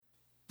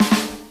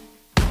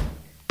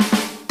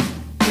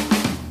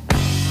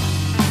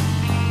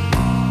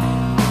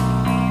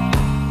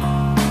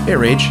Hey,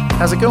 Rach.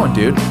 How's it going,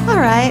 dude? All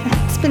right.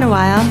 It's been a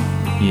while.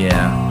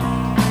 Yeah.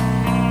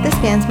 This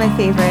band's my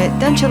favorite.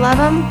 Don't you love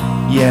them?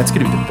 Yeah, it's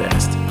gonna be the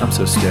best. I'm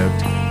so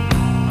stoked.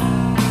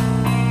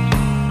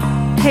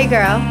 Hey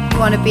girl, you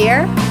want a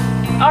beer?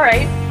 All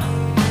right.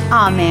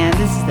 Aw man,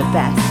 this is the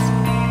best.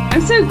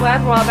 I'm so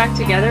glad we're all back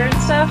together and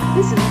stuff.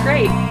 This is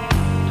great.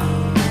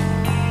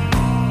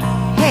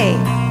 Hey,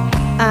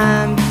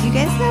 do you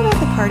guys know about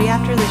the party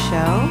after the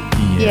show?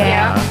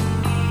 Yeah.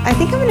 I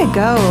think I'm gonna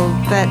go,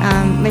 but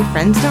my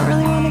friends don't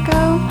really want to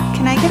go.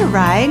 Can I get a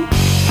ride?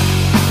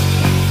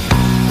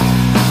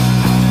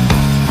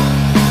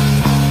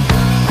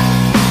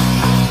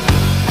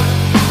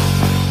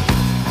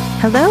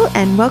 Hello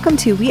and welcome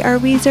to We Are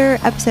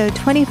Weezer, episode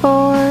 24,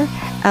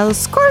 El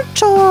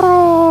Scorcho.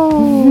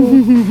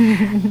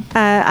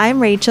 I'm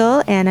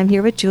Rachel and I'm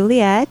here with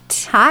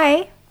Juliet.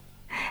 Hi.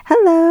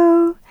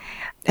 Hello.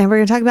 And we're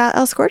going to talk about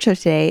El Scorcho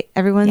today.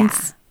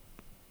 Everyone's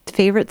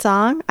favorite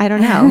song? I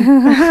don't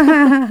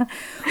know.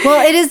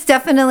 Well, it is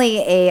definitely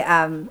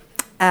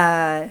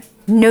a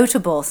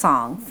notable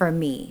song for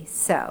me,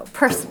 so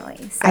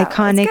personally. So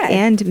Iconic it's good.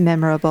 and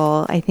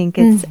memorable. I think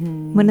it's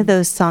one of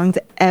those songs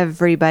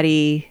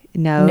everybody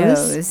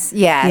knows.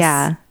 Yes.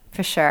 Yeah.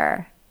 For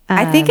sure.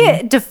 I think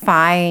it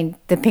defined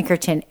the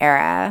Pinkerton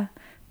era.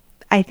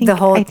 I think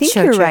show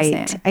you're chosen,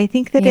 right. I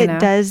think that you it know?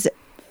 does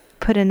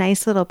put a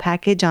nice little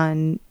package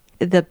on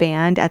the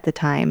band at the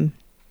time.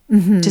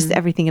 Just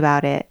everything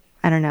about it.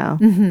 I don't know.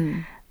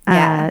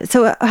 Yeah.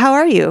 So how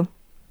are you?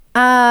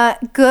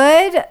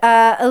 Good.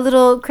 A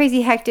little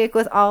crazy hectic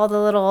with all the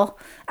little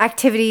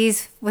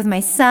activities with my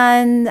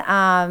son.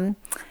 And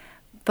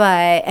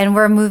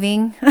we're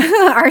moving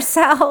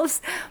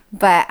ourselves.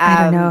 But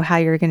I don't know how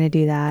you're going to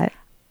do that.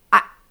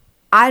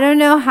 I don't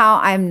know how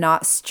I'm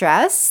not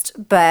stressed,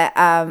 but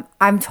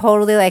I'm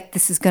totally like,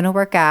 this is going to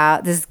work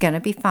out. This is going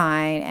to be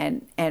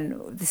fine. And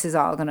this is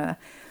all going to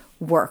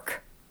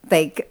work.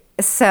 Like,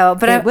 so,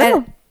 but It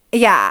will.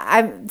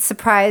 I'm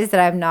surprised that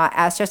I'm not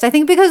as stressed. I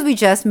think because we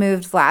just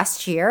moved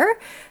last year,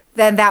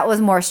 then that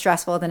was more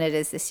stressful than it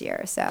is this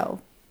year. So,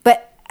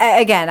 but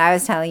again, I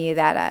was telling you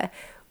that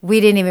we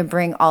didn't even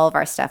bring all of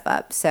our stuff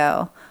up.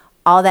 So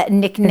all that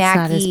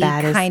knick-knacky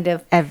kind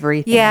of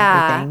everything.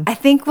 Yeah. Everything. I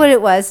think what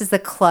it was is the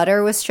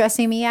clutter was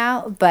stressing me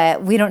out,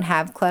 but we don't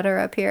have clutter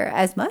up here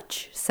as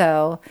much.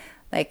 So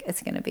like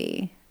it's going to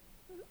be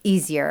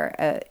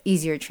easier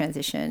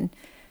transition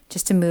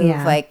just to move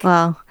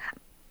well,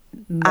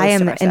 I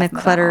am in a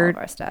cluttered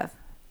our stuff.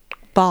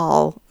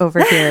 ball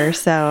over here,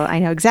 so I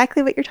know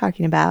exactly what you're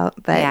talking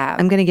about, but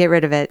I'm going to get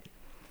rid of it.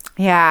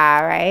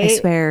 Yeah, right? I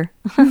swear.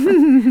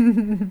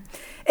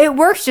 It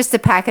works just to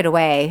pack it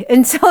away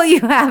until you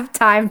have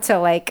time to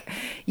Go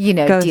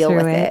deal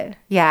with through it.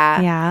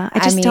 Yeah. Yeah.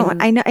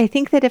 I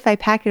think that if I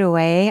pack it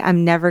away,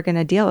 I'm never going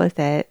to deal with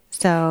it.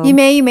 So You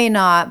may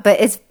not,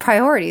 but it's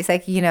priorities.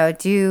 Like,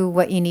 do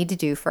what you need to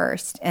do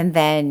first and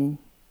then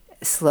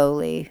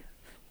slowly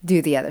do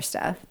the other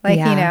stuff.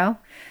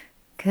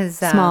 Because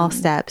small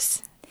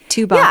steps,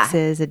 2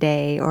 boxes a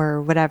day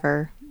or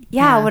whatever.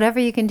 Yeah, whatever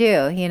you can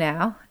do,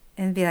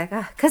 and be like,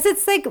 because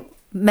it's like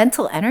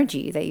mental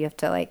energy that you have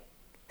to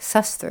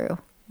suss through,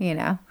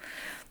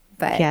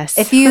 But yes.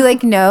 if you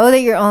know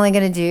that you're only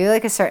going to do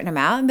a certain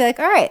amount and be like,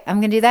 all right,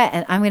 I'm going to do that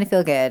and I'm going to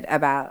feel good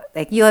about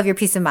you'll have your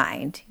peace of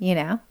mind,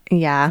 Yeah.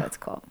 So that's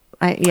cool.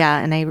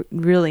 And I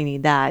really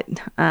need that.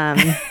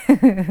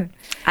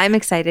 I'm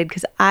excited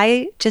because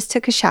I just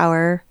took a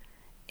shower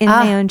in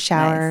my own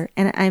shower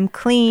and I'm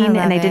clean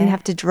and I didn't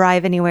have to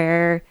drive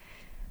anywhere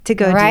to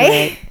go do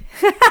it.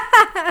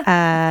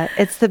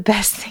 It's the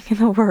best thing in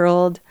the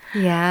world.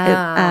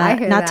 Yeah. I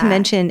hear not to that.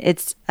 mention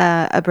it's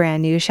a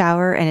brand new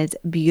shower and it's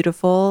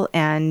beautiful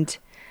and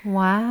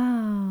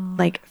Wow.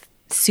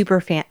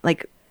 super fan.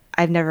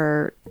 I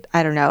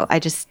don't know.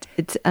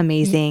 It's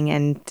amazing.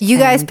 And you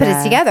guys put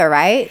it together,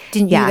 right?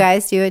 Didn't you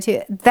guys do it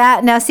too?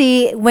 Now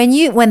see,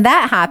 when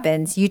that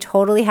happens, you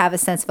totally have a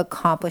sense of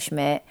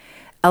accomplishment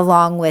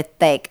along with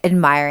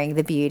admiring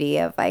the beauty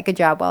of a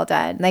job well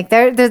done.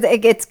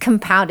 It's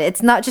compounded.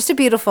 It's not just a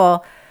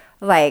beautiful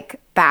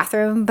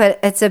bathroom, but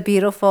it's a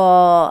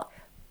beautiful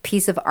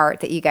piece of art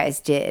that you guys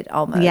did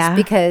almost. Yeah.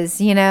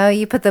 Because,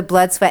 you put the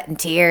blood, sweat, and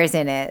tears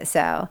in it.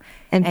 So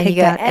and picked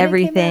out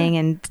everything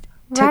and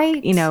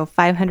took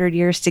 500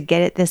 years to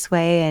get it this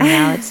way and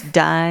now it's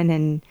done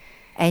and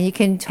you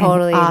can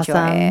totally awesome.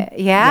 enjoy it.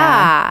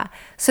 Yeah.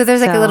 So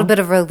there's a little bit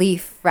of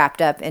relief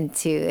wrapped up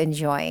into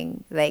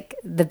enjoying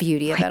the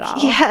beauty of it all.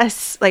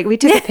 Yes. We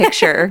took a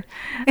picture.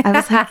 I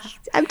was like,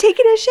 I'm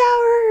taking a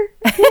shower.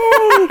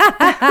 Yay.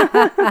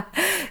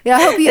 Yeah,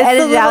 I hope you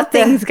edited out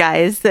things,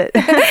 guys. That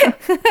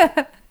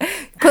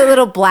put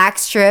little black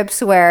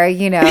strips where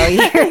you're where you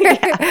can't.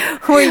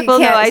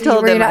 I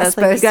told them I was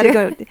like, you got to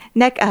go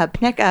neck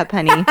up,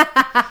 honey.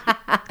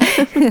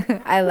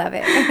 I love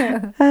it.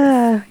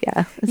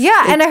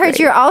 And I heard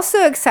you're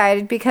also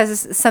excited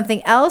because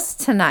something else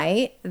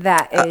tonight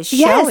that is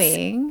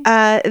showing.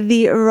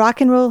 The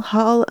Rock and Roll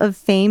Hall of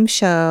Fame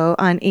show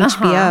on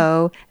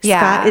HBO.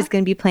 Scott is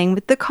going to be playing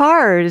with the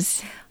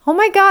Cars. Oh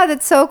my God,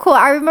 that's so cool.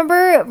 I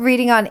remember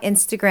reading on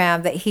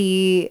Instagram that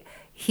he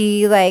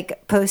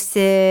like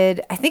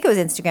posted, I think it was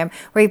Instagram,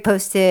 where he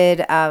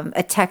posted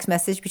a text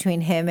message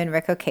between him and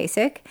Rick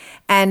Ocasek.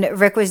 And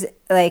Rick was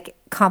like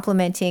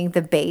complimenting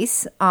the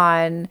bass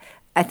on,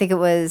 I think it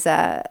was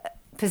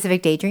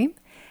Pacific Daydream.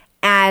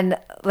 And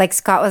like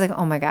Scott was like,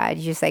 oh my God,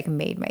 you just like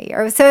made my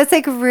year. So it's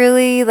like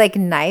really like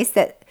nice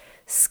that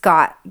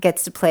Scott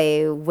gets to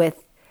play with,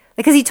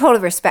 because he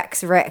totally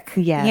respects Rick.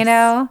 Yes. You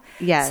know?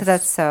 Yes. So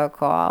that's so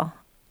cool.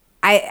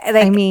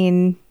 I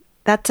mean,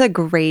 that's a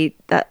great,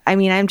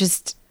 I'm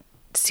just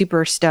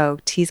super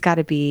stoked. He's got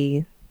to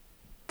be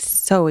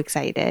so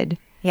excited.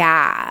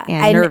 Yeah.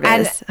 And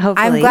nervous. And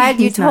hopefully. I'm glad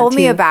you he's not told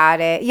me too- about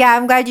it. Yeah,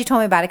 I'm glad you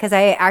told me about it because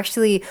I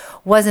actually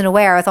wasn't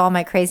aware with all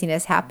my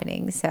craziness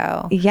happening.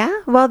 So Yeah.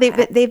 Well,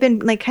 they've been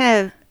like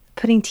kind of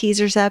putting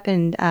teasers up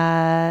and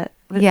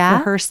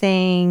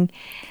rehearsing.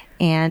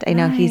 And I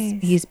know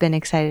he's been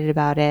excited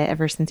about it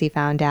ever since he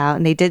found out.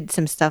 And they did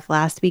some stuff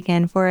last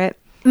weekend for it.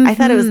 I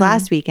thought it was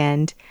last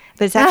weekend,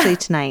 but it's actually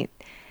tonight.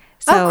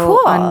 So cool.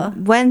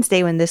 on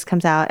Wednesday when this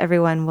comes out,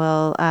 everyone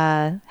will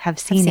have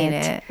seen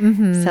it.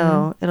 Mm-hmm.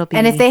 So it'll be.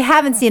 And if they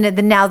haven't seen it,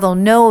 then now they'll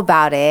know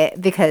about it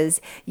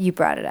because you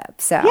brought it up.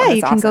 So yeah, that's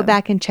you can go awesome.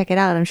 back and check it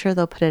out. I'm sure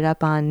they'll put it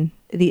up on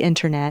the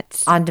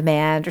internet on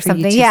demand or for you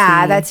something. to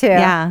Yeah, see. that too.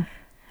 Yeah.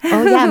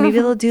 Oh yeah, maybe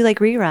they'll do like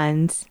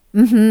reruns.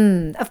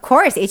 Of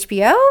course,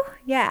 HBO.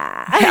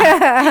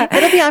 Yeah.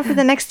 It'll be on for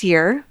the next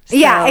year.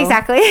 Yeah, so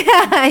exactly.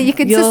 You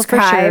can You'll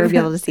subscribe. for sure be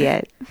able to see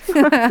it.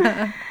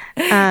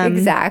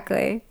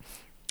 Exactly.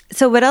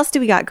 So what else do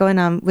we got going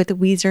on with the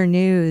Weezer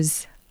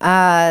news?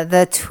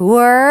 The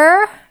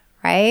tour,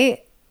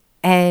 right?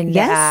 And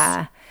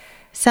Yes.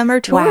 Summer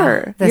tour.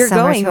 wow, the You're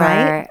summer going, tour.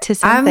 right? To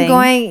something. I'm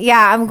going.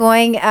 Yeah, I'm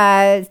going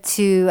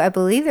to. I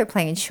believe they're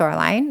playing in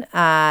Shoreline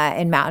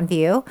in Mountain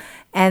View,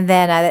 and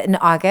then in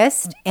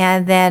August,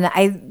 and then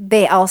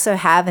they also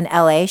have an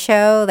LA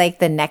show like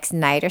the next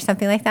night or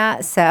something like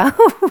that. So,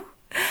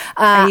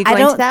 Are you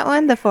going to that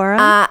one, the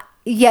Forum?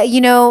 yeah,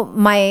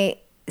 my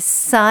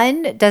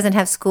son doesn't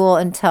have school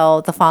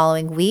until the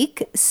following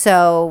week,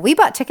 so we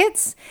bought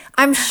tickets.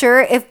 I'm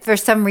sure if for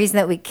some reason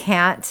that we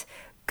can't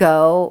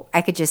go,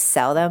 I could just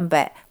sell them,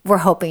 but we're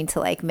hoping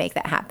to like make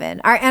that happen.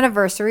 Our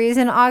anniversary is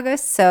in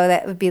August, so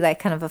that would be like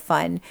kind of a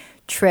fun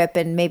trip,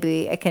 and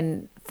maybe I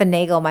can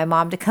finagle my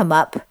mom to come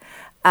up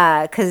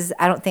because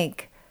I don't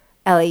think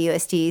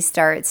LAUSD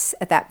starts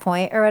at that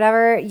point or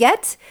whatever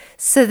yet.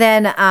 So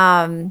then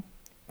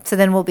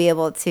we'll be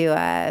able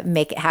to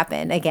make it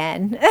happen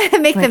again,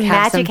 make the Like, have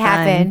magic some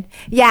happen.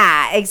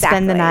 Yeah, exactly.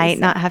 Spend the night,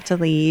 not have to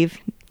leave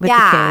with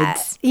yeah, the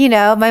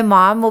kids. my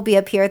mom will be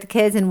up here with the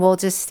kids, and we'll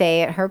just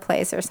stay at her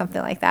place or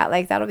something like that.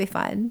 Like that'll be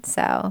fun.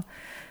 So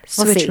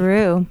we'll see.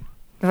 Switcheroo.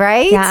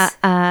 Right? Yeah,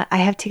 I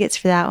have tickets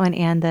for that one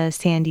and the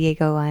San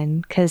Diego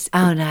one because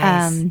Oh,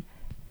 nice. the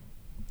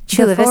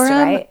Chula Vista, Forum-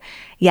 right?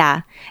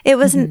 Yeah, it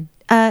wasn't.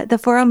 The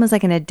Forum was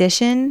like an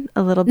addition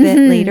a little bit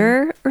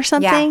later or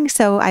something.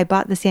 So I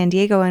bought the San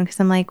Diego one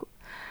because I'm like,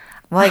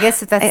 Well, I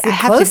guess if that's I the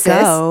have closest. to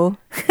go.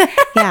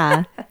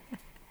 Yeah.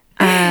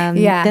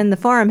 Yeah. Then the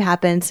Forum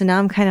happened, so now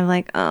I'm kind of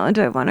like, oh,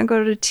 do I want to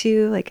go to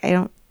two? Like, I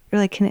don't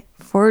really can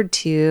afford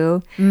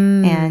to.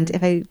 And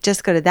if I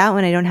just go to that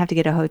one, I don't have to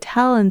get a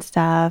hotel and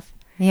stuff.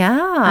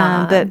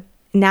 Yeah. But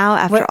now,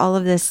 after What- all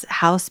of this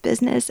house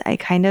business, I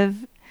kind of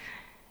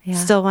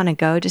still want to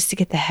go just to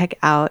get the heck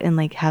out and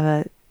like have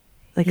a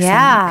some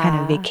kind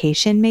of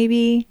vacation,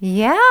 maybe.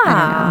 yeah.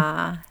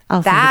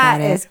 I'll think That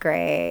about it. is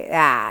great.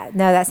 Yeah.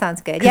 No, that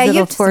sounds good. 'Cause Yeah, you it'll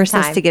have some force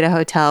us time. to get a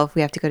hotel if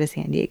we have to go to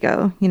San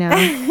Diego.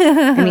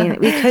 I mean,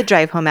 we could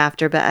drive home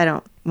after, but I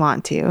don't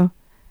want to.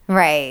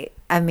 Right.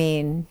 I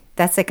mean,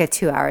 that's like a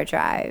 2-hour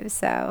drive.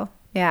 So,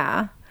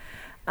 yeah.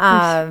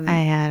 I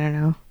don't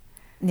know.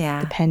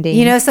 Yeah. Depending.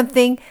 You know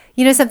something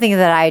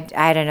that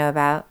I don't know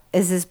about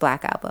is this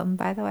Black Album,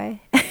 by the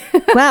way.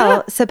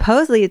 Well,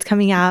 supposedly it's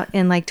coming out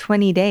in like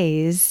 20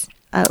 days.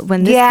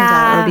 When this comes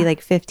out, it'll be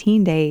like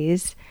 15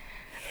 days.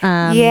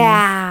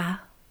 Yeah.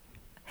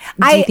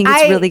 Do you think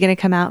it's really going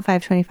to come out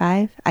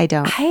 5/25? I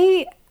don't.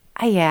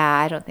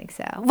 I don't think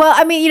so. Well,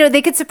 I mean,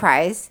 they could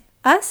surprise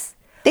us.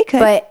 They could.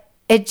 But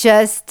it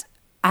just,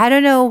 I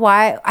don't know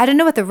why. I don't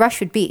know what the rush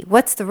would be.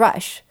 What's the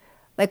rush?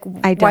 Like,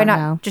 I why don't not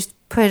know. just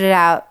put it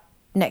out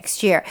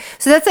next year?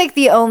 So that's like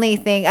the only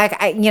thing. Like,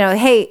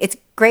 hey, it's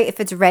great if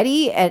it's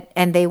ready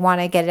and they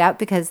want to get it out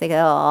because they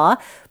go,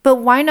 but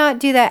why not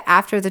do that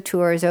after the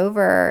tour is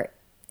over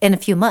in a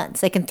few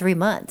months, like in 3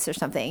 months or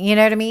something? You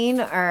know what I mean?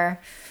 Or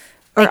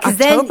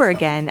October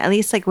again. At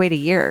least like wait a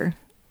year.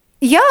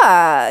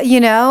 Yeah,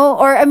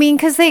 or I mean,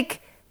 because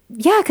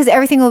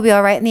Everything Will Be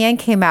All Right in the End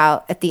came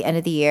out at the end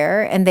of the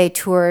year, and they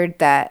toured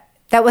that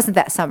wasn't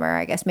that summer,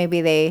 I guess.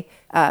 Maybe they,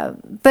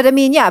 but I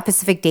mean, yeah,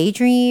 Pacific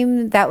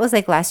Daydream, that was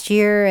like last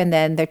year, and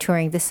then they're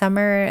touring this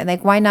summer, and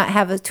like, why not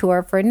have a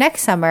tour for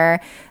next summer,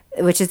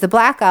 which is the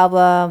Black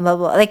Album, blah,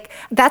 blah. Like,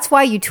 that's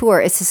why you tour,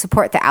 is to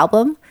support the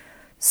album.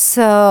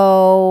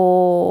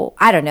 So,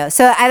 I don't know.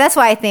 So that's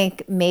why I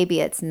think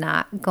maybe it's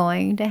not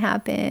going to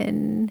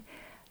happen.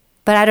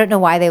 But I don't know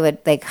why they would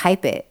like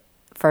hype it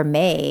for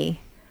May.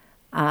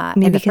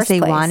 Maybe because they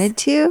wanted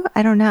to?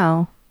 I don't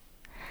know.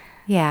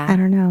 Yeah. I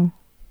don't know.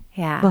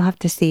 Yeah. We'll have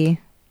to see.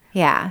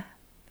 Yeah.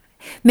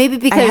 Maybe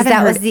because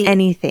that was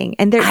anything.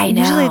 And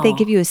usually they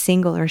give you a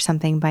single or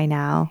something by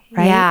now,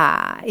 right?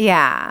 Yeah.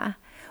 Yeah.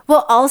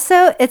 Well,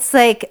 also, it's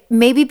like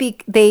maybe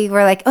they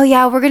were like, oh,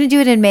 yeah, we're going to do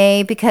it in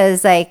May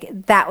because like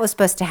that was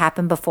supposed to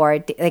happen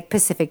before like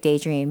Pacific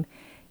Daydream.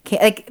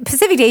 Like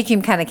Pacific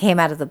Daydream kind of came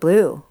out of the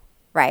blue,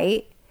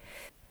 right?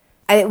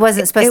 It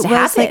wasn't supposed to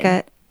happen. It was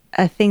like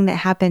a thing that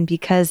happened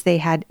because they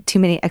had too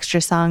many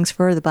extra songs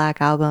for the Black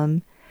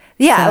Album.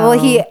 Yeah, so. Well,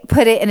 he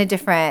put it in a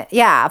different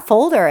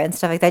folder and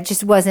stuff like that.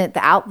 Just wasn't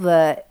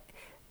the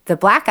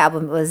Black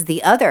Album, was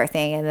the other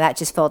thing, and that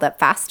just filled up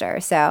faster.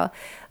 So,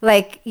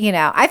 like, you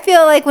know, I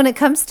feel like when it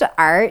comes to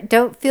art,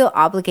 don't feel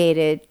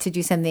obligated to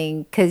do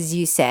something because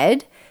you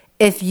said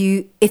if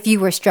you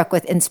were struck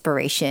with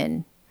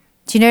inspiration.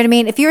 Do you know what I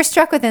mean? If you were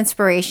struck with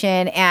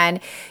inspiration and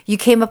you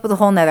came up with a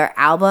whole nother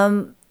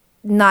album,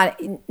 not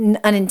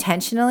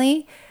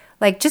unintentionally,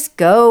 like just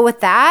go with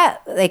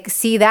that, like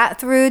see that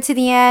through to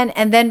the end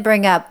and then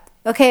bring up,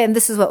 okay, and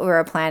this is what we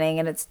were planning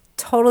and it's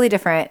totally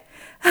different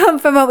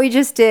from what we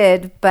just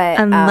did. But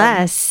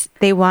unless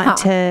they want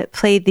to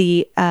play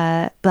the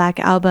Black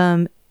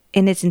Album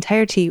in its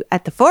entirety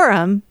at the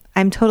Forum,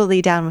 I'm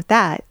totally down with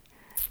that.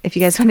 If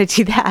you guys want to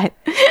do that.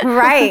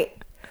 Right.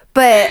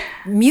 But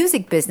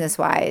music business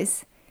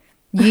wise,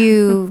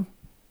 you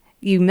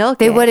milk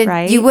they it, wouldn't,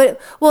 right? You would,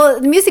 well,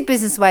 music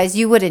business wise,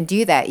 you wouldn't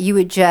do that. You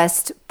would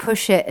just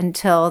push it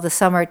until the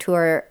summer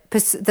tour,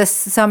 the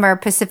summer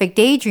Pacific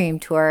Daydream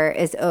tour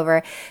is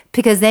over,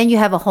 because then you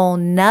have a whole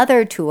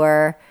nother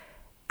tour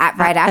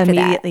right after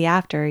immediately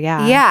after.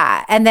 Yeah.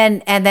 Yeah. And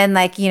then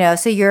like, you know,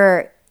 so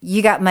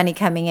you got money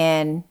coming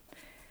in.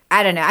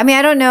 I don't know. I mean,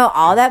 I don't know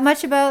all that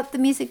much about the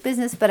music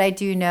business, but I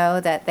do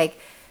know that like,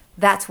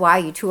 that's why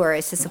you tour,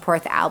 is to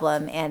support the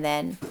album. And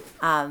then,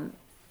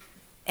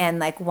 and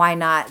like, why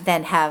not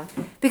then have,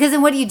 because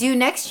then what do you do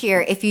next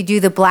year? If you do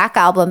the Black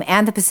Album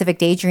and the Pacific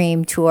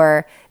Daydream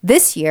tour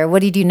this year, what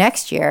do you do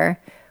next year?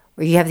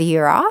 Where you have the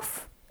year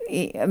off?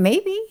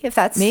 Maybe, if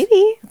that's what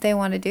they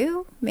want to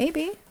do,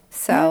 maybe.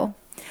 So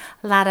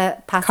a lot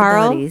of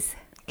possibilities.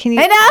 Carl,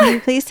 can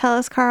you please tell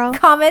us, Carl?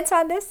 Comments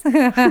on this?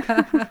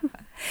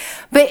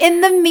 But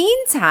in the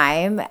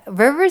meantime,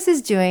 Rivers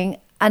is doing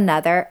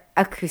another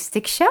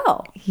acoustic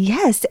show.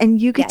 Yes,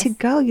 and you get to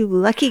go, you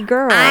lucky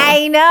girl.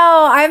 I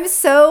know. I'm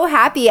so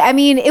happy. I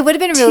mean, it would have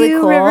been really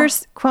cool. 2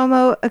 Rivers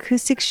Cuomo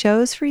acoustic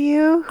shows for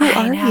you? Who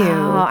are you?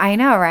 I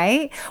know,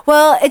 right?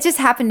 Well, it just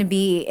happened to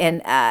be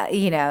in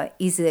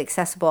easily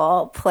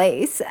accessible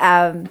place.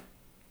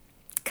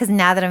 Because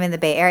now that I'm in the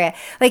Bay Area,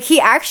 like he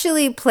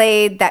actually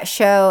played that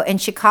show in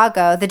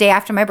Chicago the day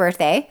after my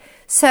birthday.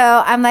 So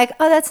I'm like,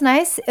 oh, that's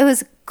nice. It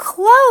was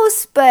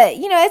close, but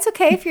it's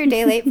okay if you're a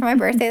day late for my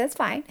birthday. That's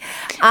fine.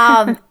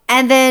 And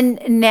then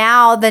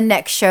now the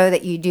next show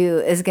that you do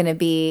is going to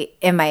be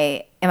in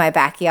my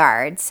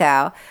backyard.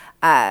 So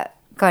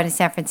going to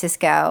San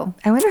Francisco.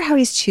 I wonder how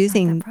he's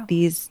choosing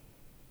these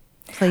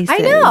places. I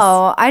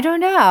know. I don't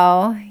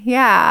know.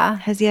 Yeah.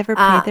 Has he ever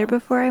played there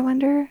before, I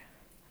wonder?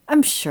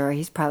 I'm sure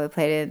he's probably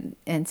played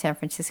in San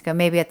Francisco,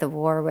 maybe at the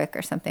Warwick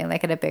or something,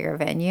 like at a bigger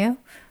venue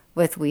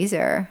with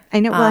Weezer.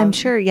 I know. Well, I'm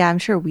sure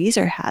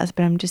Weezer has,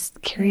 but I'm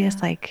just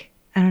curious, like,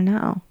 I don't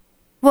know.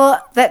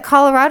 Well, that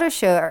Colorado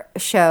show,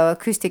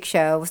 acoustic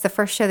show, was the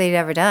first show they'd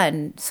ever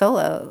done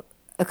solo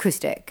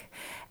acoustic.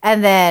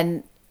 And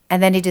then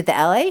he did the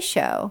LA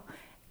show.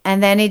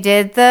 And then he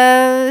did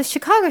the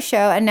Chicago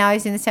show, and now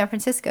he's doing the San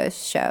Francisco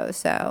show.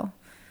 So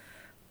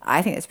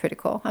I think it's pretty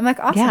cool. I'm like,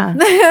 awesome. Yeah.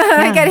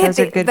 I gotta those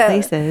are good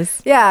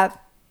places. Yeah.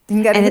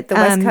 You got to hit the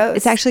West Coast.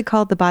 It's actually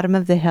called The Bottom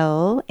of the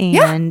Hill,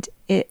 and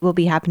it will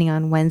be happening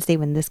on Wednesday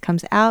when this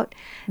comes out.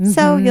 Mm-hmm.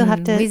 So you'll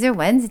have to Weezer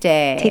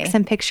Wednesday. Take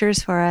some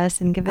pictures for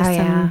us and give us some.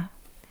 Yeah.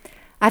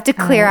 I have to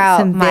clear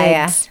out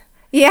my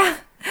I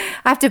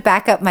have to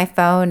back up my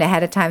phone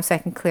ahead of time so I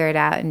can clear it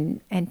out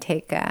and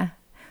take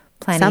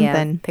plenty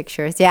of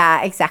pictures.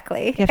 Yeah,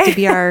 exactly. You have to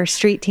be our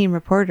street team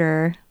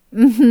reporter.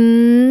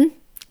 Mm-hmm.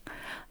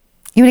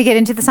 You want to get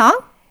into the song?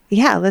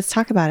 Yeah, let's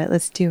talk about it.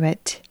 Let's do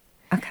it.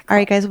 Okay, cool. All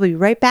right, guys, we'll be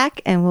right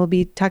back, and we'll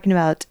be talking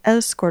about El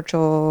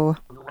Scorcho.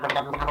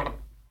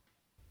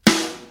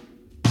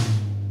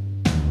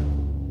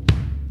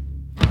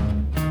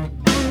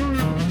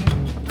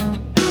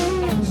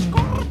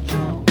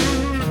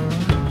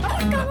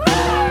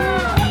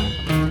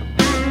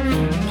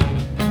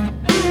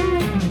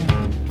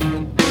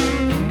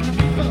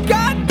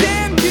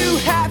 Goddamn you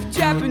half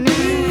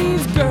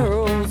Japanese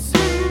girls,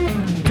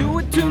 do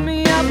it to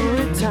me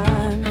every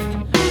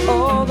time.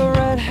 All the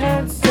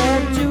redheads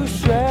said you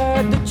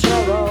shred the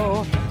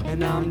cello,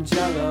 and I'm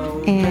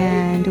jello.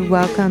 And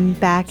welcome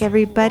back,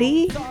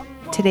 everybody.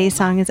 Today's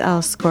song is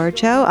El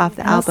Scorcho off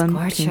the album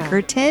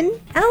Pinkerton.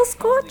 El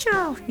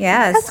Scorcho.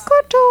 Yes. El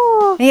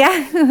Scorcho.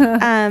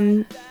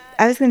 Yeah.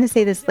 I was going to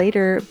say this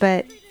later,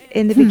 but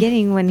in the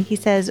beginning when he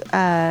says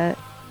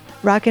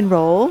rock and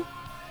roll,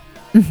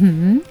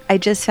 I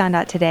just found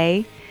out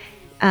today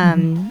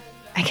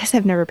I guess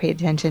I've never paid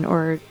attention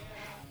or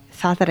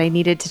thought that I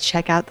needed to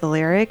check out the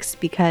lyrics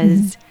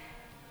because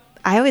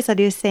I always thought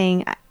he was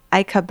saying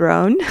 "ay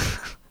cabrón,"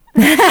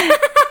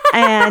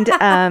 and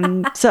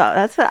so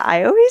that's what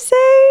I always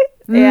say.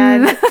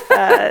 And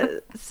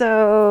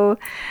so,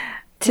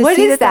 what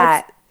is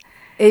that?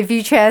 If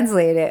you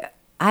translate it,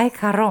 "ay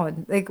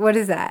cabrón," like what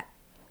is that?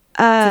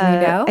 Do you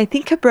know? I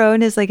think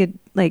cabrón is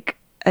like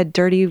a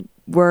dirty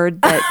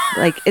word that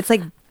like it's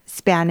like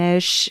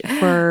Spanish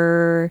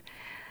for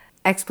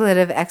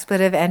expletive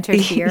entered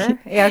here.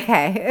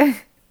 Okay.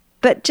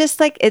 But just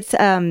like it's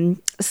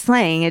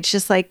slang. It's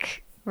just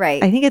like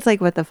right. I think it's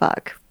like what the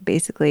fuck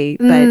basically,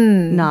 but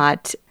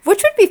not,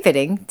 which would be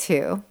fitting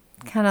too.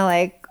 Kind of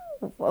like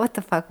what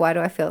the fuck, why do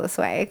I feel this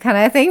way kind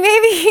of thing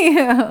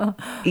maybe.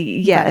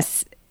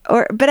 Yes.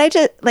 But I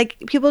just like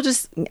people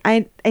just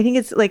I think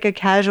it's like a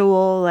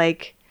casual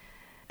like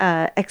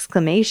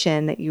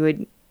exclamation that you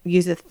would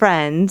use with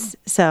friends.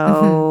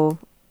 So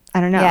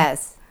I don't know.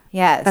 Yes.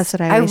 That's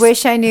what I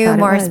wish I knew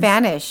more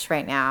Spanish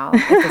right now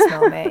at this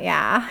moment.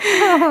 Yeah.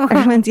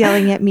 Everyone's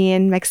yelling at me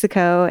in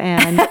Mexico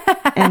and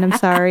I'm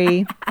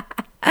sorry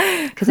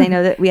because I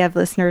know that we have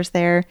listeners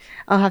there.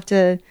 I'll have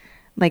to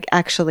like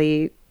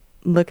actually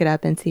look it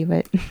up and see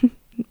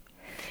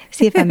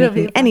if I'm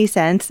making any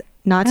sense.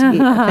 Not to be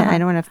I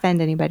don't want to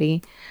offend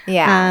anybody.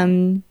 Yeah.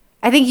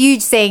 I think you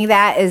saying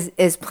that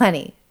is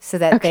plenty so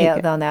that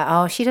they'll know,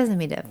 oh, she doesn't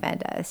mean to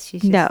offend us.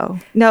 She's just, no,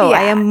 yeah.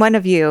 I am one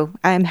of you.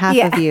 I am half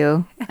of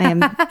you. I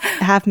am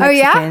half Mexican. Oh,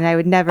 yeah? I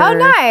would never. Oh,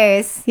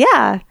 nice.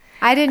 Yeah.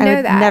 I didn't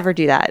know that. Never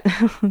do that.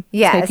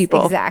 Yes,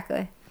 people.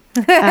 Exactly.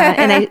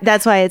 And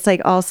that's why it's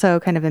like also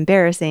kind of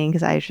embarrassing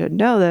because I should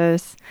know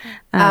this.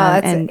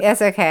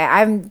 That's okay.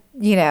 I'm,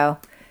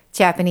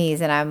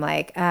 Japanese and I'm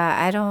like,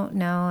 I don't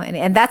know.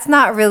 And that's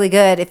not really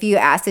good. If you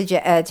ask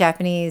a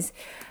Japanese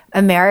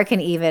American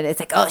even,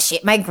 it's like, oh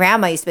shit, my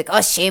grandma used to be like,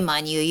 oh, shame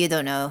on you. You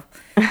don't know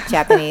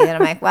Japanese. And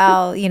I'm like,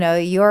 well,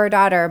 your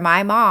daughter,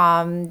 my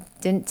mom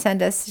didn't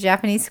send us to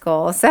Japanese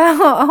school. So,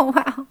 oh,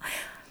 wow.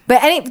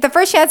 But the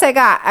first chance I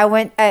got, I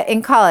went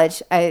in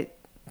college, I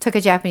took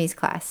a Japanese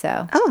class.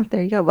 So, oh,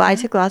 there you go. Well, I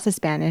took lots of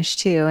Spanish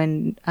too.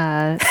 And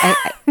I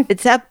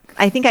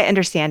think I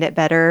understand it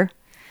better.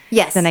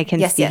 Yes. Then I can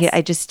speak yes. it.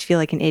 I just feel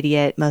like an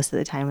idiot most of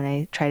the time when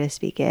I try to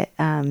speak it.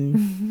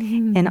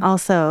 And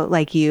also,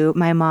 like you,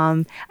 my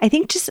mom, I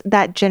think just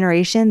that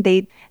generation,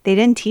 they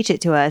didn't teach it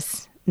to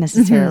us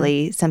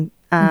necessarily. Some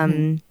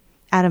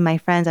out of my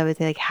friends, I would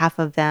say like half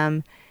of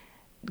them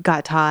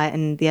got taught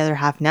and the other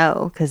half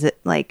no. Because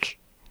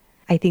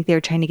I think they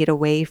were trying to get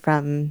away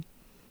from,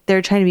 they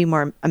were trying to be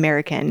more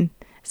American.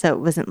 So it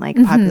wasn't like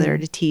popular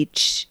to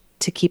teach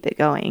to keep it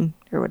going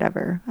or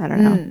whatever. I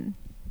don't know.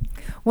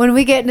 When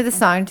we get into the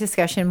song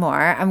discussion more,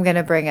 I'm going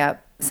to bring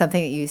up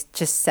something that you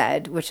just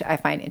said, which I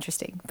find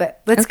interesting.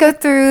 But let's go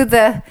through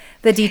the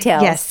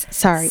details. Yes,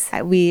 sorry.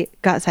 We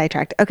got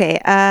sidetracked. Okay,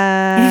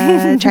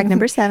 track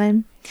number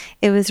 7.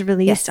 It was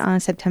released on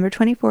September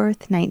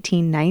 24th,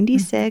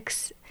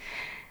 1996.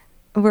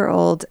 We're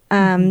old.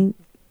 And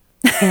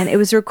it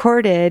was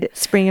recorded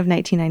spring of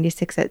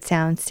 1996 at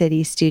Sound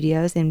City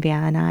Studios in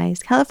Van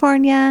Nuys,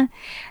 California.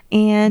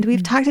 And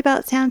we've talked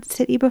about Sound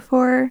City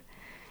before.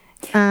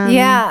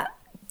 Yeah.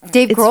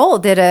 Dave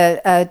Grohl did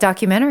a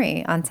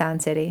documentary on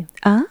Sound City.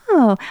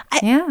 Oh.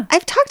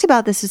 I've talked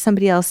about this with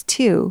somebody else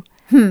too.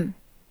 And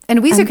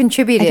Weezer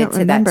contributed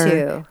to that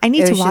too. I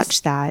need to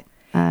watch that.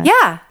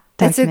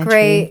 That's a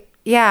great,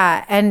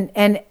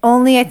 and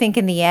only I think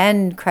in the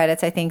end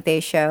credits, I think they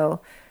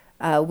show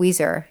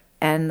Weezer.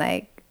 And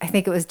like, I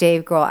think it was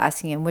Dave Grohl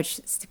asking him,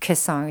 which Kiss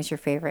song is your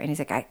favorite? And he's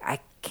like, I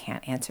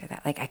can't answer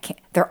that. Like, I can't,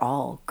 they're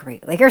all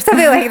great. Like, or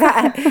something like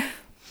that.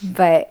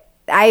 But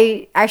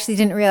I actually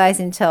didn't realize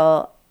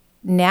until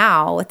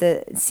now with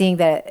seeing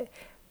that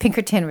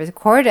Pinkerton was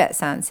recorded at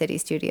Sound City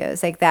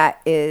Studios, like that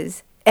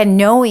is, and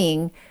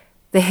knowing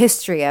the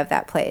history of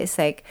that place,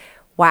 like,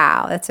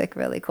 wow, that's like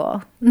really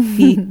cool.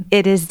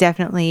 It is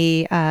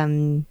definitely,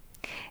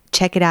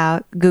 check it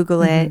out,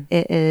 Google it.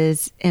 It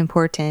is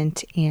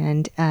important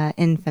and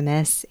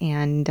infamous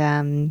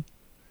and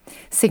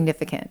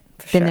significant.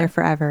 Been there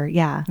forever.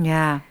 Yeah.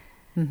 Yeah.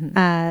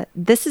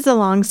 This is a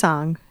long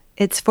song.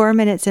 It's 4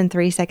 minutes and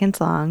 3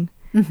 seconds long.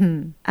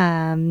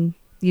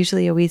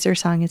 Usually a Weezer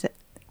song is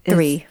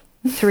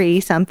 3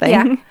 something.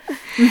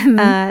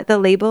 Yeah. The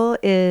label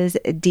is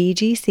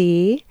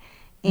DGC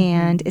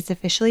and it's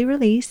officially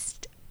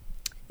released.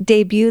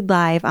 Debuted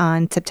live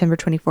on September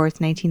 24th,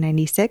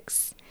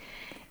 1996.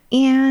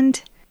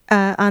 And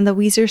on the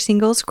Weezer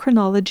singles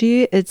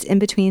chronology, it's in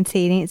between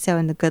Say It Ain't So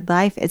and The Good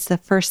Life. It's the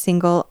first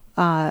single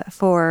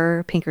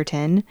for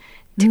Pinkerton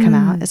to come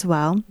out as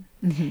well.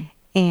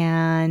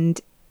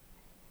 And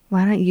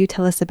why don't you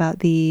tell us about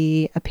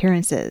the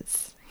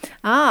appearances?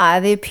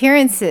 The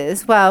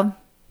appearances. Well,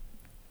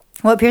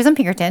 appears on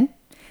Pinkerton.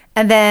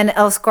 And then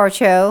El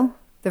Scorcho,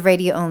 the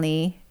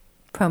radio-only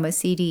promo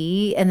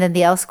CD. And then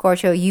the El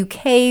Scorcho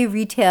UK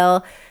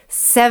retail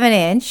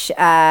 7-inch.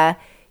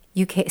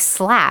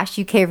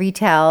 UK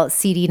retail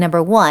CD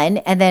number 1,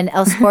 and then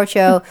El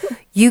Scorcho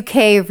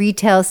UK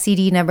retail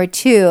CD number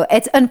 2.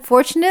 It's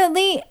unfortunate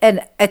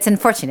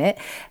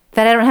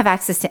that I don't have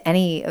access to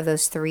any of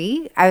those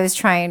 3. I was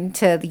trying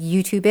to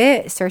YouTube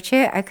it, search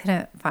it. I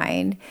couldn't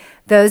find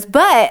those,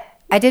 but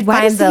I did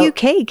Why find does the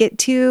UK get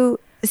 2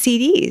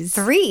 CDs?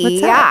 3.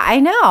 What's Yeah, up?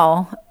 I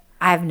know.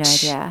 I have no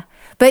idea.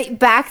 But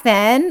back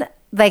then,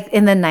 like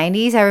in the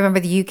 90s, I remember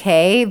the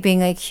UK being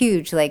like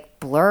huge. Like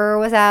Blur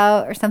was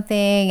out or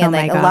something, and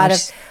like a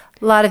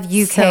lot of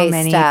UK so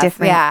many stuff.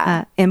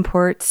 different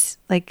imports.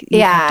 Like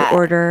you have to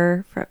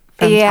order from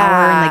Tower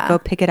and like go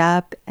pick it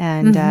up.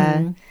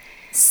 And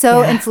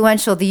so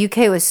influential. The UK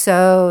was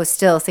so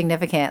still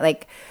significant.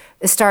 Like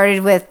it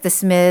started with the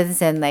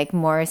Smiths and like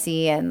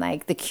Morrissey and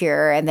like The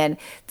Cure, and then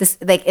this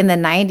like in the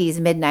 90s,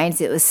 mid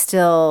 90s, it was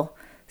still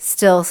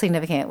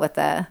significant with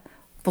the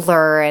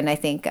Blur and I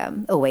think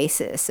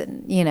Oasis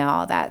and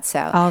all that.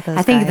 So all those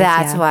I think guys,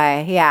 that's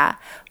why,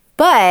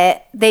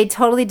 But they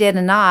totally did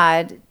a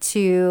nod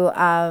to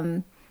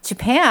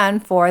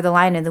Japan for The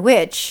Lion and the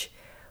Witch,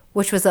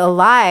 which was a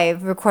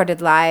recorded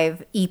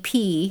live EP,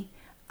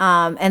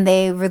 and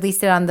they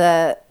released it on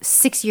the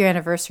 6-year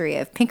anniversary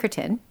of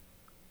Pinkerton,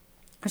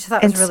 which I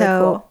thought was really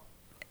cool.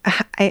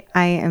 I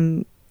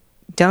am,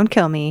 don't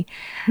kill me.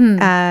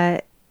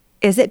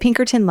 Is it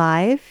Pinkerton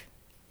Live?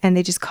 And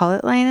they just call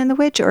it Lion and the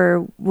Witch,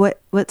 or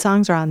what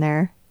songs are on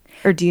there?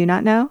 Or do you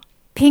not know?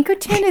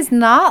 Pinkerton is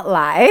not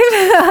live.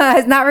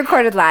 It's not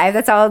recorded live.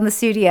 That's all in the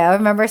studio.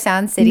 Remember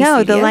Sound City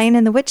No, Studios? The Lion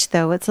and the Witch,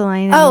 though. What's The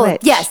Lion and the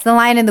Witch? Oh, yes, The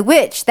Lion and the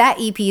Witch. That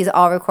EP is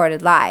all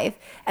recorded live.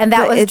 And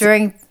that was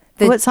during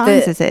the... What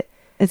songs is it?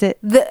 It's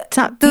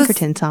not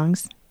Pinkerton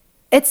songs.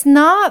 It's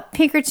not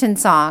Pinkerton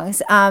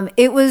songs.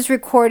 It was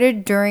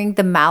recorded during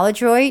the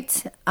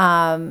Maladroit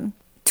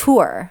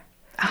tour.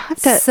 You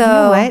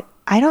know what?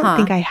 I don't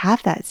think I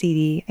have that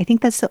CD. I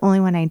think that's the only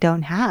one I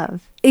don't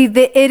have.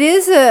 It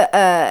is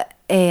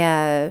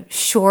a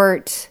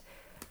short,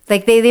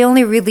 like they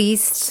only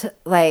released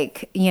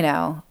like,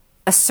 a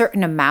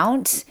certain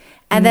amount,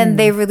 and then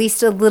they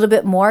released a little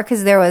bit more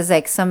because there was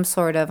like some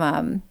sort of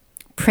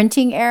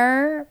printing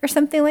error or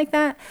something like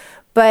that.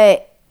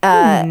 But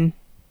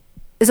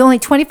there's only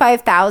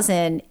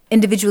 25,000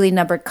 individually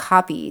numbered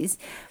copies.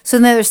 So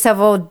then there's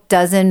several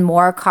dozen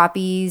more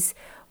copies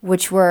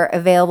which were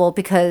available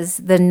because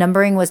the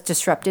numbering was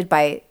disrupted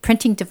by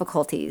printing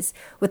difficulties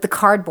with the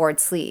cardboard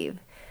sleeve.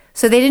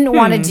 So they didn't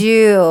want to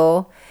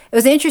do... It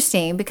was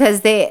interesting because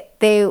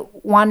they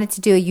wanted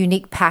to do a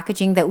unique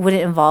packaging that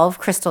wouldn't involve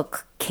crystal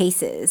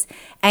cases.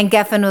 And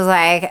Geffen was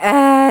like,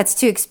 it's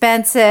too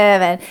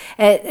expensive.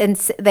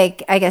 And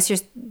like, I guess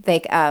just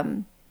like...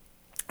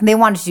 they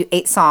wanted to do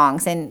 8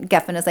 songs, and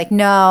Geffen was like,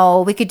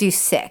 no, we could do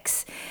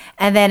 6.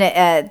 And then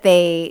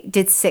they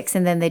did 6,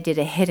 and then they did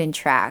a hidden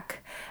track,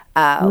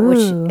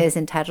 which is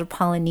entitled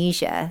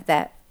Polynesia,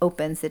 that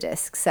opens the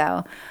disc.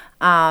 So,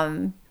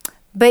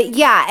 but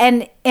yeah,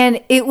 and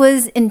it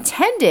was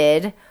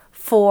intended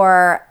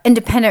for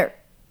independent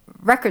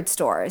record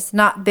stores,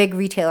 not big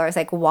retailers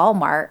like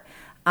Walmart.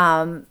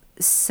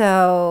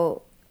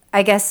 So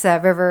I guess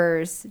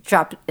Rivers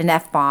dropped an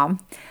F-bomb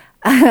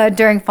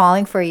during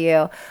Falling For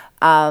You.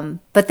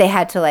 But they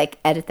had to like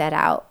edit that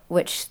out,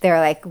 which they're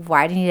like,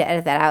 why do you need to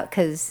edit that out?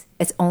 Because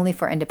it's only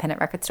for independent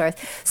record stores.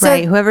 So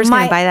right. Whoever's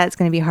going to buy that's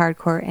going to be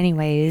hardcore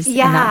anyways.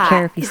 Yeah. And not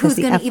care if he who's says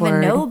the going F to even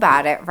word. know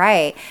about it.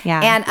 Right.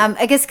 Yeah. And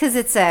I guess because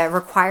it's a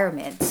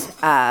requirement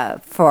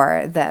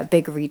for the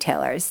big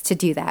retailers to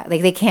do that.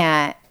 Like they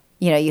can't,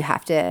 you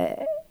have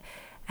to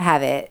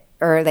have it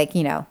or like,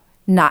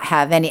 not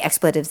have any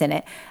expletives in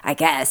it, I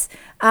guess.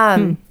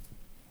 But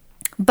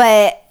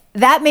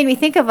that made me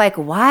think of like,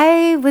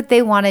 why would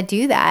they want to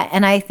do that?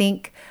 And I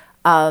think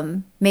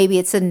maybe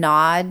it's a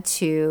nod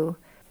to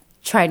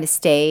trying to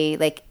stay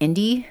like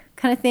indie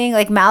kind of thing.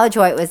 Like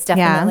Maladroit was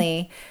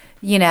definitely,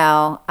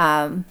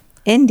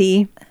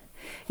 indie.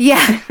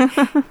 Yeah.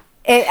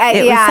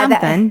 It was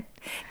something.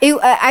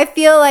 I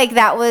feel like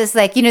that was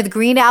like, the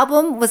Green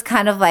Album was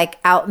kind of like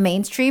out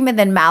mainstream, and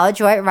then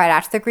Maladroit right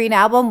after the Green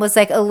Album was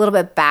like a little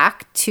bit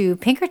back to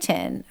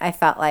Pinkerton, I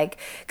felt like,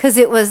 because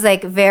it was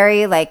like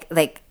very like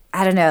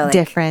I don't know. Like,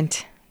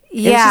 different.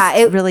 Yeah.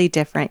 It's really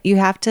different. You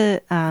have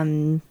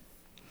to,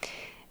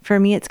 for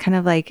me, it's kind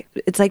of like,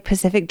 it's like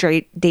Pacific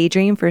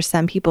Daydream for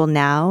some people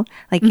now.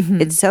 Like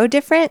it's so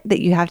different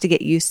that you have to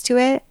get used to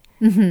it.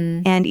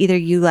 Mm-hmm. And either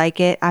you like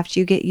it after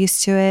you get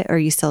used to it or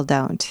you still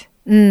don't.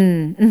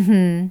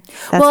 Mm-hmm.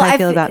 That's how I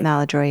feel about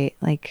Maladroit.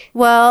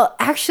 Well,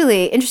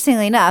 actually,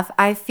 interestingly enough,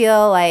 I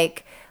feel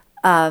like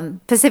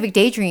Pacific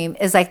Daydream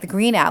is like the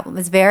Green Album.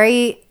 It's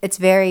very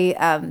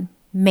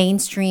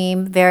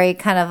mainstream, very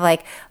kind of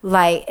like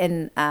light,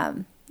 and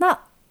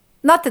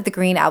not that the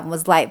Green Album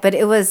was light, but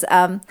it was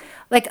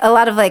like a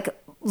lot of like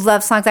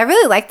love songs. I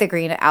really like the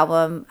Green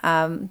Album.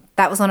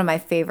 That was one of my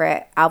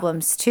favorite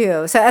albums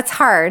too. So that's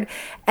hard.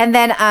 And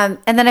then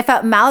I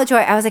felt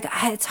Maladroit. I was like,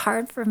 it's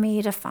hard for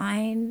me to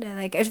find.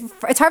 Like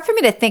it's hard for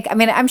me to think. I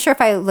mean, I'm sure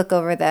if I look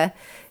over the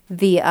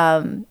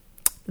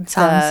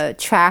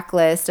track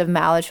list of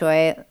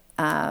Maladroit,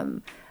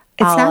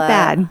 not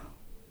bad.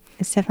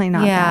 It's definitely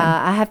not bad.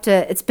 Yeah, I have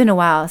to. It's been a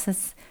while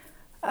since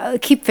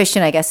Keep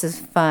Fishing, I guess, is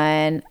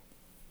fun.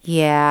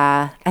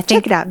 Yeah, I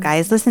think check it out,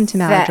 guys. Listen to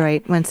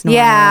Maladroit once in a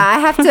while. Yeah, I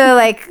have to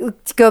like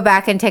go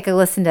back and take a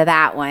listen to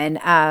that one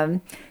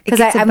because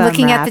I'm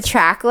looking at the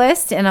track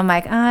list and I'm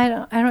like, I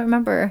don't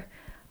remember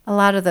a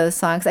lot of those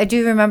songs. I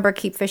do remember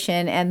Keep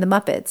Fishing and the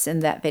Muppets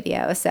in that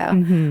video. So,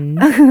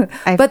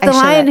 but I show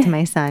that to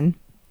my son.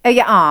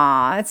 Yeah,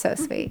 aw, it's so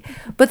sweet.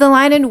 But The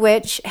Lion and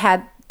Witch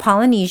had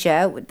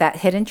Polynesia, that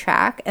hidden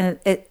track, and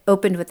it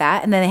opened with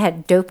that, and then they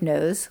had Dope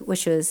Nose,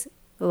 which was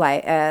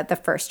like the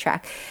first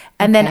track,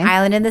 and then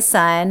Island in the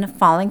Sun,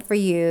 Falling for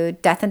You,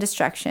 Death and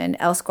Destruction,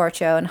 El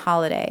Scorcho, and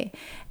Holiday.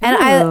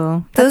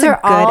 And those are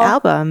all good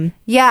album.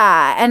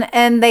 Yeah,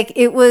 and like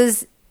it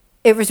was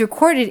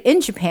recorded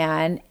in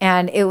Japan,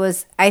 and it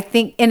was, I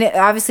think, and it,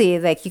 obviously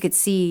like you could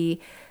see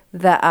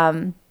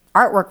the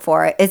artwork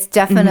for it. It's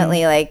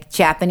definitely like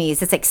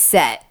Japanese. It's like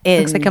set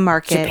in looks like a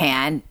market.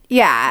 Japan.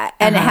 Yeah,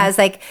 and it has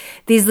like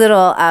these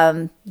little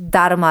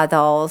daruma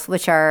dolls,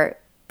 which are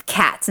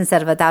cats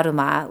instead of a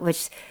daruma,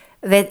 which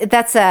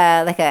that's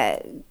like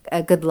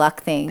a good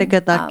luck thing. The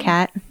good luck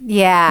cat.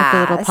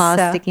 Yeah. With the little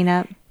paws sticking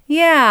up.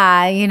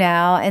 Yeah,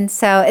 and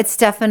so it's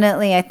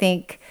definitely, I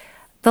think,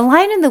 The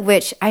Lion and the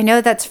Witch, I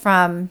know that's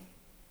from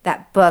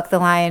that book, The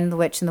Lion, the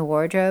Witch, and the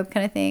Wardrobe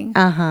kind of thing.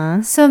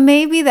 So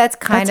maybe that's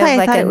kind of why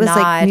like I thought a it was nod.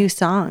 like new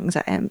songs.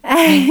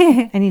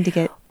 I need to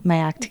get my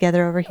act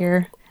together over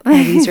here. My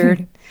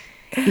Weezer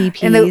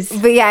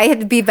EPs. But yeah, I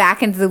had to be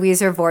back into the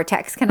Weezer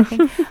vortex kind of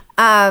thing.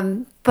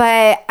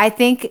 But I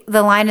think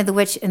The Lion and the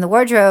Witch and the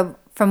Wardrobe,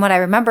 from what I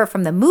remember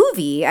from the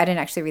movie, I didn't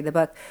actually read the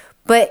book,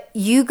 but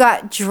you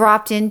got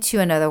dropped into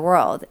another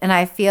world. And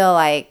I feel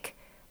like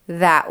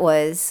that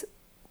was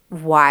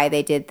why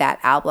they did that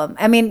album.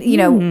 I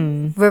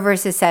mean,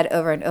 Rivers has said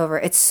over and over,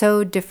 it's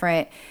so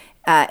different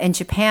in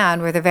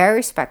Japan where they're very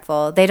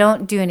respectful. They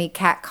don't do any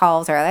cat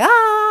calls or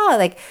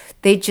like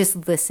they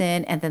just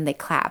listen and then they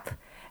clap.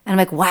 And I'm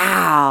like,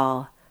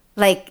 wow,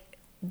 like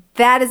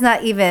that is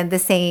not even the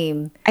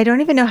same. I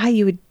don't even know how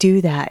you would do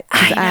that.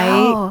 I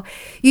know.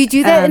 You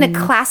do that in a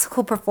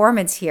classical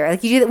performance here.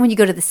 Like you do that when you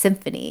go to the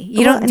symphony.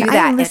 You don't do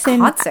that at a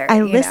concert.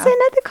 I listen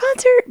at the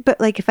concert, but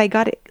like if I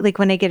got it, like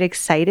when I get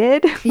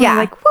excited, yeah, I'm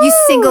like, you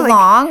sing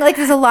along. Like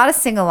there's a lot of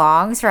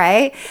sing-alongs,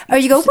 right? Or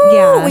you go,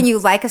 woo, when you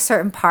like a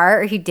certain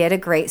part or he did a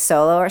great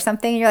solo or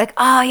something. And you're like,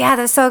 oh yeah,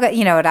 that's so good.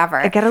 Whatever.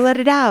 I gotta let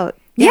it out.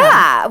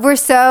 Yeah, we're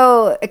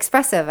so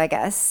expressive, I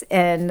guess,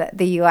 in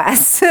the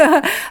U.S.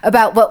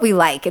 about what we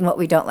like and what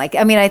we don't like.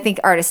 I mean, I think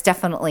artists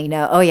definitely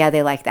know, oh, yeah,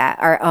 they like that.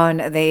 Or, oh,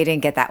 no, they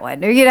didn't get that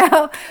one,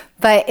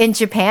 But in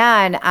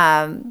Japan,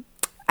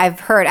 I've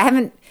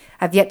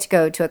yet to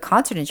go to a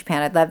concert in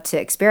Japan. I'd love to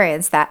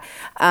experience that.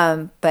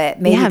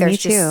 But maybe there's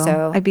just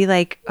so... I'd be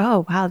like,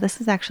 oh, wow, this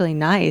is actually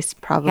nice,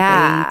 probably.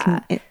 Yeah.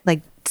 You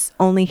can,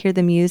 only hear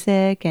the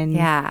music and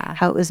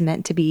how it was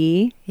meant to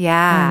be. Yeah.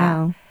 I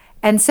don't know.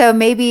 And so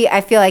maybe I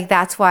feel like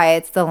that's why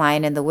it's The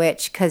Lion and the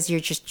Witch, because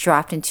you're just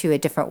dropped into a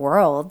different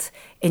world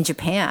in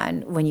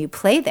Japan when you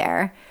play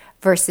there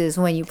versus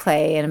when you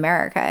play in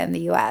America and the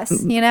U.S.,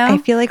 I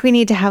feel like we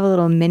need to have a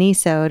little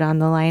mini-sode on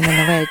The Lion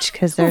and the Witch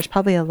because there's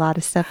probably a lot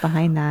of stuff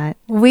behind that.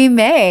 We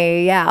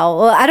may, yeah.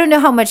 Well, I don't know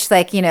how much,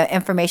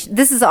 information.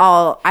 This is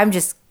all, I'm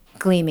just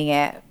gleaming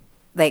it,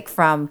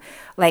 from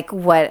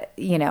what,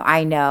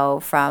 I know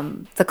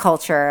from the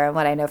culture and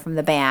what I know from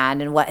the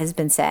band and what has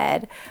been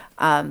said.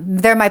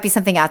 There might be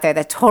something out there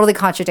that totally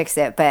contradicts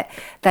it, but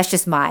that's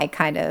just my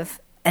kind of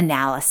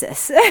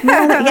analysis.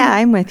 Yeah,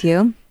 I'm with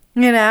you.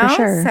 For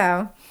sure.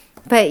 So,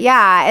 but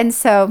yeah, and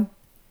so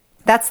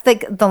that's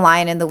the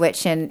Lion and the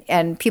Witch,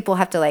 and people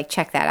have to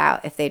check that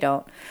out if they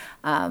don't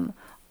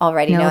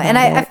already know. And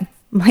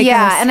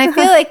and I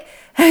feel like.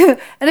 And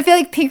I feel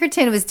like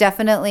Pinkerton was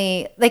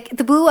definitely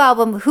the Blue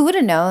Album. Who would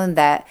have known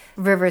that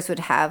Rivers would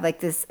have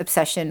this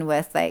obsession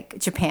with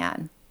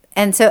Japan?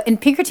 And so in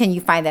Pinkerton, you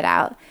find that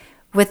out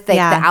with the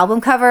album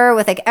cover,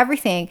 with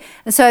everything.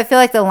 And so I feel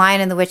like The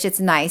Lion and the Witch, it's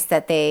nice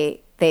that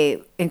they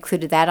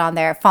included that on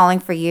there. Falling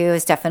for You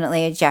is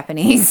definitely a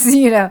Japanese,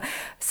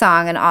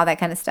 song and all that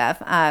kind of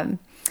stuff. And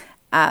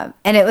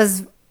it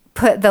was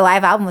the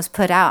live album was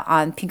put out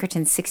on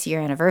Pinkerton's 6-year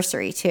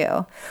anniversary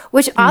too,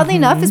 which oddly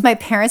enough is my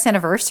parents'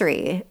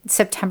 anniversary,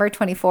 September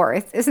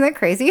 24th. Isn't that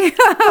crazy?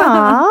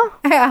 Aww.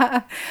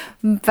 Yeah.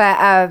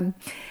 But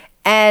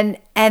and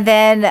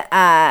then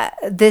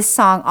this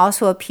song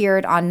also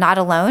appeared on Not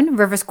Alone,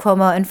 Rivers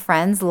Cuomo and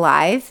Friends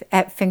live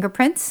at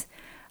Fingerprints.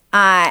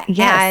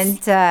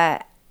 Yes.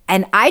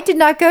 And I did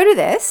not go to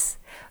this,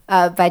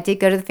 but I did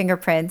go to the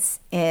Fingerprints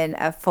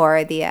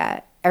for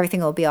the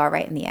Everything Will Be All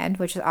Right in the End,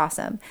 which is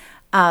awesome.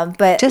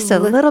 But just a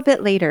little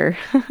bit later.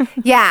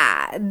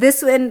 Yeah,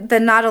 this one, the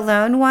Not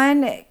Alone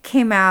one,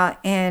 came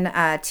out in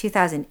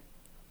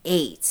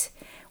 2008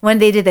 when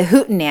they did the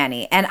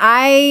Hootenanny, and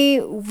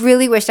I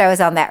really wished I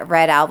was on that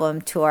Red Album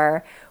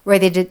tour where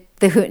they did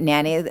the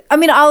Hootenanny. I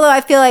mean, although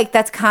I feel like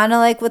that's kind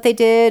of what they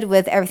did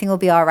with Everything Will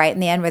Be All Right in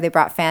the End, where they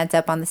brought fans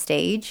up on the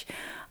stage.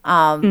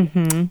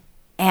 And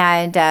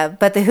And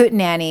but the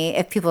Hootenanny,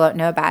 if people don't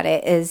know about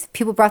it, is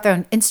people brought their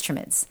own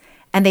instruments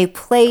and they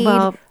played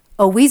a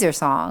Weezer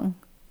song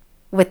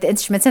with the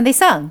instruments and they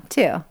sung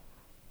too.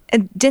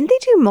 Didn't they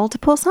do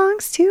multiple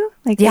songs too?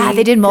 Like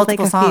they did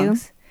multiple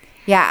songs.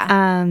 Few?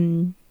 Yeah.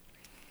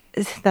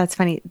 That's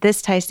funny.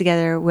 This ties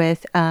together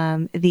with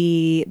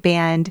the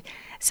band.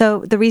 So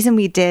the reason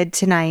we did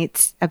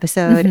tonight's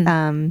episode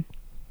on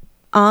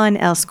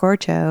El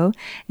Scorcho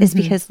is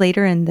because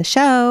later in the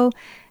show,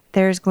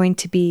 there's going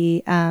to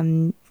be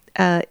an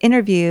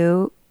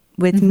interview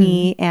with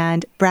me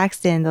and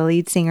Braxton, the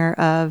lead singer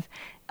of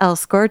El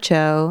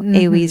Scorcho,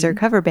 a Weezer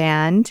cover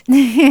band.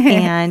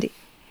 And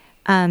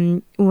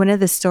one of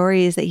the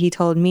stories that he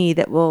told me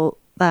that we're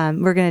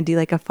going to do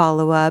like a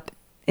follow-up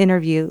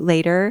interview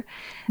later,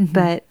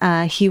 but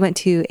he went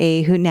to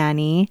a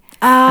Hootenanny.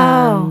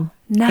 Oh,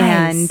 nice.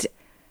 And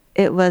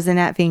it wasn't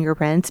at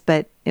Fingerprints,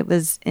 but it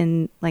was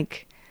in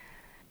like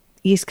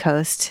East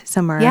Coast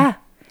somewhere. Yeah.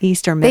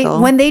 East or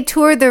middle. When they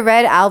toured the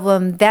Red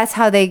album, that's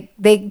how they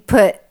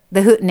put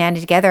the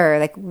Hootenanny together,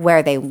 like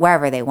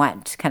wherever they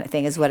went, kind of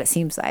thing, is what it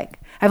seems like.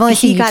 I've only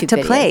seen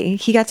YouTube videos.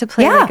 He got to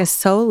play like a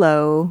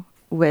solo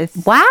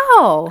with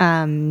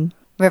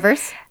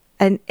Rivers.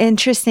 An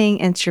interesting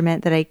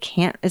instrument that I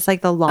can't. It's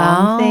like the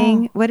long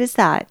thing. What is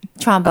that?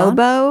 Trombone.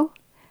 Oboe.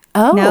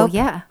 Oh, nope.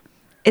 Yeah.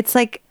 It's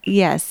like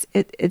it's.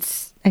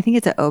 I think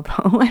it's an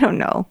oboe. I don't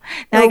know.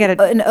 Now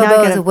an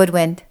oboe is a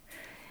woodwind.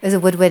 Is a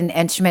woodwind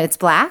instrument. It's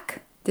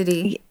black. Did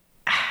he?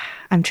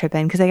 I'm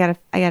tripping because I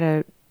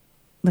gotta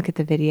look at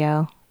the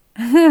video.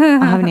 I'll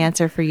have an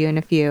answer for you in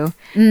a few.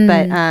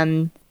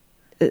 But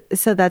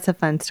so that's a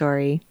fun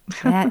story.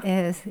 That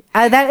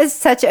is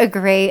such a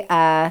great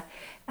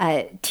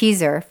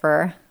teaser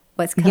for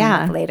what's coming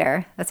up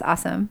later. That's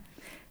awesome.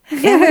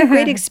 Yeah, what a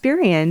great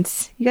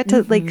experience. You got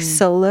to like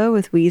solo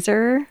with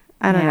Weezer.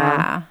 I don't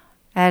know.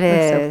 That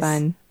is so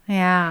fun.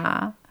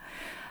 Yeah.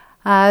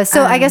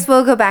 So I guess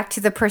we'll go back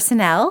to the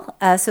personnel.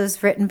 So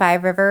it's written by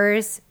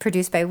Rivers,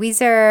 produced by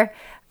Weezer.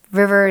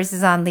 Rivers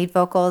is on lead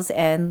vocals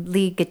and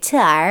lead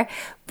guitar.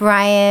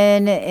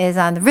 Brian is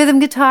on the rhythm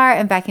guitar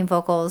and backing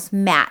vocals.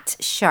 Matt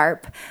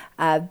Sharp,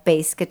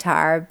 bass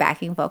guitar,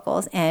 backing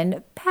vocals.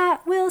 And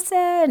Pat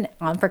Wilson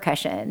on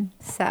percussion.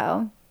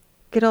 So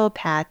good old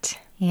Pat.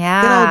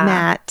 Yeah. Good old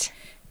Matt.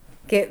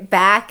 Get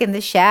back in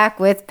the shack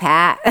with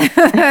Pat.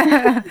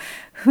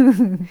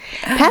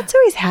 Pat's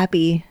always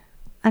happy.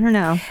 I don't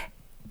know.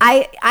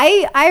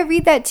 I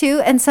read that too,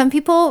 and some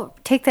people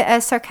take that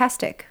as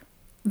sarcastic,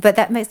 but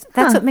that's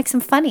what makes him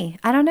funny.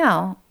 I don't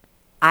know.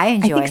 I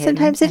enjoy. I think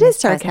sometimes it is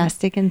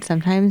sarcastic, and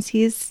sometimes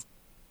he's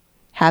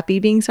happy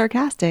being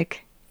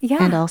sarcastic.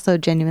 Yeah, and also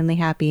genuinely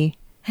happy.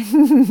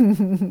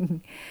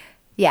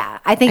 Yeah,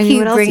 I think he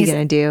what else brings are you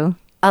gonna do?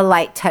 A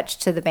light touch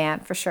to the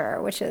band for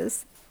sure, which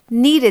is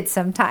needed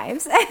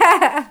sometimes.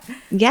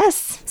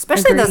 Yes,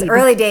 especially in those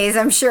early days,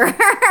 I'm sure.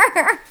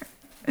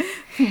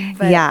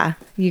 But, yeah,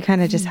 you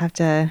kind of just have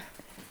to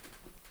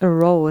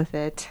roll with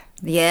it.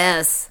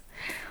 Yes.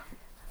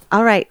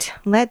 All right,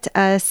 let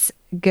us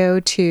go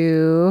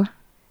to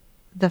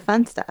the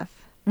fun stuff.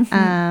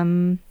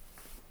 I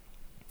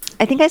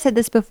think I said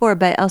this before,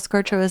 but El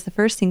Scorcho was the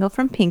first single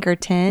from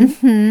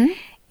Pinkerton.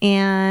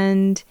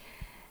 And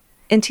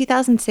in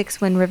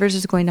 2006, when Rivers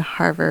was going to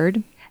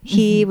Harvard,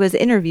 he was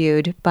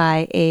interviewed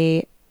by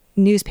a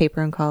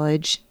newspaper in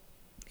college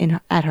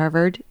at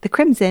Harvard, The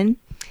Crimson.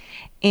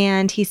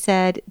 And he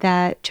said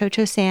that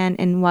Cho-Cho San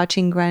and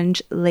Watching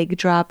Grunge Leg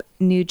Drop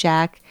New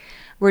Jack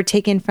were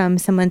taken from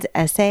someone's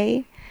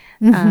essay.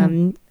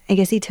 I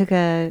guess he took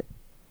a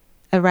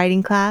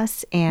writing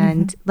class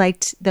and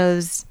liked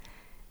those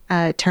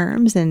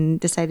terms and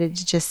decided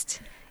to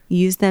just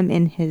use them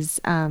in his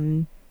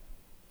song.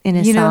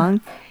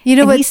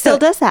 He still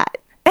does that.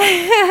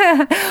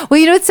 Well,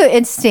 you know what's so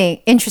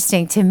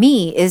interesting to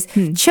me is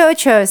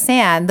Cho-Cho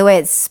San, the way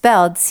it's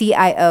spelled,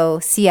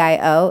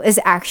 CIO, is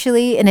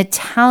actually an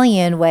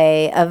Italian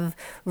way of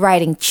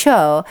writing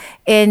cho.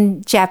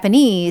 In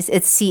Japanese,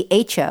 it's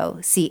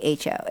CHO.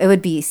 It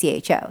would be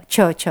CHO.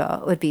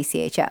 Cho would be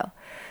CHO.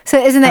 So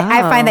isn't that,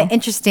 I find that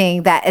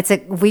interesting that it's a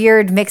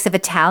weird mix of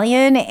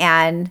Italian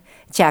and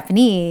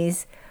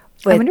Japanese.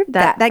 I wonder if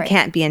that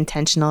can't be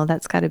intentional.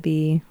 That's got to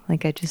be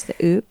like just the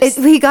oops.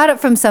 He got it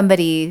from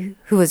somebody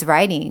who was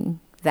writing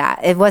that.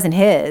 It wasn't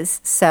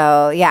his.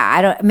 So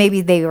yeah,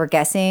 maybe they were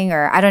guessing,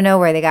 or I don't know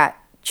where they got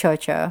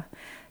Cho-Cho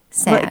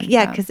San. Well,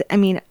 yeah, because I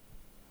mean,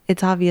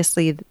 it's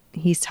obviously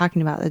he's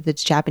talking about the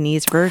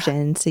Japanese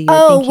version, so you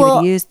would think he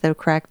would use the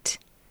correct.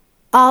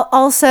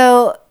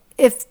 Also,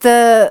 if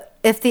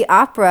the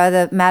opera,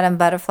 the Madame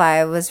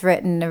Butterfly, was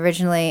written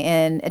originally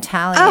in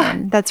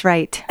Italian. Oh, that's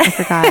right. I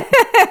forgot.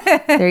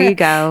 There you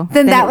go.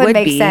 Then that would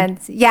make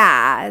sense.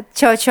 Yeah.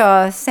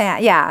 Cho-Cho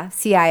San. Yeah.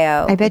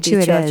 CIO. I bet you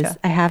it is.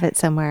 I have it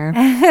somewhere.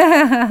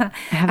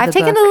 I've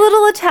taken a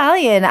little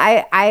Italian.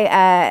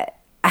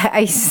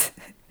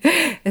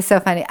 It's so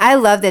funny. I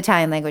love the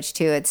Italian language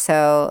too. It's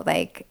so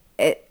like,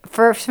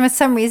 for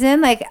some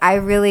reason, like I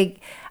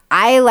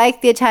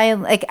like the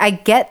Italian, like I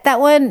get that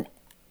one.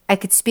 I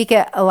could speak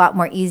it a lot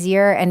more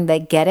easier and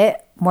like get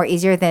it more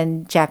easier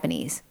than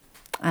Japanese.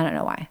 I don't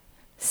know why.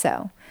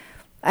 So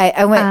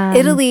I went,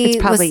 Italy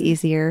It's probably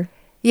easier.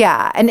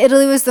 Yeah, and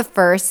Italy was the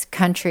first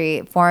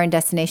foreign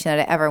destination that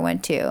I ever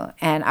went to.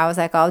 And I was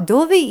like, oh,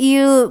 dove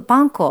il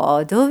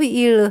banco? Dove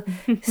il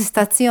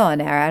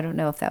stazione? Or I don't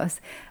know if that was...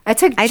 I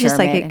just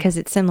like it because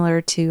it's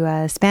similar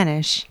to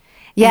Spanish.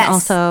 Yes. And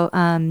also,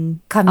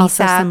 Camisa,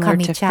 also similar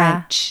to camicia.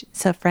 French.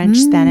 So French,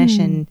 Spanish,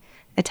 and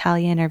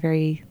Italian are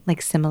very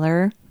like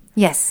similar.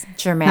 Yes, Not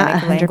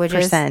Germanic 100%,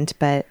 languages.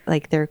 but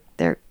like they're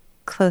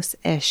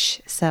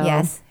close-ish. So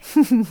Yes.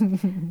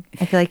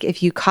 I feel like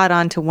if you caught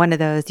on to one of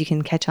those, you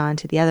can catch on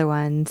to the other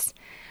ones.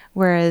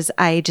 Whereas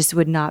I just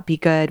would not be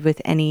good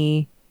with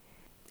any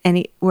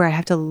where I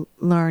have to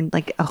learn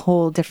like a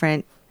whole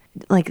different,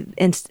 like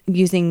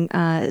using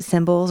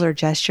symbols or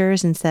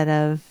gestures instead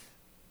of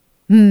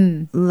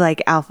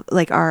like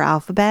our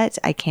alphabet.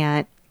 I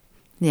can't.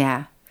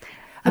 Yeah.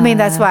 I mean,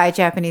 that's why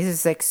Japanese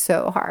is like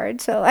so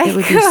hard. So like It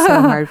would be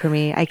so hard for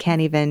me. I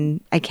can't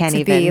even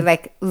be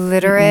like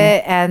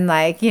literate and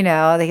like, you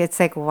know, like it's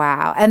like,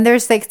 wow. And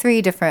there's like 3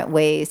 different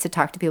ways to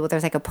talk to people.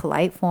 There's like a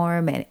polite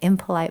form and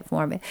impolite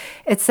form.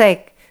 It's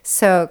like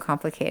so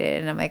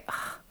complicated. And I'm like,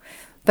 oh.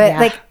 But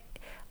like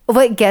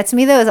what gets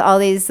me though is all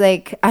these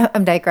like,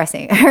 I'm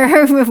digressing.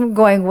 I'm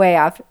going way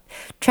off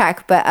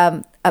track.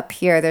 But up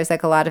here, there's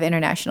like a lot of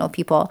international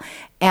people.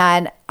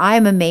 And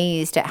I'm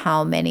amazed at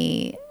how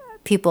many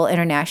people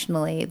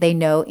internationally,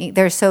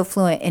 they're so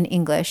fluent in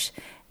English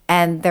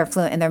and they're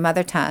fluent in their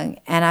mother tongue.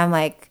 And I'm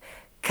like,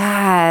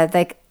 God,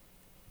 like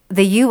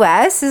the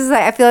US is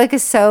like, I feel like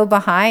is so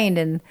behind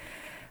and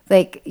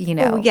like, you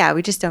know. Well, yeah,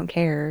 we just don't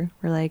care.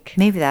 We're like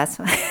maybe that's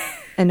why.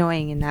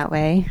 annoying in that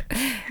way.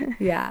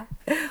 Yeah.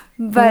 But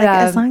But like,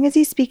 as long as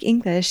you speak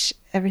English,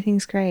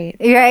 everything's great.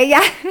 right,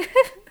 yeah.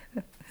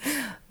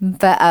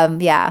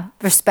 But yeah,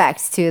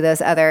 respect to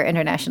those other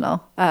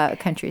international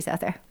countries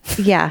out there.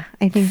 Yeah,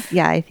 I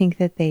think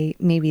that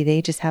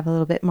they just have a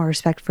little bit more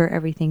respect for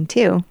everything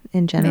too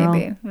in general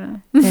Maybe. Yeah.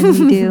 than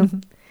we do.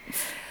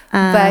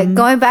 But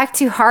going back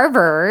to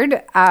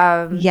Harvard,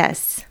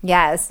 Yes.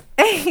 yes.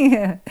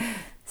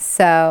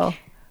 So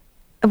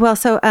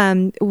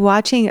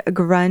watching a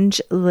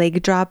grunge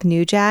leg drop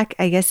New Jack,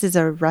 I guess, is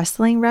a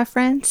wrestling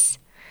reference.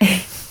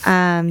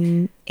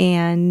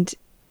 And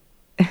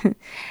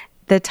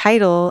the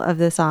title of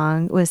the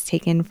song was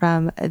taken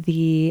from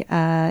the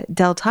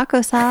Del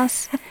Taco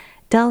sauce,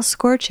 Del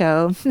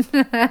Scorcho,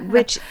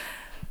 which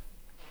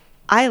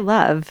I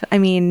love. I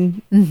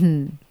mean,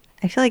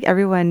 I feel like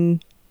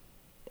everyone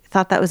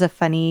thought that was a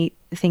funny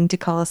thing to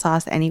call a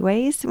sauce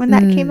anyways when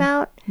that came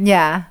out.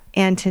 yeah.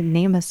 And to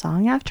name a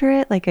song after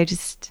it, like I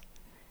just...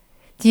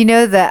 Do you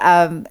know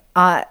that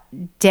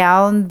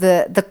down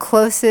the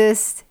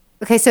closest...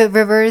 Okay, so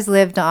Rivers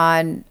lived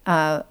on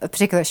a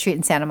particular street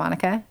in Santa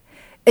Monica.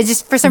 It's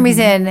just for some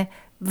reason,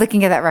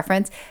 looking at that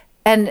reference,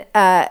 and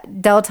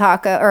Del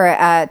Taco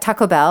or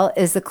Taco Bell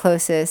is the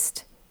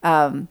closest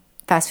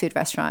fast food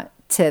restaurant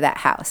to that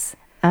house.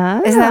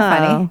 Oh. Isn't that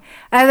funny?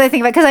 And I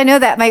think about because I know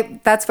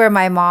that that's where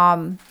my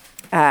mom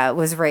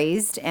was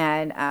raised,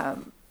 and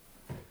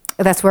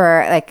that's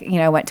where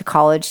I went to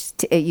college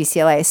at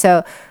UCLA.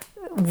 So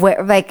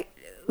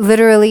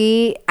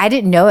literally, I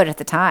didn't know it at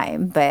the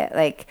time, but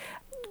like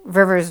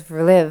Rivers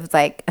lived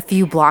like a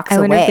few blocks away.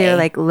 I wonder if they're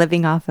like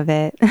living off of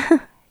it.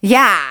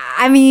 Yeah,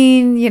 I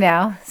mean,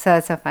 so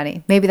it's so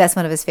funny. Maybe that's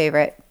one of his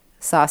favorite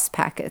sauce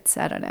packets.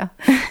 I don't know.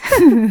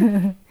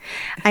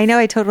 I know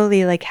I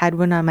totally like had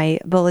one on my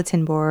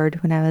bulletin board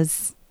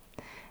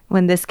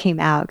when this came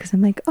out because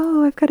I'm like,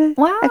 oh, I've got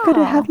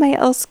to have my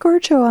El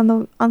Scorcho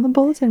on the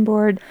bulletin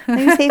board.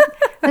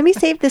 Let me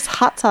save this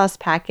hot sauce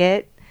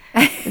packet.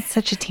 It's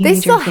such a teenager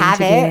They still thing have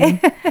to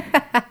it. do.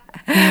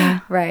 Yeah.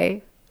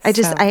 Right. I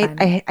just So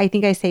I funny.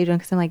 think I saved one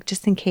because I'm like,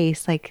 just in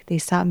case like they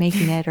stop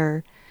making it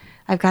or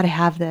I've got to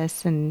have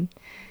this and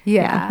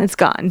Yeah. it's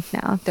gone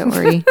now. Don't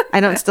worry.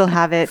 I don't still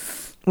have it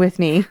with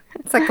me.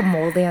 It's like a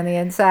moldy on the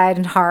inside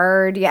and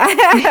hard. Yeah.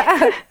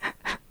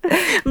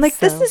 I'm like,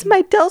 this is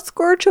my Del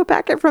Scorcho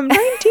packet from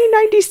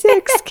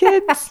 1996,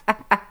 kids.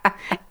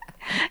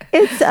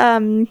 It's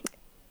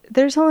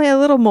there's only a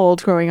little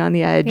mold growing on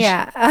the edge.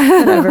 Yeah.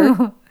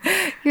 Whatever.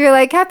 You're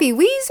like, happy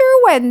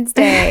Weezer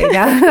Wednesday.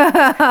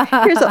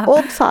 Here's an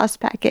old sauce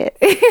packet.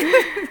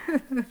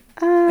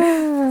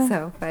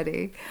 So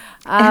funny.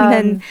 And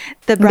then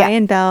the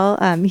Brian Bell,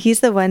 he's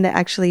the one that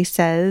actually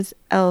says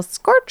El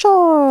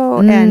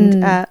Scorcho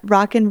and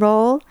rock and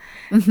roll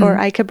or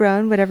Ay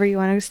Cabrón, whatever you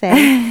want to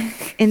say,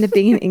 in the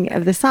beginning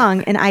of the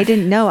song. And I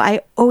didn't know. I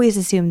always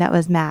assumed that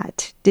was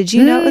Matt. Did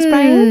you know it was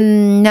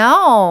Brian?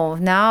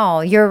 No,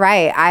 you're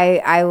right.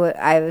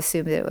 I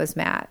assumed it was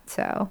Matt.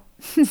 So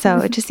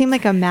it just seemed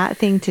like a Matt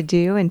thing to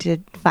do and to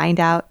find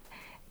out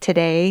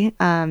today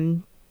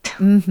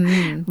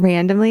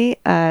randomly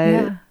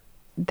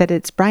that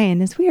it's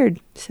Brian is weird.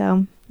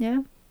 So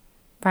yeah,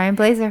 Brian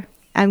Blazer.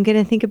 I'm going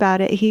to think about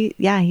it. He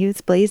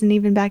was blazing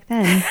even back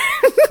then.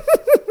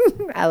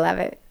 I love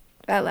it.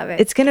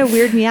 It's going to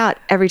weird me out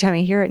every time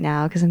I hear it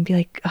now because I'm be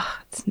like, oh,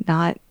 it's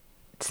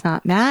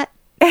not Matt.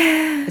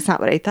 It's not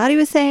what I thought he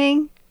was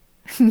saying.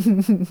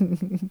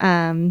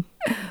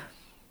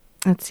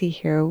 Let's see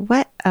here.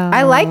 What else?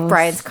 I like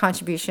Brian's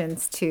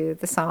contributions to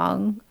the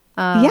song.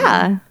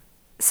 Yeah.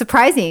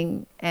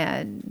 Surprising.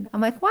 And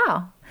I'm like,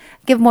 wow.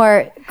 Give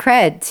more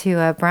cred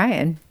to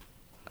Brian.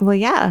 Well,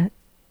 yeah.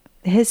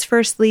 His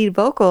first lead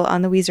vocal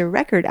on the Weezer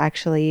record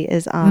actually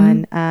is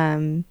on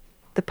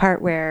the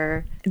part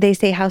where they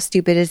say, "How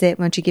stupid is it?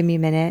 Won't you give me a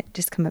minute?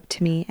 Just come up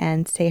to me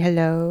and say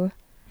hello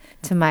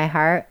to my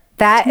heart."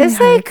 That is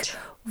like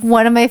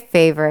one of my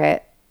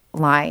favorite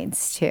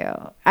lines too.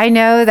 I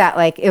know that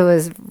like it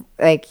was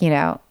like, you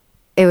know,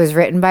 it was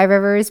written by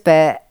Rivers,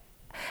 but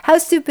how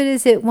stupid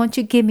is it? Won't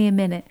you give me a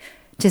minute?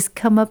 Just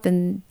come up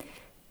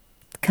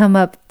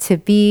to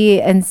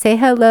be and say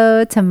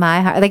hello to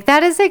my heart. Like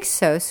that is like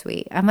so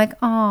sweet. I'm like,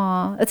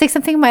 oh, it's like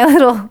something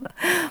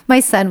my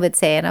son would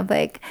say. And I'm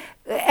like,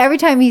 every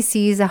time he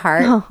sees a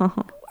heart,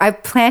 I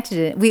planted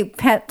it. We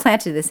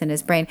planted this in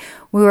his brain.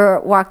 We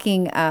were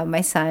walking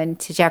my son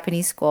to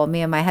Japanese school,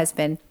 me and my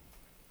husband.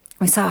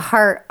 We saw a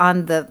heart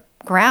on the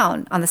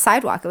ground, on the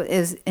sidewalk. It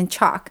was in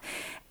chalk.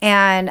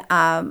 And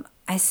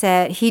I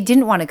said, he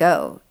didn't want to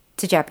go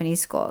to Japanese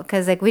school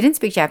because like we didn't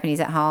speak Japanese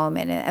at home.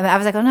 And I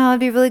was like, oh no,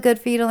 it'd be really good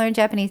for you to learn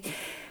Japanese.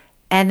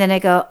 And then I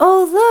go,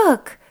 oh,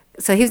 look.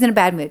 So he was in a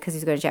bad mood because he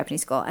was going to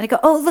Japanese school. And I go,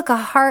 oh, look, a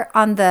heart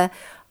on the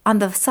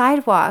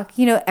sidewalk.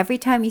 You know, every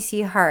time you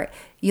see a heart,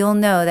 you'll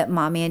know that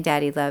mommy and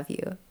daddy love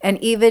you.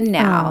 And even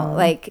now,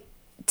 like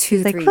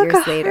 2-3 like, years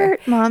look, later,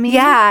 heart, mommy.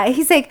 Yeah,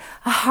 he's like,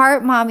 a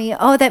heart, mommy.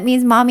 Oh, that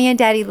means mommy and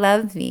daddy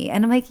love me.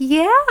 And I'm like,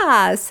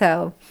 yeah.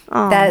 So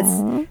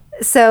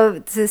so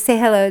to say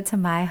hello to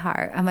my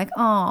heart, I'm like,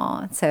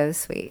 oh, it's so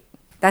sweet.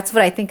 That's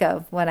what I think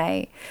of when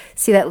I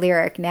see that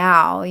lyric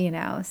now, you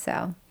know.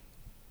 So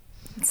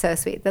it's so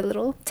sweet, the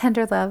little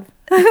tender love.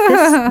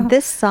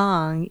 This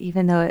song,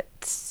 even though it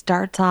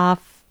starts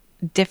off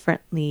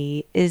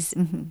differently, is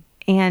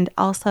and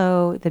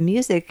also the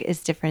music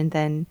is different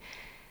than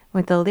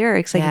with the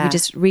lyrics. Like if you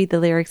just read the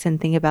lyrics and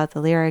think about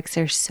the lyrics,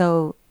 they're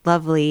so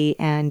lovely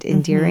and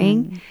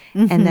endearing.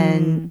 And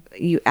then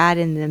you add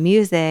in the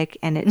music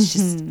and it's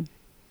just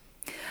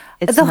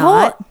it's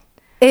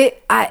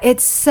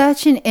it's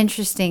such an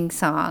interesting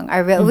song.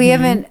 We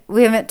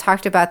haven't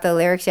talked about the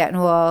lyrics yet,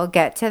 and we'll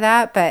get to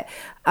that, but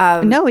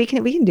no, we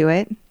can do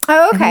it.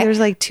 Oh, okay. There's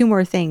like 2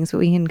 more things, but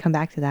we can come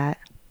back to that.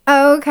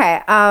 Oh,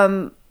 okay.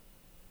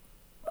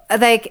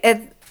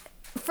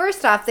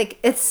 First off, like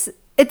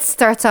it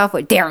starts off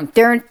with darn,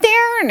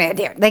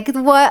 like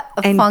what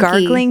a and funky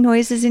gargling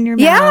noises in your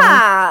mouth.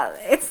 Yeah,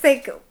 it's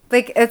like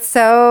it's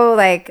so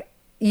like,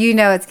 you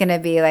know, it's gonna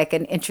be like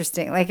an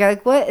interesting, like you're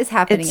like, what is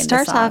happening? It in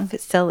starts this song? off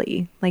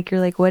silly, like you're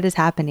like, what is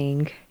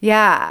happening?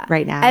 Yeah,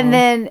 right now. And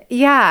then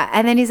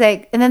he's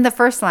like, and then the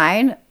first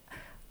line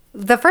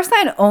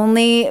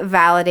only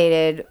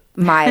validated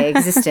my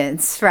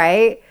existence,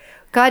 right?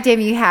 God damn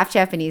you half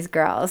Japanese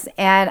girls.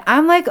 And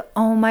I'm like,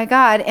 oh my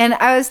God. And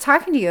I was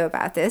talking to you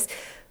about this,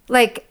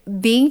 like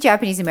being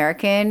Japanese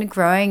American,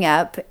 growing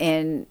up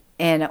in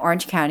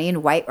Orange County,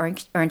 in white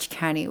Orange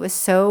County, was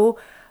so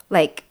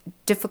like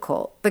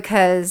difficult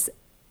because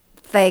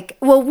like,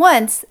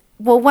 when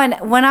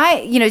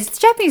I, you know,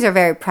 Japanese are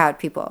very proud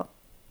people.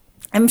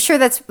 I'm sure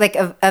that's like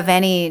of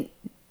any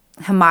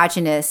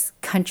homogenous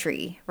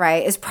country,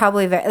 right, is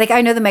probably very, like,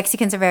 I know the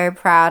Mexicans are very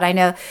proud. I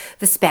know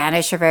the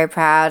Spanish are very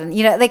proud. And,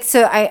 you know, like,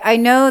 so I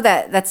know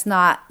that that's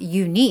not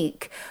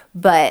unique,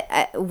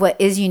 but what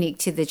is unique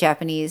to the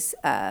Japanese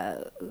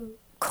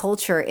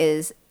culture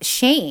is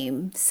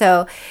shame.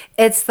 So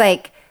it's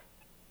like,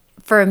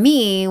 for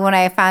me, when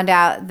I found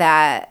out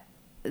that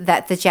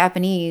the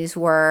Japanese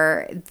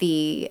were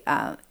the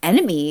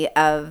enemy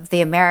of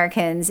the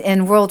Americans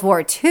in World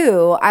War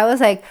II, I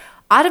was like,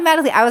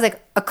 automatically, I was like,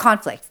 a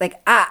conflict.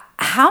 Like,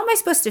 how am I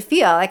supposed to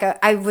feel? Like,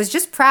 I was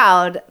just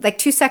proud, like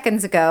 2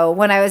 seconds ago,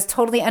 when I was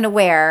totally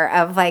unaware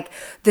of like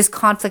this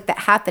conflict that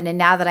happened. And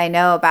now that I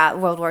know about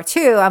World War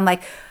II, I'm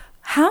like,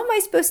 how am I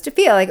supposed to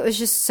feel? Like, it was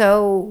just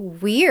so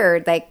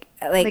weird. Like,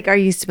 are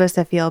you supposed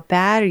to feel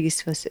bad? Are you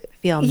supposed to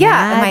feel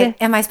mad?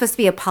 Am I supposed to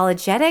be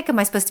apologetic? Am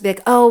I supposed to be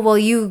like, oh, well,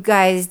 you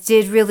guys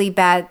did really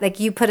bad. Like,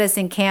 you put us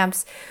in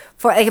camps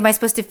for, like, am I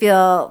supposed to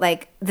feel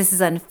like this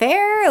is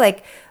unfair?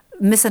 Like,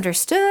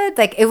 misunderstood?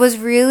 Like, it was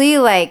really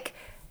like,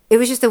 it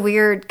was just a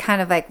weird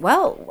kind of like,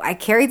 well, I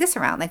carry this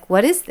around. Like,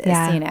 what is this?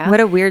 Yeah. You know? What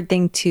a weird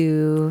thing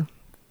to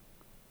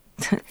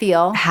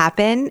feel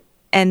happen.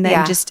 And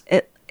then just,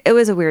 it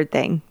was a weird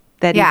thing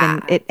that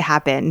even it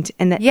happened.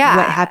 And that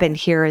what happened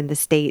here in the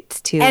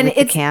States too, and with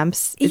the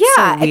camps. It's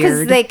so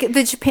because like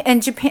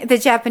the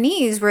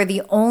Japanese were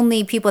the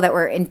only people that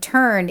were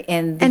interned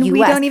in the and US. We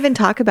don't even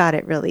talk about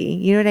it really.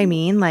 You know what I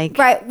mean? Like,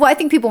 right. Well, I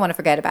think people want to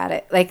forget about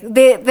it. Like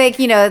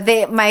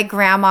my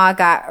grandma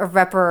got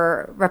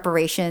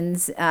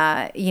reparations,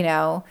 you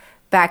know,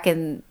 back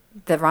in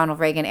the Ronald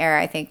Reagan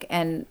era, I think.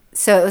 And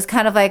so it was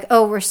kind of like,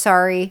 oh, we're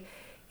sorry.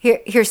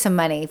 here's some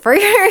money for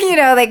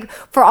like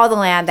for all the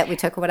land that we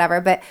took or whatever.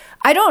 But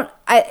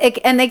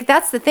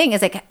that's the thing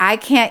is like, I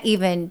can't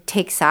even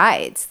take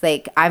sides.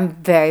 Like, I'm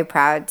very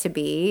proud to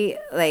be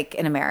like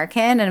an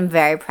American, and I'm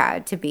very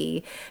proud to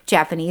be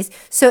Japanese.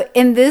 So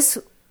in this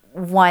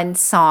one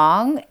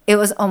song, it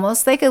was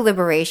almost like a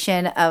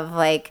liberation of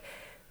like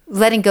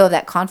letting go of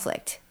that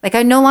conflict. Like,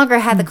 I no longer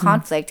had the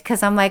conflict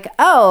because I'm like,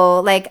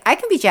 oh, like I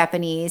can be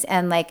Japanese,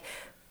 and like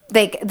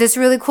this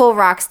really cool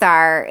rock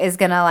star is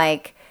gonna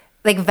like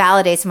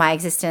validates my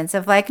existence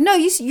of like, no,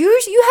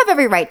 you have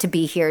every right to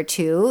be here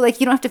too. Like,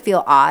 you don't have to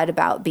feel odd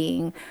about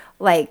being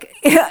like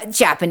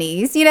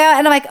Japanese, And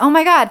I'm like, oh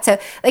my God. So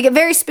like,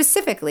 very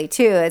specifically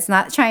too, it's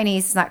not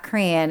Chinese, it's not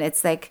Korean,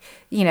 it's like,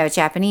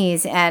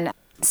 Japanese. And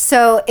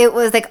so it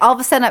was like, all of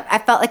a sudden I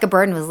felt like a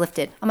burden was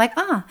lifted. I'm like,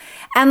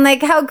 and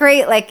like how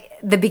great, like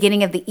the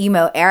beginning of the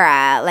emo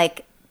era,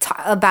 like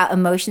about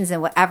emotions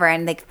and whatever,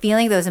 and like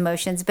feeling those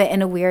emotions, but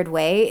in a weird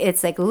way,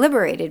 it's like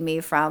liberated me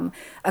from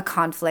a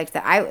conflict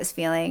that I was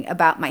feeling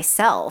about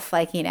myself,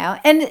 like,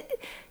 and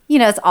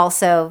it's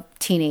also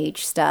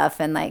teenage stuff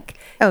and like,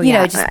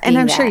 just and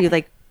I'm sure you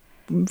like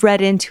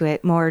read into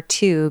it more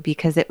too,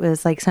 because it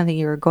was like something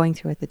you were going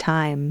through at the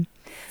time.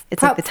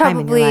 It's like the time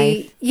in your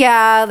life.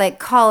 Yeah, like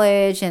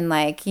college and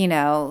like,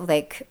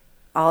 like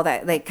all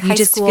that, like high school. You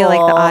just feel like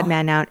the odd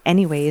man out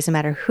anyways, no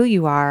matter who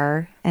you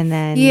are. And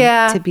then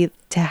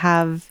to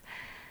have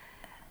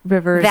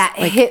Rivers that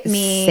like hit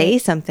me, say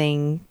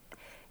something.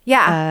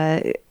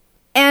 Yeah.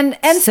 And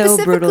so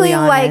specifically brutally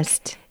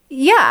honest. Like,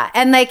 yeah.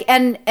 And like,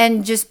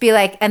 and just be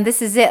like, and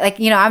this is it. Like,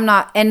 I'm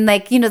not, and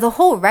like, the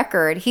whole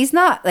record, he's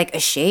not like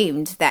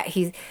ashamed that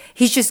he's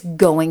just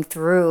going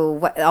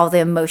through all the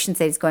emotions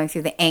that he's going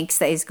through, the angst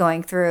that he's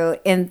going through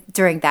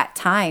during that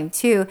time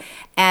too.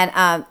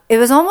 And it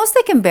was almost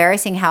like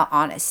embarrassing how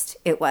honest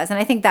it was. And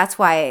I think that's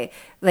why,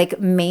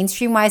 like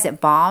mainstream wise, it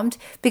bombed,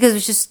 because it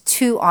was just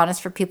too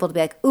honest for people to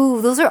be like,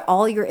 ooh, those are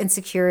all your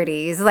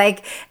insecurities.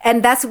 Like,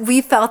 and we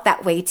felt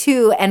that way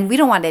too. And we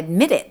don't want to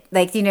admit it.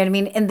 Like, you know what I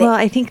mean? Well,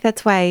 I think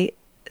that's why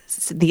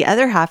the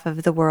other half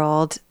of the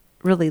world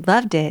really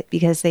loved it,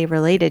 because they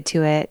related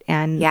to it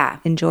and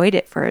enjoyed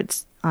it for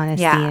its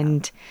honesty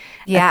and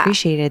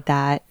appreciated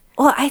that.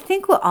 Well, I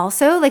think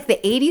also like the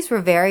 80s were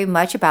very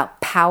much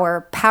about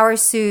power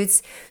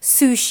suits,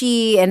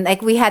 sushi, and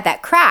like we had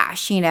that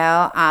crash,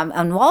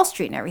 on Wall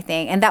Street and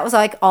everything. And that was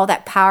like all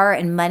that power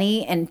and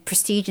money and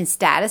prestige and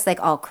status, like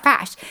all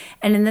crashed.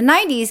 And in the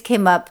 90s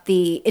came up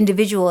the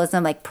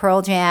individualism, like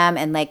Pearl Jam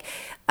and like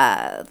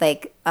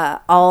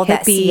all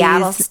that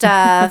Seattle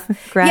stuff.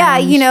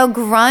 Yeah,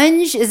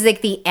 grunge is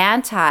like the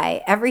anti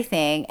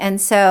everything. And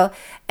so,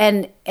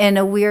 and in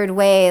a weird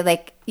way,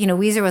 like,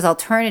 Weezer was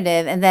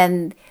alternative, and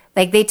then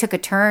like they took a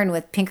turn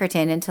with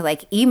Pinkerton into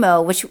like emo,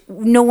 which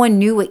no one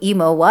knew what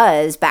emo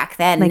was back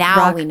then. Like now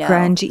rock, we know.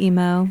 Grunge,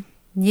 emo.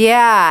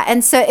 Yeah.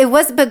 And so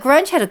but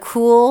grunge had a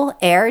cool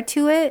air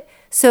to it.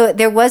 So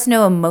there was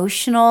no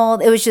emotional.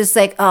 It was just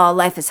like, oh,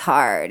 life is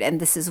hard,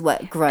 and this is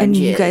what grunge is. And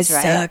you guys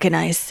suck, and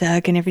I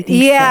suck, and everything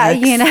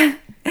sucks.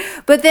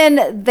 But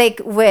then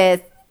like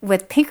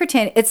with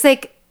Pinkerton, it's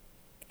like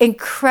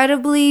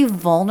incredibly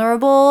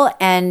vulnerable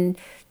and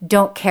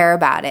don't care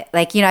about it.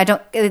 Like, I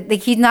don't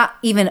like, he's not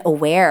even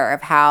aware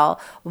of how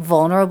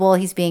vulnerable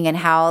he's being, and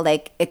how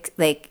like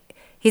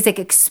he's like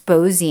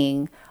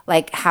exposing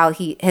like how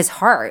his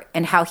heart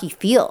and how he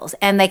feels.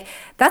 And like,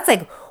 that's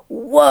like,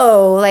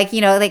 whoa, like,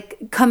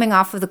 like coming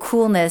off of the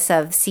coolness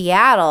of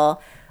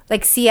Seattle,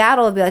 like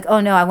Seattle would be like,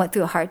 oh no, I went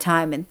through a hard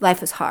time and life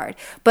was hard.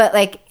 But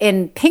like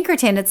in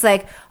Pinkerton, it's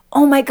like,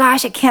 oh my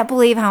gosh, I can't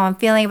believe how I'm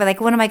feeling. But like,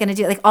 what am I going to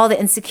do? Like all the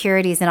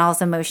insecurities and all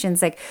those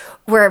emotions, like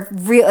were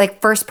real, like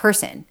first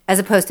person as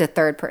opposed to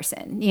third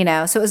person,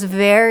 So it was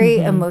very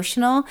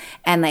emotional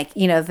and like,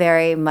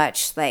 very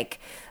much like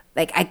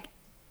I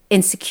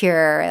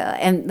insecure,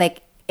 and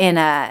like in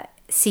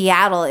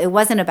Seattle, it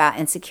wasn't about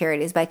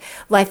insecurities, but like,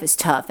 life is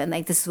tough and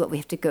like this is what we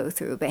have to go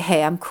through. But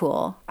hey, I'm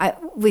cool.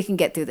 We can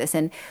get through this.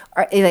 And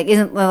like,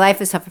 isn't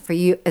life is tough for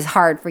you? Is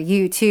hard for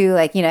you too?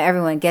 Like,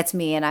 everyone gets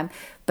me, and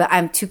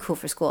I'm too cool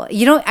for school.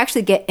 You don't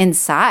actually get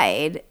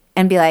inside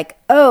and be like,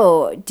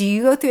 oh, do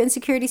you go through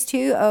insecurities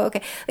too? Oh,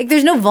 okay. Like,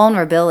 there's no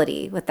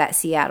vulnerability with that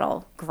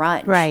Seattle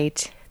grunge,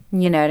 right?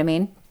 You know what I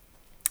mean?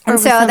 And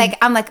so like,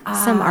 I'm like,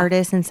 some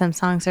artists and some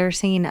songs are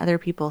singing other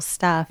people's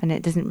stuff, and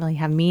it doesn't really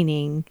have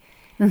meaning.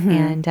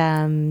 And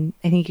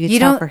I think you could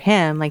tell for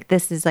him, like,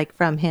 this is like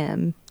from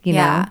him, you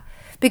know?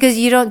 Because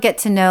you don't get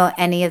to know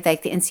any of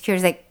like the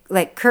insecurities,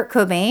 like Kurt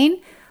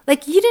Cobain.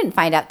 Like, you didn't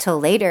find out till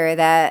later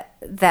that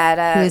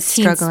he was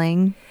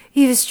struggling.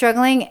 He was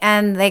struggling,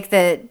 and like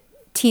the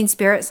Teen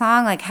Spirit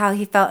song, like how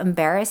he felt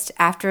embarrassed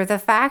after the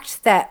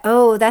fact that,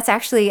 oh, that's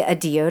actually a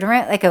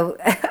deodorant, like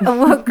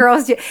what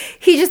girls do.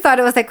 He just thought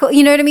it was like cool.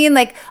 You know what I mean?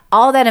 Like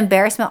all that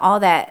embarrassment, all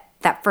that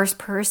first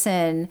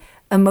person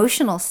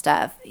emotional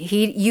stuff,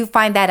 you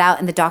find that out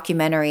in the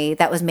documentary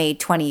that was made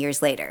 20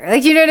 years later.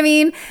 Like, you know what I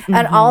mean?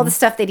 And all the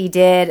stuff that he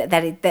did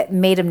that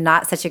made him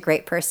not such a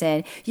great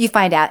person, you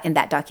find out in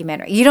that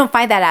documentary. You don't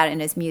find that out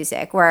in his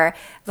music, where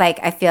like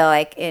I feel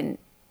like in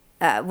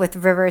with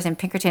Rivers and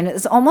Pinkerton,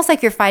 it's almost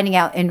like you're finding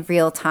out in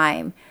real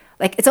time.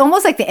 Like, it's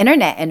almost like the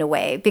internet in a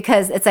way,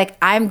 because it's like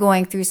I'm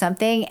going through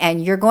something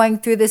and you're going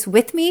through this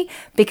with me,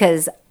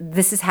 because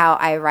this is how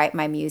I write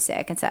my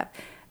music and stuff.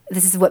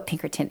 This is what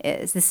Pinkerton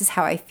is. This is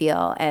how I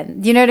feel.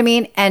 And you know what I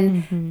mean?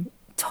 And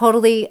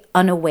totally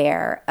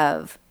unaware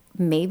of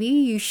maybe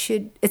you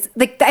should. It's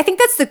like, I think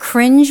that's the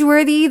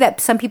cringeworthy that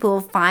some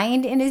people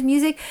find in his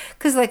music.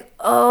 Because like,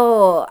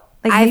 oh,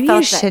 like maybe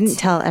you shouldn't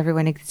tell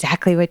everyone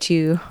exactly what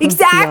you feel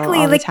all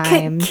like the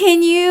time.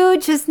 Can you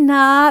just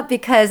not?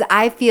 Because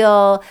I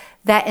feel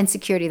that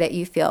insecurity that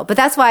you feel. But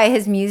that's why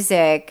his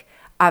music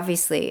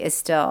obviously is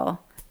still,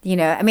 you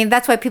know, I mean,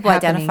 that's why people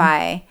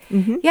identify.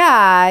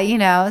 Yeah, you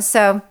know,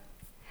 so,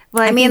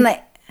 well, I mean,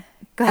 like,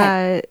 go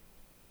ahead.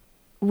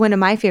 One of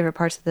my favorite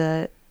parts of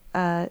the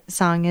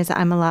song is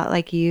 "I'm a lot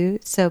like you,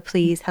 so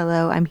please,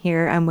 hello, I'm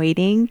here, I'm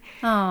waiting."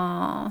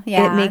 Oh,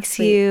 yeah. It makes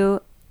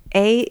you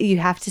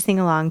have to sing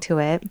along to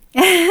it.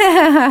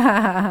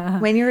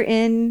 When you're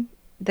in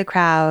the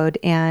crowd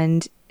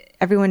and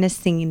everyone is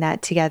singing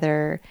that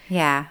together.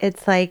 Yeah.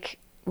 It's like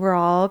we're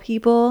all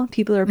people.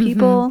 People are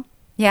people.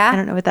 Yeah. I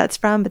don't know what that's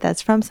from, but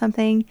that's from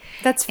something.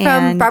 That's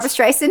from Barbra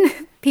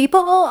Streisand. People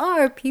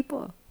are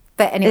people.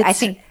 But anyway, I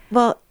think.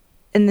 Well,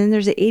 and then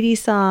there's an 80s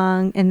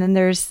song, and then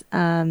there's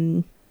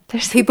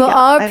people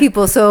are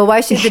people, so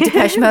why should the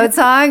Depeche Mode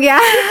song?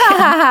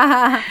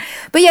 Yeah.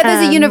 But yeah,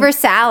 there's a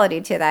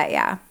universality to that,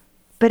 yeah.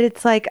 But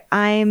it's like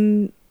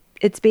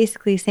it's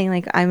basically saying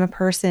like I'm a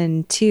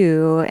person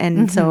too,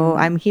 and so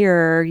I'm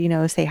here, you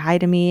know, say hi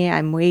to me,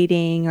 I'm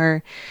waiting,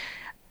 or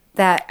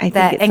that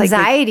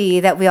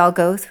anxiety that we all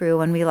go through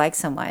when we like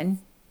someone.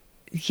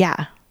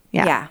 Yeah.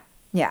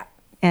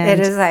 And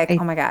it is like,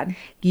 oh my God.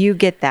 You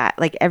get that.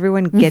 Like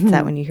everyone gets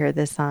that when you hear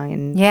this song.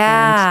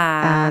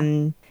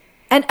 And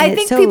I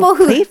think so people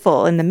who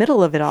playful in the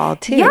middle of it all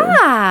too. Yeah.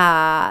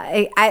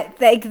 I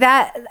like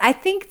that. I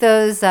think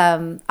those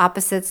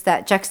opposites,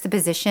 that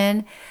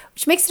juxtaposition,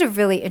 which makes it a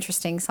really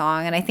interesting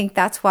song. And I think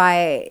that's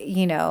why,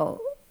 you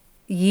know,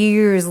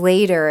 years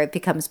later it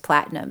becomes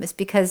platinum, is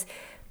because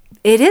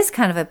it is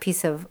kind of a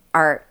piece of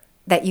art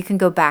that you can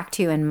go back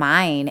to and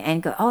mine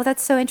and go, oh,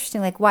 that's so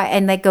interesting. Like, why?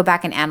 And like go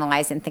back and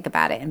analyze and think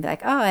about it and be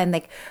like, oh, and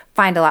like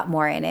find a lot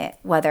more in it,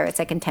 whether it's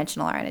like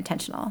intentional or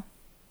unintentional.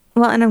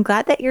 Well, and I'm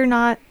glad that you're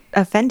not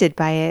offended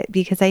by it,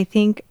 because I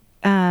think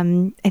a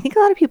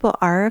lot of people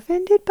are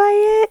offended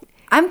by it.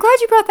 I'm glad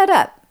you brought that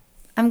up.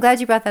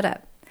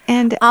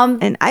 And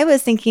I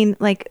was thinking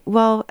like,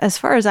 well, as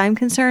far as I'm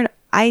concerned,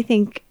 I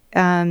think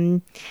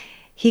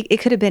it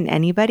could have been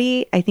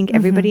anybody. I think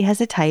everybody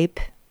has a type.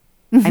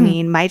 I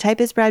mean, my type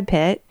is Brad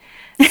Pitt.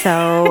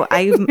 So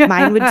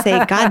mine would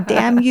say, God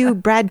damn you,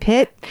 Brad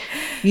Pitt.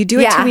 You do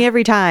it to me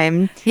every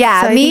time.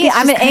 Yeah, so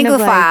I'm an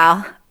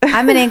Anglophile.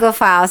 I'm an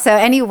Anglophile. So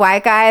any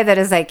white guy that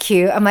is like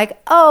cute, I'm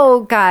like,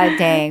 oh, God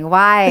dang,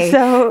 why?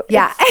 So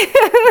yeah.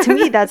 To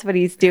me, that's what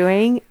he's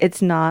doing.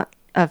 It's not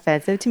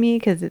offensive to me,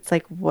 because it's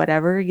like,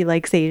 whatever. He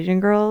likes Asian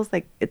girls.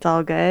 Like, it's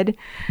all good.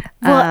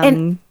 Well,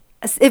 and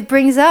it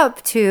brings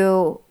up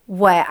to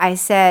what I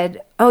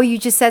said. Oh, you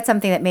just said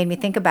something that made me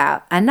think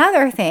about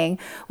another thing,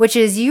 which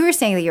is you were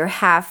saying that you're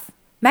half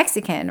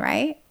Mexican,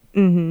 right?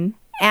 Mm-hmm.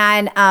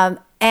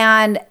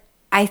 And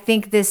I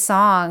think this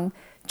song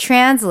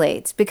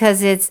translates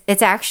because it's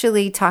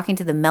actually talking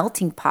to the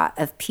melting pot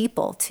of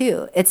people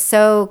too. It's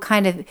so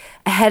kind of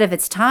ahead of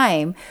its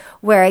time,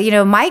 where, you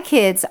know, my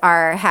kids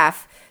are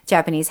half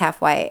Japanese, half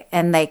white,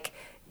 and like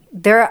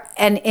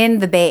and in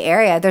the Bay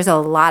Area, there's a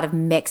lot of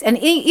mix, and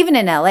even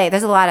in LA,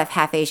 there's a lot of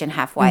half Asian,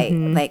 half white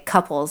like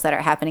couples that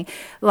are happening.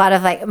 A lot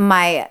of like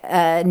my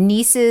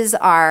nieces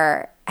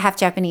are half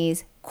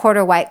Japanese,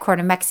 quarter white,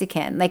 quarter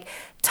Mexican. Like,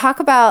 talk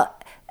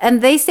about,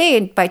 and they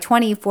say by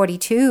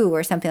 2042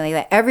 or something like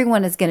that,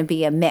 everyone is going to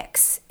be a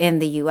mix in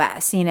the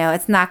U.S. You know,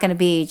 it's not going to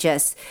be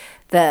just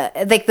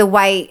the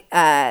white,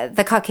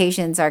 the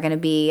Caucasians are going to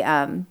be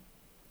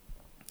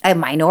a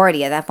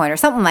minority at that point or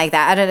something like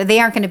that. I don't know. They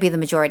aren't going to be the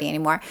majority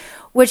anymore,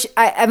 which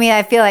I mean,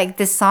 I feel like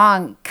this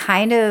song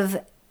kind of,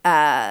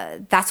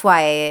 that's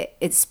why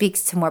it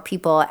speaks to more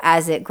people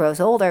as it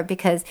grows older,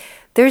 because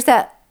there's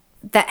that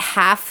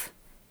half,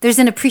 there's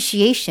an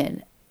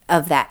appreciation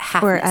of that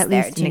halfness, or at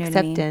there. least an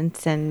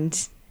acceptance, I mean?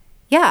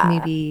 And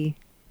maybe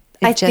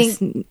I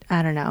think,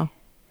 I don't know.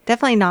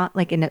 Definitely not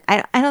like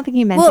I don't think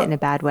he meant it in a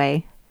bad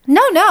way.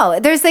 No.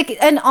 There's like,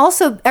 and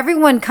also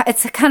everyone,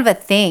 it's kind of a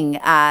thing.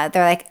 They're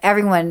like,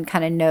 everyone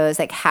kind of knows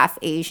like half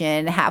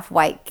Asian, half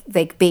white,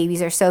 like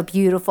babies are so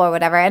beautiful or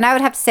whatever. And I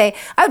would venture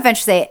to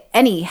say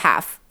any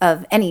half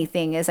of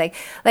anything is like,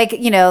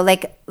 you know,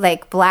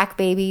 like black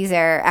babies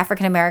or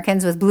African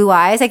Americans with blue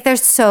eyes. Like, they're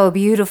so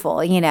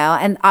beautiful, you know,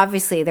 and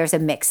obviously there's a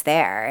mix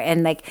there.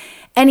 And like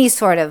any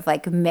sort of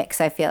like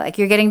mix, I feel like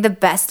you're getting the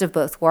best of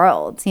both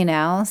worlds, you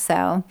know?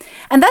 So,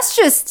 and that's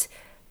just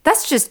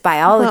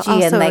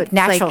biology and like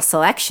natural like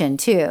selection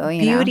too.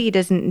 Beauty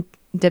doesn't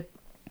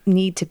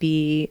need to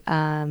be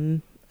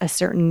a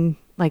certain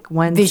like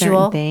one visual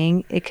certain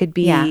thing. It could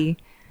be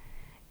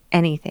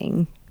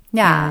anything.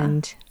 Yeah.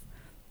 And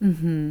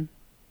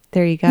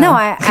there you go. No,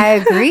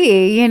 I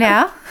agree, you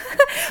know.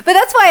 But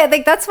that's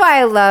why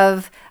I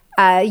love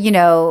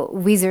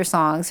Weezer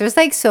songs. There's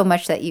like so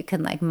much that you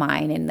can like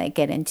mine and like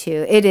get into.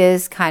 It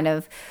is kind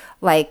of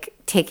like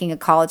taking a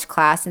college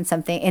class in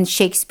something in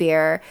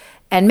Shakespeare.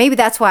 And maybe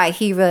that's why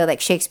he really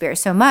likes Shakespeare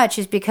so much,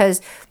 is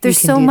because there's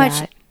so much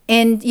that.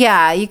 And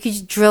yeah, you could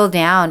just drill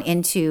down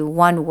into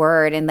one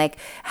word and like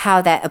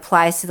how that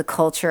applies to the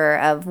culture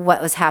of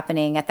what was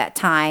happening at that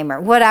time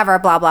or whatever,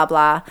 blah, blah,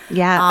 blah.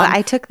 Yeah, but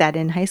I took that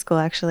in high school,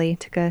 actually.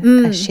 Took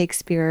a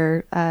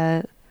Shakespeare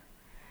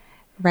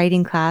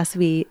writing class.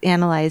 We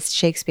analyzed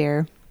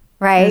Shakespeare.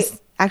 Right. It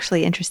was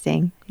actually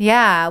interesting.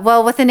 Yeah.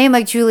 Well, with a name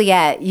like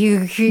Juliet,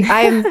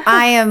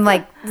 I am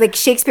like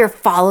Shakespeare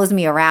follows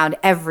me around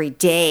every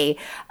day.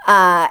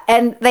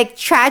 And like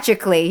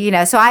tragically, you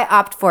know, so I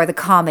opt for the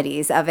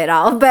comedies of it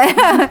all, but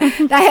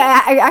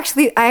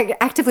I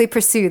actively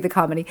pursue the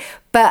comedy.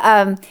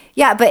 But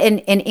but in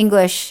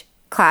English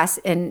class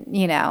in,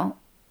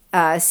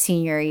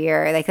 senior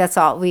year, like that's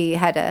all we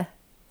had to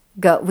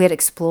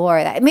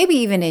explore that. Maybe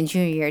even in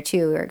junior year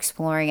too, we were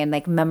exploring and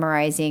like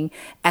memorizing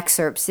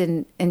excerpts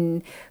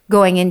and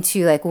going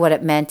into like what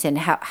it meant and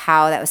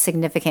how that was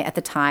significant at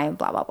the time,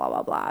 blah, blah, blah,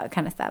 blah, blah,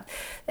 kind of stuff.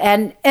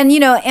 And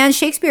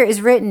Shakespeare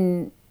is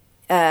written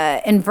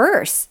in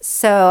verse.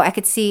 So I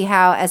could see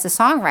how as a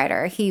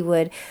songwriter, he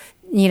would,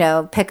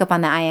 pick up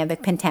on the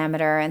iambic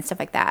pentameter and stuff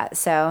like that.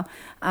 So,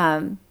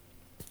 and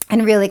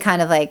really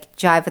kind of like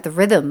jive with the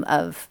rhythm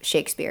of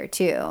Shakespeare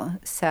too.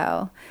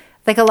 So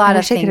like a lot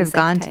of things. I could have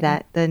gone to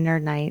that, the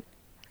nerd night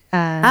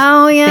thing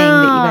that you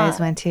guys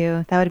went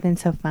to. That would have been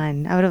so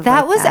fun. I would have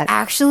That liked was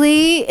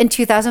actually in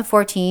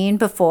 2014,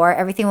 before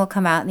Everything Will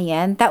Come Out in the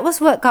End. That was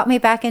what got me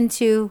back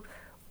into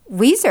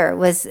Weezer,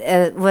 was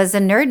a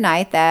nerd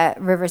night that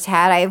Rivers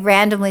had. I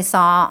randomly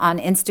saw on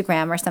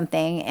Instagram or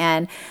something,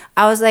 and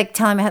I was like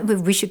telling him,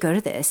 we should go to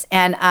this.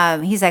 And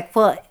he's like,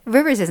 well,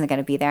 Rivers isn't going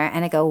to be there.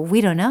 And I go,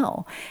 we don't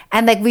know.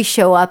 And like we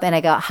show up and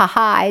I go,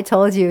 haha, I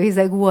told you. He's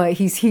like, what,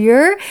 he's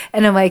here?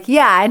 And I'm like,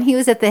 yeah. And he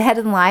was at the head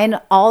of the line.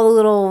 All the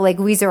little like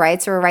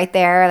Weezerites were right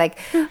there,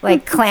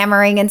 like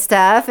clamoring and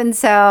stuff. And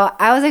so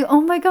I was like, oh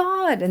my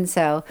God. And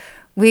so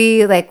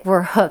we like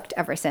were hooked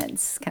ever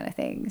since, kind of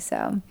thing.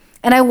 So.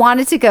 And I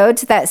wanted to go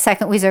to that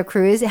second Weezer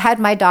cruise. Had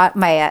my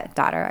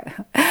daughter,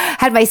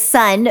 had my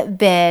son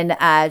been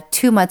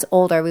 2 months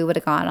older, we would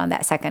have gone on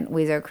that second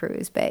Weezer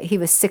cruise. But he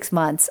was 6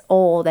 months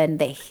old, and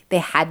they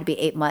had to be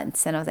 8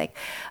 months. And I was like,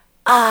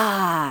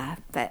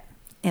 but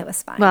it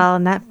was fine. Well,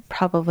 and that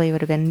probably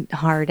would have been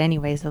hard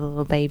anyways, a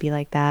little baby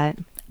like that.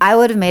 I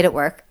would have made it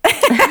work.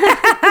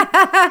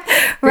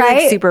 Right?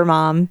 Like super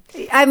mom.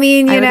 I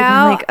mean, I would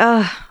have been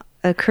like,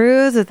 a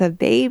cruise with a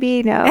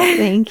baby? No,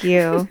 thank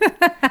you.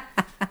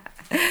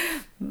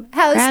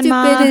 How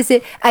Grandma. Stupid is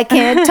it? I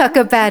can't talk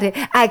about it.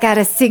 I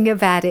gotta sing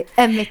about it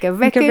and make a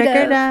record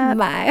of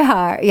my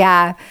heart.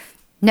 Yeah.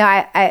 No,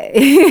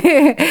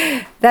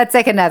 I that's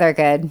like another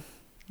good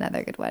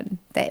one.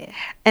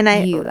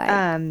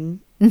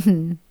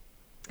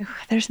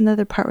 There's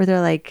another part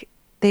where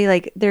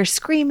they're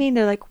screaming.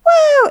 They're like,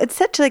 whoa! It's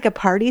such like a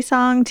party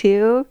song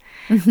too,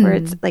 where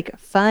it's like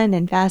fun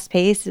and fast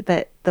paced,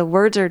 but the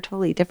words are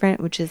totally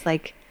different, which is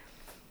like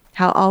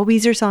how all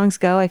Weezer songs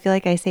go. I feel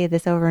like I say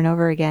this over and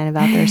over again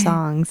about their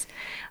songs,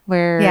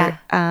 where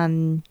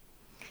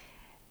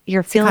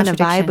you're feeling a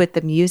vibe with the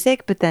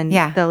music, but then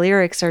the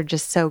lyrics are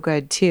just so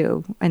good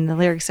too, and the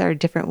lyrics are a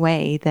different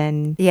way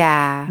than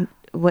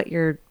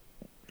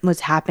what's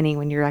happening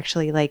when you're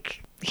actually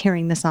like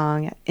hearing the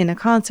song in a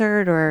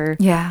concert or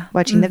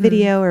watching the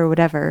video or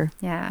whatever.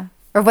 Yeah,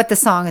 or what the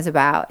song is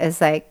about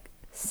is like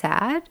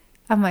sad.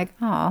 I'm like,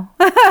 oh.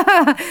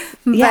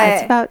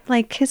 It's about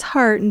like his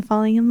heart and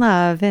falling in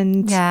love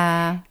and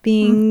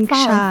being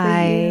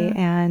shy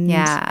and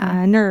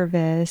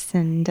nervous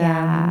and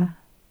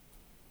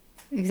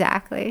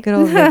exactly. Good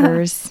old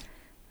Rivers.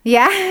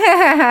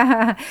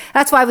 Yeah.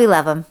 That's why we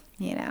love him,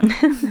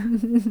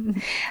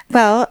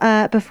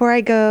 Well, before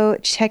I go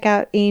check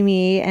out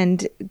Amy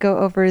and go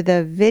over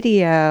the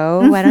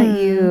video, why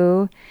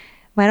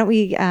don't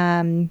we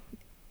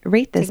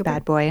rate this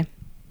bad boy?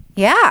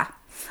 Yeah.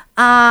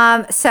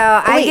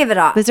 I give it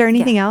all. Was there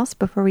anything else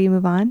before we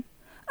move on?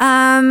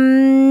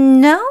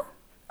 No.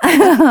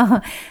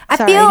 I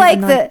feel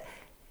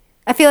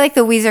like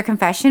the Weezer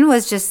Confession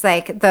was just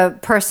like the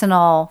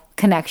personal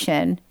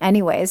connection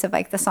anyways of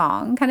like the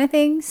song kind of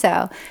thing. So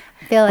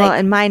I feel like,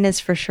 and mine is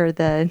for sure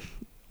the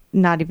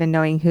not even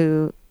knowing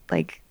who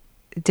like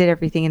did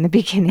everything in the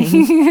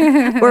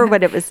beginning or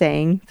what it was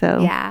saying. So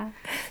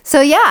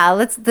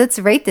let's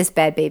rate this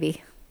bad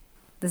baby,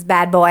 this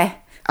bad boy.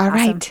 All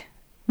right.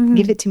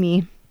 Give it to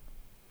me.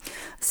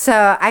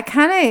 So I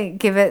kind of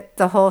give it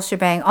the whole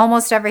shebang,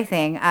 almost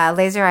everything.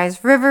 Laser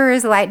Eyes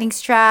Rivers, Lightning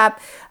Strap,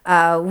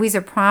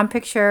 Weezer Prom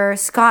Picture,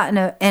 Scott in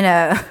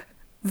a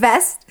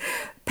vest,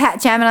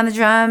 Pat jamming on the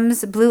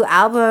drums, Blue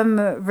Album,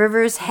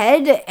 Rivers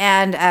Head,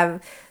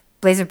 and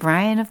Blazer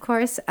Brian, of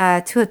course,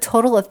 to a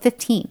total of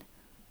 15.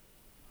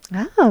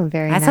 Oh,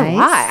 very nice. That's a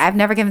lot. I've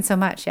never given so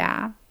much,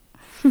 yeah.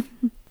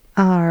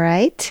 All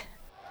right.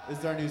 This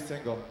is our new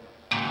single.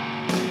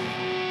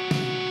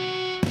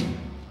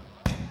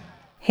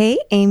 Hey,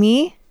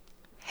 Amy.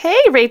 Hey,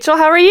 Rachel,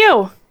 how are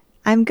you?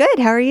 I'm good.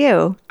 How are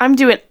you? I'm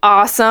doing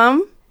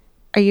awesome.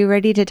 Are you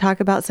ready to talk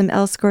about some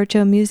El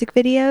Scorcho music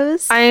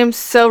videos? I am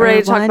so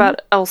ready to talk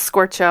about El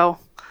Scorcho.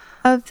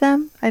 Of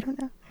them? I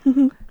don't know.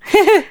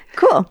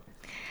 Cool.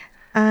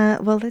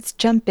 Well, let's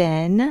jump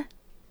in.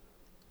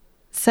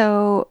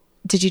 So,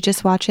 did you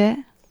just watch it?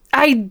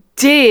 I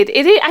did.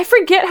 I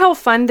forget how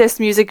fun this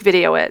music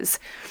video is.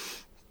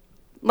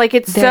 Like,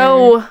 it's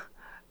so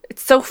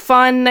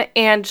fun,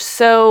 and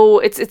so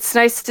it's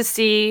nice to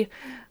see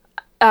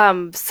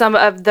some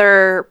of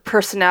their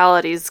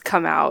personalities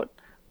come out.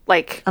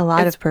 Like a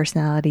lot of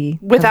personality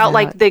without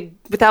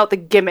the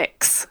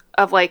gimmicks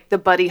of like the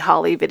Buddy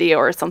Holly video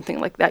or something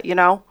like that, you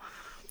know?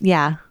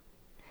 Yeah.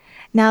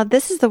 Now,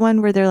 this is the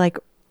one where they're like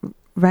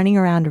running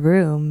around a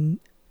room.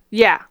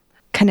 Yeah.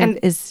 Kind of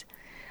is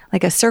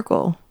like a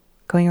circle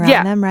going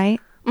around them, right?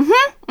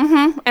 Mm-hmm.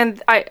 Mm-hmm.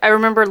 And I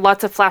remember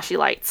lots of flashy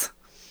lights.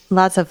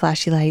 Lots of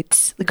flashy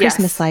lights. The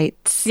Christmas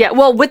lights. Yeah,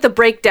 well, with the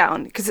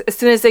breakdown. Because as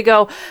soon as they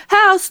go,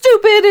 how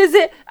stupid is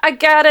it? I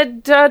gotta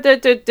and do.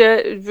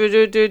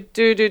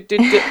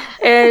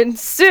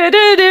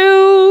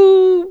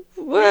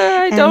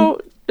 I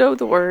don't know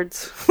the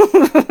words.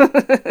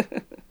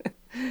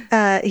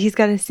 He's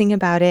got to sing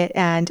about it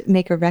and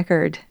make a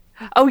record.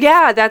 Oh,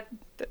 yeah,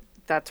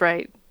 that's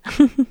right.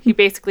 He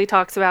basically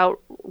talks about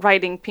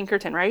writing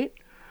Pinkerton, right?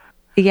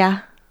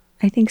 Yeah,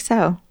 I think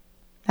so.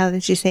 Now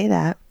that you say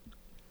that.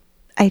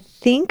 I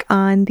think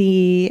on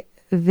the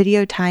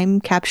video time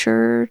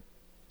capture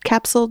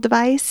capsule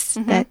device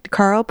that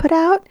Carl put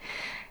out,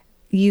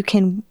 you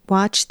can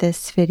watch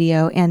this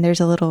video and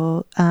there's a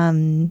little,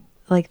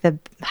 like the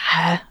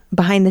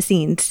behind the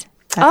scenes.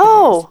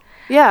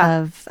 Yeah.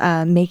 Of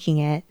making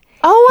it.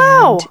 Oh,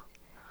 wow. And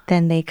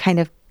then they kind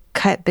of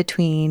cut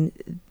between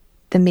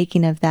the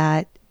making of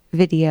that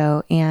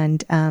video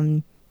and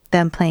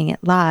them playing it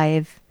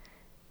live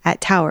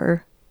at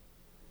Tower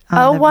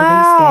on the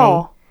release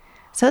day.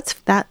 So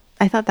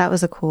I thought that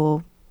was a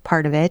cool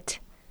part of it.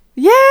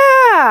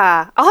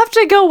 Yeah. I'll have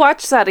to go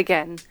watch that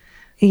again.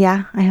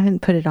 Yeah, I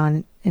haven't put it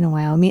on in a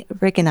while.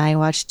 Rick and I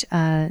watched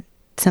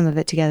some of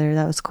it together.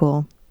 That was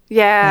cool.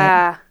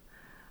 Yeah.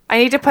 I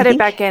need to put it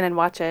back in and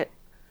watch it.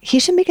 He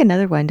should make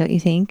another one, don't you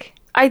think?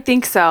 I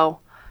think so.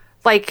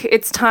 Like,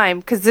 it's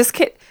time. Because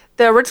the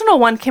original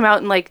one came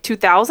out in like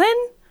 2000?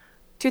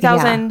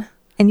 Yeah.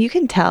 And you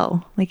can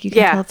tell. Like, you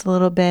can tell it's a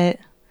little bit...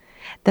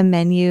 The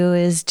menu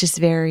is just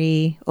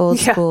very old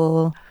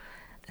school.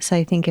 So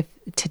I think if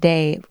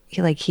today,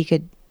 he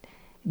could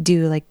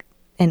do like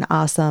an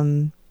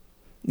awesome...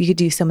 You could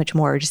do so much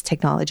more just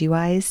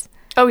technology-wise.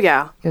 Oh,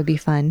 yeah. It would be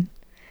fun.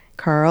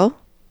 Carl?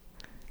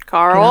 Get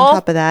on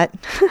top of that.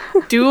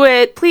 Do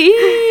it,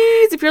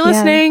 please, if you're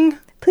listening.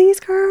 Please,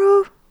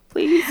 Carl.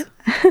 Please.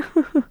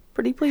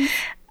 Pretty please.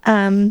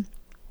 Well,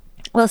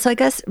 so I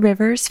guess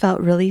Rivers felt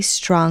really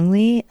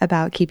strongly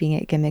about keeping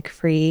it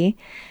gimmick-free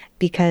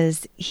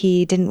because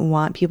he didn't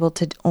want people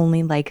to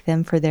only like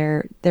them for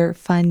their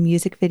fun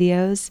music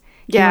videos.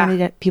 Yeah. He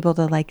wanted people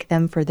to like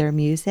them for their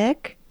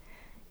music.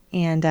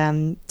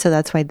 And so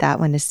that's why that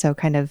one is so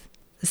kind of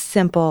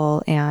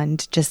simple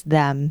and just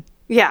them.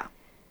 Yeah.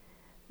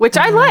 Which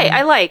I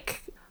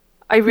like.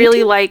 I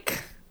really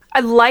like. I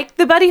like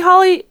the Buddy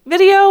Holly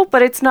video,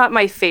 but it's not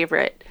my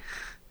favorite.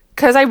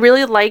 Because I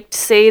really liked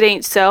Say It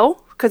Ain't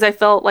So, because I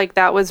felt like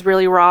that was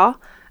really raw.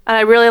 And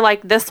I really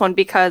like this one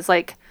because,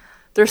 like,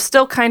 they're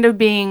still kind of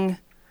being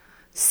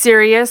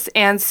serious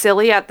and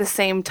silly at the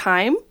same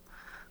time.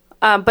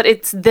 But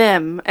it's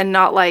them and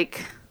not,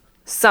 like,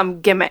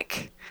 some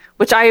gimmick,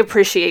 which I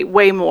appreciate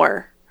way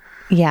more.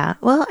 Yeah.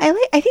 Well,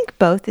 I think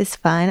both is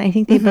fun. I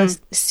think they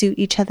both suit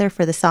each other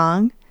for the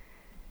song.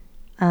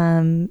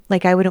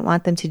 Like, I wouldn't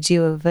want them to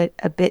do a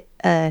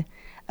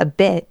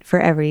bit for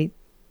every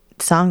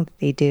song that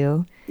they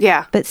do.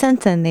 Yeah. But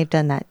since then, they've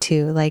done that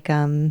too. Like,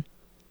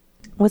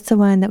 what's the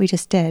one that we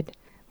just did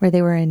where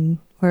it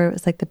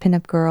was like the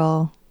pinup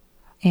girl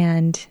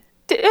and...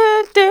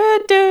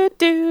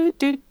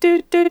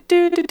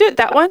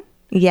 That one?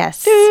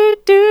 Yes.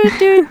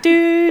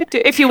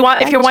 If you're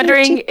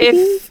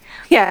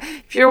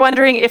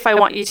wondering if I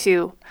want you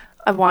to,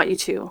 I want you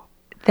to.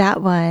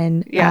 That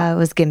one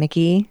was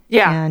gimmicky.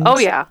 Yeah. And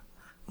yeah.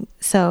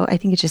 So I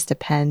think it just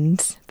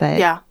depends. But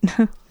yeah.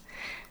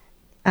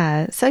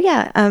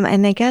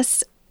 And I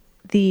guess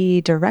the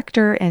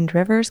director and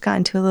Rivers got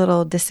into a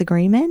little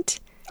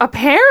disagreement.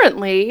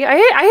 Apparently. I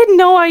had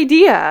no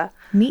idea.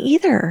 Me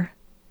either.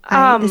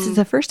 This is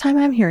the first time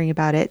I'm hearing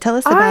about it. Tell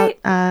us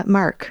about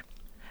Mark.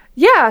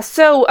 Yeah,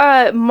 so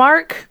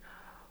Mark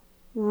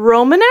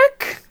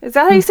Romanek, is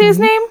that how you say his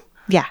name?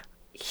 Yeah.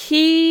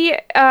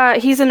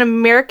 He's an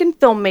American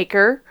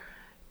filmmaker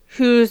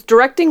whose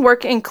directing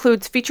work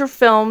includes feature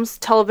films,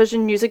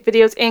 television, music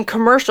videos, and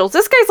commercials.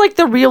 This guy's like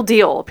the real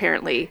deal,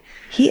 apparently.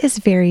 He is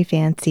very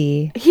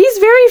fancy. He's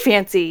very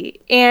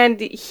fancy. And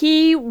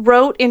he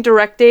wrote and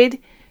directed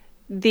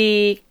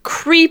the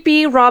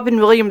creepy Robin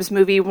Williams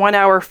movie, 1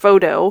 Hour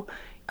Photo.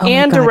 Oh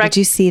and my God, direct. did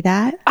you see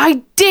that?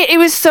 I did. It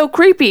was so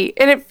creepy,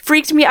 and it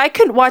freaked me. I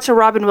couldn't watch a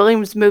Robin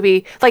Williams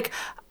movie. Like,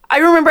 I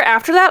remember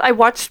after that, I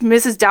watched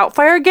Mrs.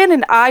 Doubtfire again,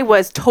 and I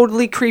was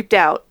totally creeped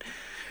out.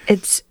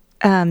 It's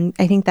I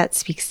think that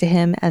speaks to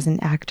him as an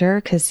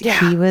actor, because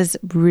he was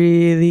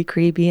really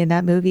creepy in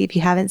that movie. If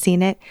you haven't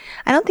seen it,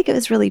 I don't think it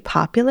was really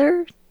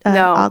popular,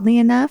 oddly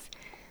enough,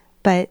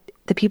 but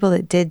the people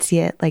that did see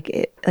it,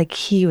 like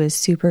he was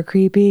super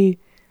creepy.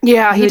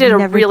 Yeah, he did a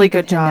never really think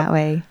of good him job. that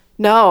way.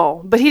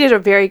 No, but he did a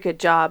very good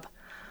job.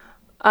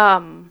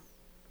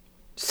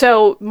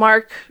 So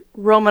Mark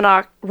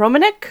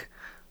Romanek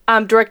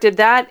directed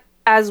that,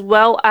 as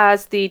well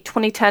as the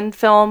 2010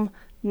 film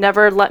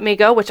Never Let Me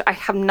Go, which I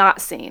have not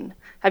seen.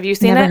 Have you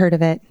seen it? Never heard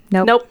of it.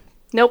 Nope.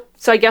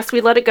 So I guess we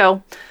let it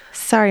go.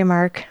 Sorry,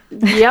 Mark.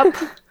 Yep.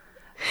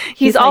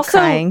 He's like also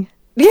crying.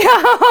 Yeah,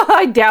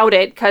 I doubt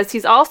it, because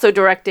he's also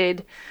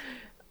directed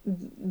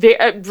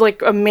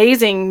like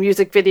amazing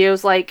music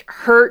videos like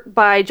Hurt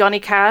by Johnny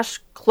Cash,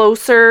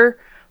 Closer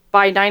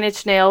by Nine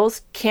Inch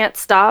Nails, Can't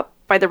Stop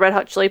by the Red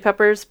Hot Chili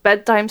Peppers,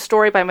 Bedtime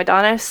Story by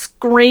Madonna,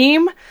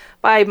 Scream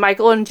by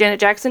Michael and Janet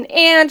Jackson,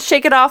 and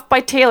Shake It Off by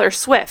Taylor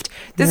Swift.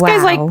 This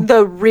guy's like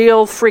the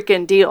real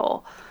freaking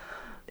deal.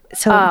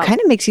 So it kind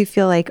of makes you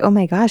feel like, oh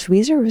my gosh,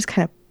 Weezer was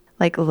kind of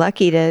like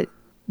lucky to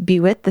be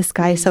with this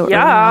guy so early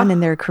on in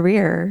their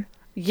career.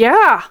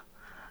 Yeah.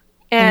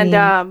 And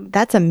I mean,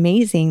 that's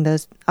amazing,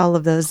 all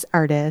of those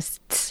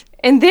artists.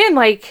 And then,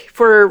 like,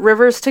 for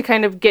Rivers to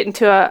kind of get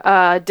into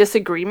a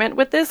disagreement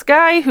with this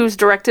guy who's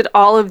directed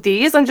all of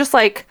these, I'm just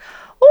like,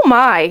 oh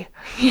my.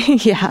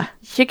 Yeah.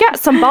 You got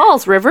some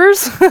balls,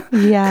 Rivers.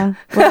 Yeah.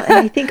 Well,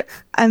 and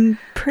I'm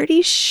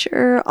pretty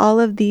sure all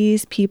of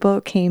these people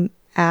came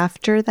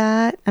after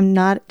that. I'm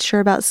not sure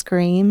about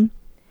Scream,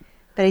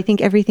 but I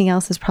think everything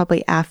else is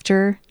probably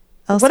after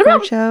El What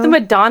about Scorcho. the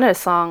Madonna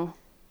song?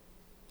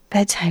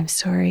 Bedtime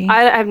Story.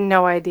 I have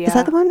no idea. Is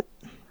that the one?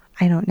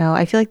 I don't know.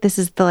 I feel like this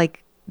is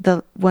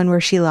the one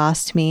where she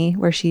lost me,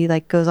 where she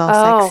like goes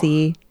all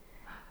sexy.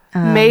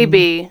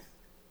 Maybe.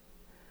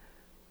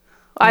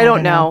 I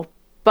don't know.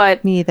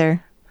 But me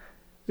either.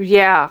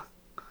 Yeah.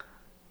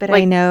 But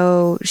like, I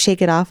know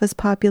Shake It Off was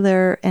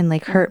popular, and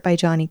like Hurt by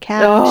Johnny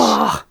Cash.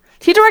 Oh,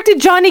 he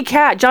directed Johnny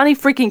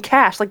freaking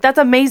Cash. Like, that's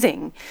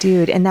amazing.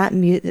 Dude, and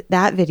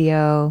that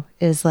video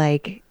is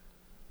like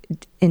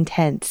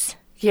intense.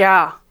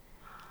 Yeah.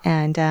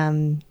 And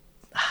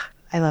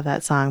I love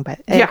that song,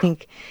 but I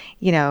think,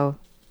 you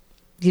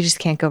just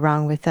can't go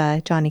wrong with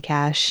Johnny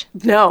Cash.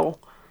 No.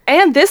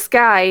 And this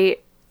guy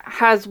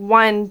has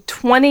won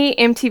 20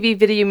 MTV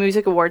Video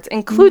Music Awards,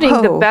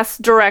 including the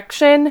Best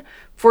Direction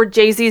for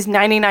Jay-Z's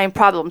 99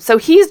 Problems. So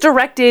he's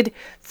directed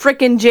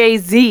frickin'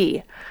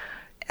 Jay-Z.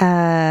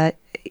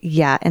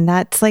 Yeah, and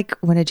that's like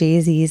one of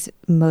Jay-Z's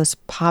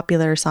most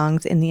popular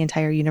songs in the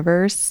entire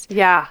universe.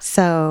 Yeah.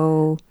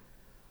 So,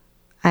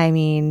 I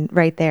mean,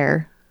 right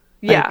there.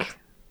 Yeah. Like,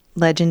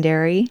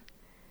 legendary.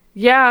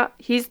 Yeah,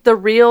 he's the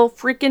real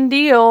freaking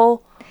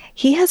deal.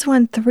 He has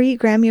won 3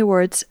 Grammy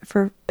Awards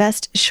for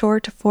Best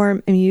Short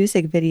Form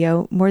Music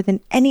Video, more than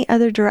any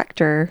other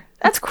director.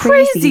 That's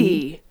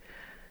crazy.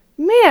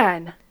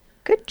 Man.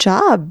 Good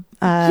job,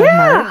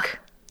 Mark.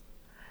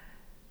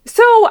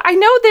 So I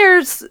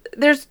know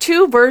there's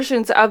 2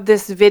 versions of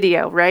this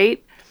video,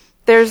 right?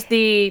 There's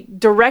the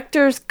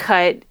director's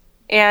cut,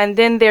 and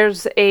then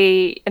there's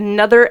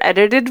another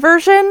edited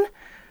version,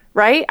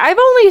 right? I've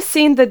only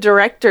seen the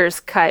director's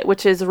cut,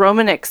 which is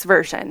Romanek's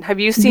version. Have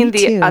you seen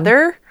the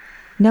other?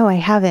 No, I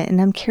haven't,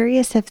 and I'm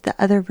curious if the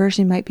other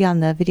version might be on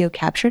the video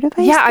capture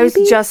device. Yeah, I was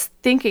maybe? just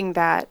thinking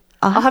that.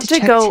 I'll have to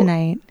check go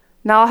tonight.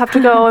 Now I'll have to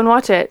go and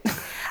watch it.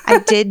 I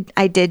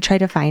did try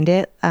to find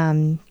it,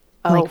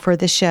 like for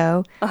the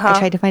show. I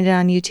tried to find it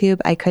on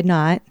YouTube. I could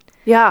not.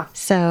 Yeah.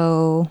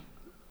 So,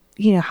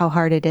 you know how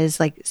hard it is,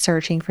 like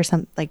searching for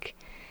some, like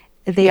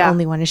they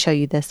only want to show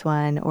you this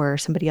one or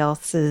somebody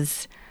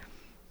else's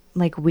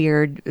like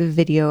weird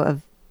video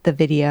of the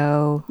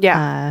video.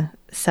 Yeah.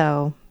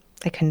 So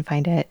I couldn't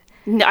find it.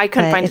 No, I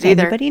couldn't find it either. If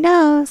either. anybody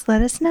knows,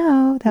 let us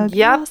know. That would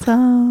be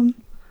awesome.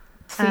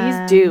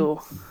 Please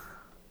do.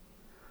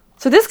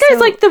 So this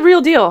guy's like the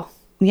real deal.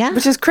 Yeah.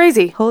 Which is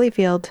crazy.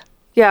 Holyfield.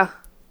 Yeah.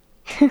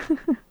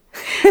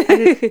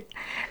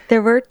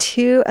 There were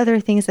 2 other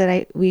things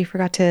that we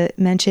forgot to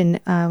mention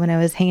when I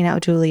was hanging out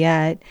with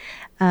Juliet.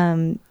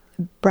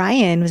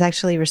 Brian was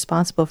actually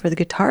responsible for the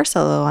guitar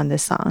solo on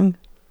this song.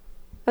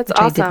 That's which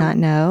awesome. I did not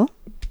know.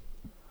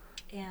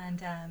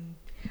 And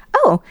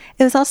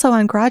it was also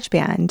on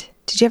GarageBand.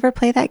 Did you ever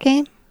play that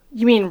game?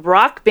 You mean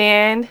Rock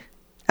Band?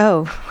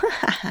 Oh,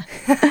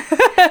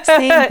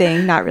 same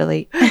thing. Not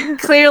really.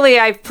 Clearly,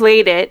 I've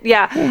played it.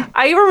 Yeah.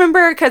 I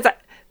remember because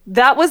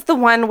that was the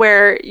one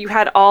where you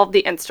had all the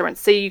instruments.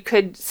 So you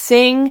could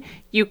sing,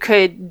 you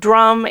could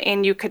drum,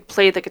 and you could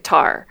play the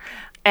guitar.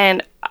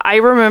 And I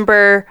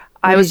remember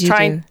I was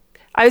trying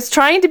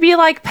to be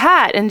like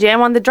Pat and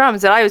jam on the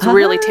drums, and I was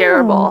really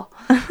terrible.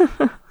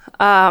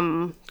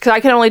 Because I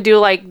can only do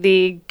like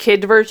the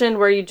kid version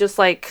where you just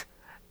like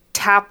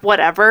tap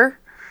whatever,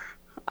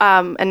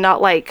 and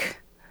not like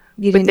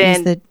You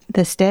didn't use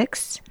the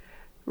sticks?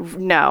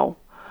 No,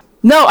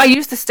 I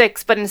used the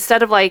sticks, but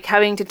instead of like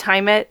having to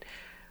time it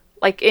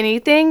like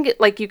anything,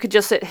 like you could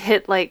just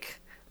hit like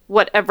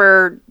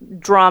whatever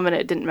drum and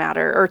it didn't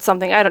matter or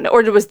something. I don't know.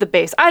 Or it was the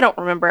bass. I don't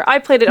remember. I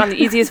played it on the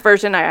easiest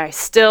version. I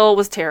still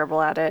was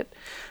terrible at it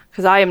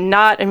because I am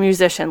not a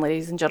musician,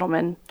 ladies and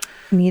gentlemen.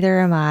 Neither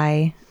am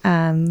I.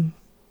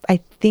 I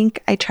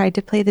think I tried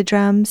to play the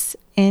drums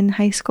in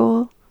high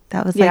school.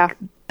 That was like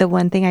the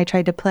one thing I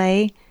tried to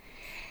play.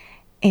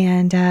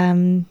 And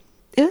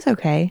it was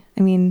okay.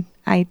 I mean,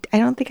 I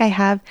don't think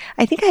I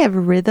think I have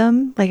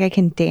rhythm. Like I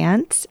can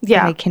dance.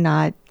 Yeah.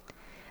 But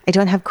I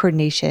don't have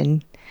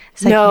coordination.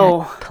 So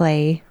no. I can't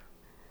play.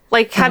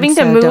 Like having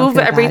to move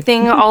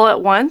everything all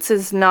at once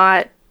is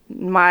not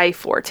my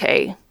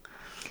forte.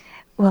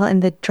 Well,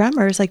 and the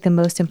drummer's like the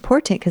most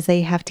important because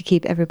they have to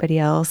keep everybody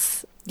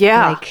else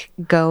like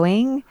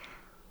going.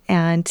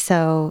 And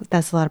so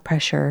that's a lot of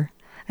pressure.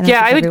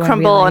 I would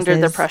crumble under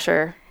the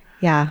pressure.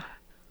 Yeah.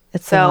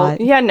 It's a lot.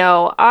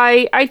 No.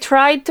 I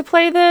tried to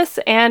play this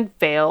and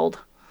failed.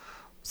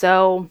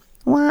 So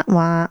womp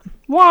womp.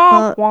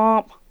 Womp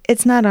womp.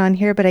 It's not on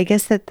here, but I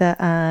guess that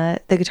the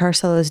guitar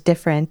solo is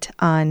different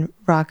on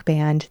Rock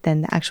Band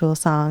than the actual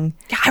song.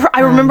 Yeah,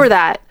 I remember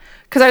that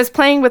because I was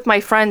playing with my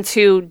friends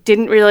who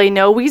didn't really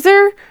know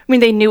Weezer. I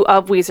mean, they knew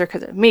of Weezer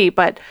because of me,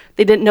 but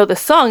they didn't know the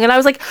song. And I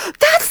was like,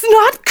 that's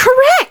not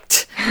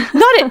correct.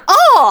 Not at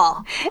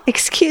all.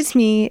 Excuse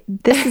me.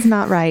 This is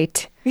not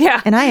right.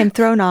 Yeah. And I am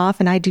thrown off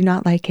and I do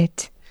not like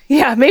it.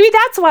 Yeah, maybe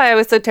that's why I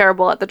was so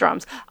terrible at the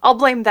drums. I'll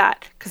blame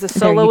that because the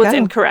solo was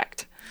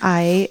incorrect.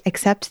 I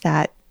accept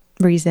that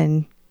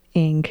reasoning.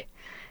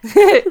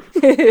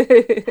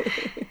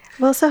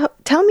 Well, so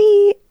tell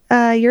me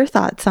your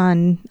thoughts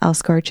on El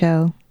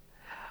Scorcho.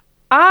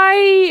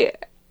 I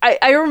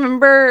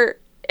remember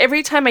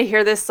every time I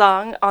hear this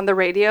song on the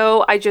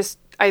radio,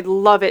 I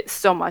love it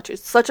so much.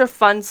 It's such a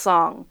fun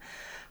song.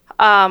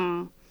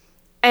 And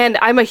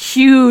I'm a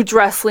huge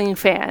wrestling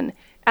fan.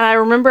 And I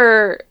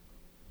remember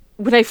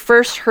when I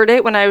first heard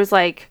it, when I was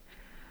like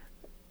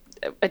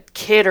a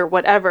kid or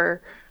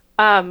whatever,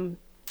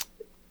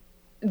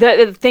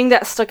 the thing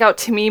that stuck out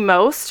to me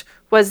most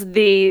was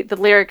the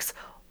lyrics,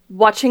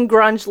 watching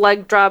grunge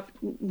leg drop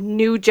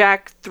New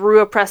Jack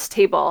through a press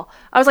table.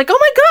 I was like, oh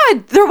my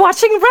God, they're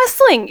watching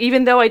wrestling,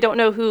 even though I don't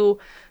know who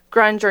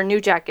grunge or New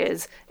Jack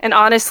is. And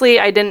honestly,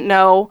 I didn't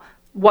know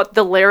what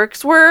the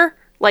lyrics were,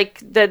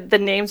 like the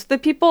names of the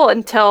people,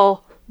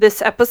 until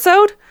this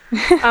episode.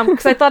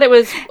 Because I thought it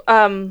was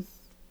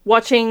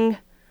watching...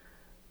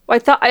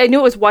 I knew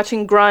it was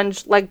watching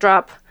grunge leg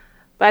drop,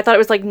 but I thought it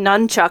was like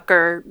nunchuck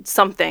or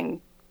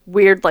something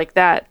weird like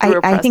that.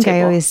 I think table.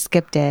 I always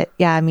skipped it.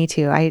 Yeah, me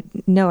too. I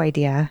no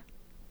idea.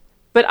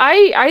 But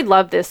I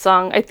love this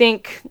song. I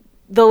think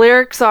the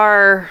lyrics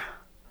they're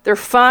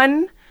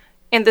fun,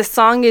 and the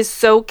song is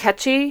so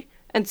catchy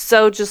and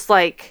so just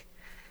like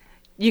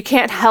you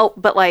can't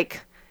help but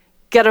like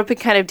get up and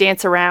kind of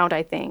dance around,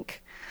 I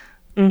think.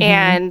 Mm-hmm.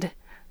 And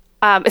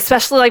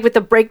especially like with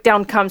the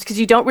breakdown comes, because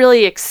you don't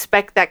really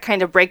expect that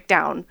kind of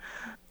breakdown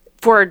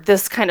for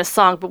this kind of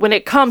song, but when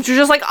it comes, you're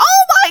just like,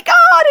 oh my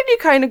God, and you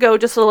kind of go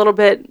just a little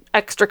bit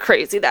extra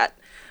crazy that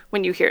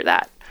when you hear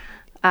that.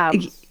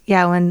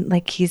 Yeah, when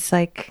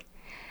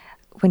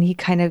he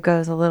kind of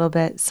goes a little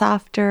bit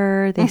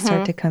softer, they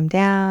start to come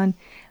down,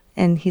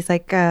 and he's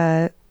like,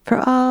 for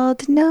all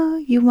to know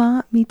you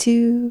want me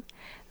to,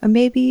 or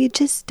maybe you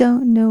just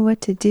don't know what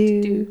to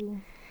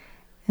do.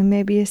 And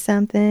maybe it's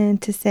something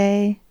to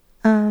say,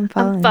 I'm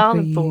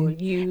falling for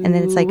you. And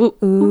then it's like, ooh,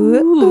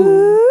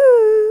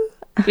 ooh.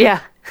 Yeah.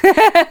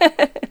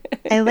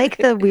 I like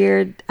the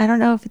weird, I don't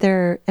know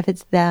if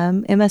it's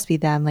them. It must be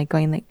them, like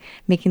going like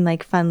making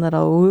like fun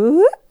little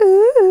ooh,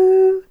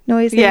 ooh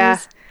noises. Yeah.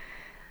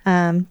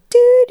 Do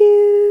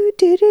do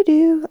do do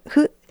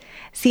do.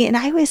 See, and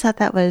I always thought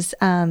that was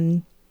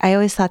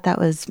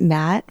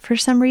Matt for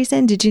some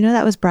reason. Did you know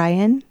that was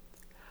Brian?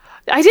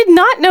 I did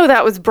not know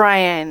that was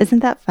Brian. Isn't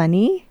that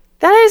funny?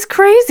 That is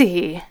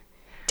crazy.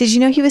 Did you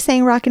know he was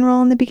saying rock and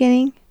roll in the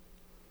beginning?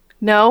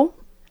 No.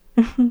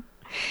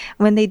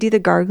 When they do the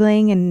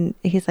gargling and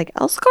he's like,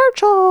 El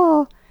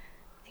Scorcho,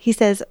 he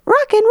says,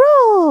 rock and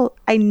roll.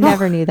 I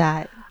never knew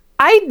that.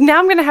 Now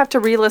I'm going to have to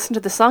re-listen to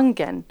the song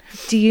again.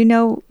 Did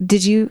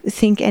you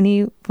think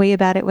any way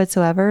about it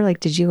whatsoever? Like,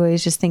 did you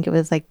always just think it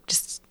was like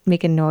just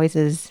making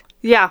noises?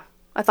 Yeah,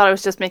 I thought it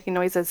was just making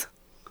noises.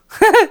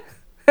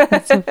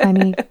 That's so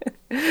funny.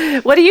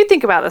 What do you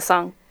think about the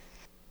song?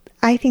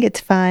 I think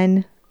it's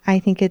fun. I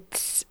think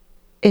it's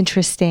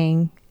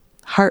interesting,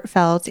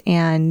 heartfelt,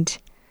 and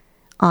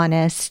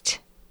honest.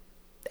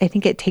 I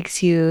think it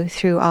takes you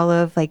through all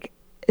of like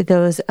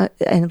those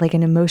and like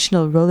an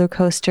emotional roller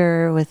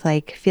coaster with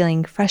like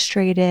feeling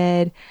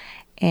frustrated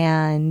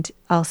and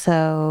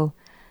also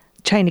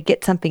trying to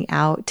get something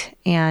out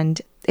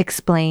and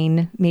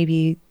explain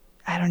maybe,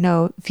 I don't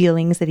know,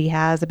 feelings that he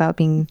has about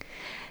being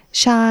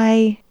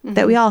shy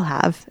that we all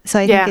have. So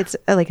I think it's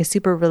like a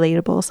super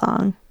relatable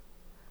song.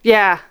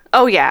 Yeah.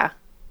 Oh yeah.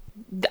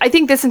 I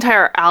think this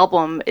entire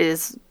album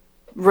is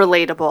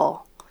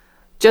relatable.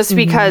 just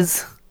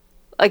because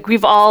like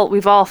we've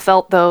all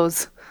felt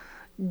those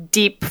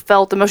deep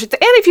felt emotions. And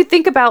if you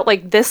think about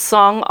like this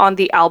song on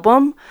the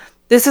album,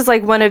 this is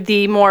like one of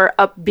the more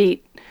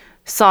upbeat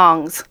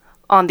songs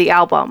on the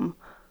album,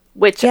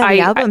 which the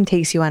album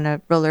takes you on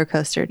a roller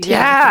coaster too.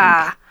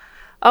 Yeah.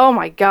 Oh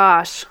my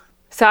gosh.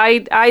 So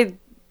I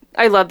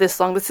love this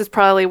song. This is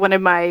probably one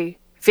of my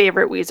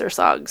favorite Weezer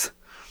songs.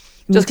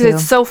 Just because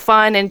it's so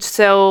fun and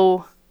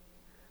so,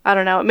 I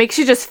don't know, it makes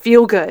you just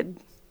feel good.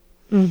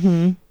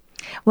 Mm-hmm.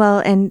 Well,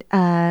 and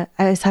I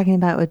was talking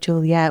about with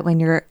Juliet when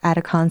you're at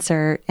a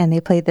concert and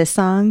they play this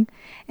song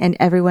and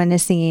everyone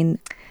is singing,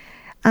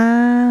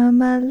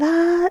 I'm a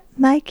lot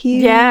like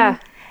you. Yeah.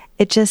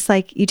 It just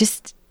like, you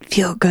just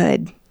feel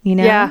good, you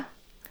know? Yeah.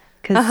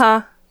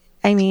 Because,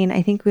 I mean,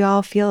 I think we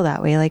all feel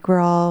that way. Like we're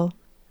all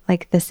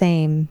like the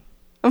same.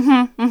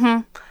 Mm-hmm.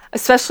 Mm-hmm.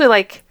 Especially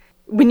like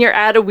when you're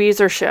at a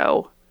Weezer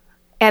show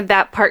and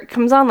that part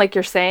comes on, like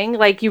you're saying,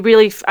 like you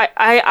really,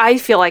 I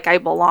feel like I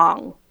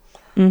belong.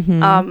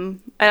 Mm-hmm. And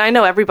I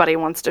know everybody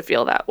wants to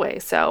feel that way.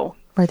 So,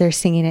 or they're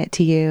singing it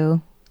to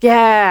you.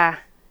 Yeah.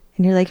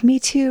 And you're like, me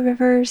too,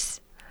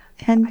 Rivers.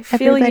 And I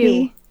feel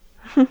everybody.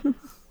 You.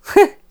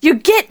 You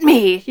get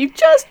me. You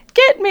just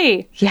get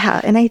me.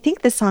 Yeah. And I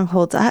think this song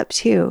holds up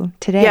too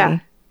today. Yeah.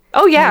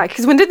 Oh, yeah.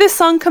 Because when did this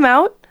song come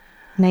out?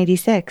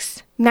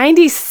 96.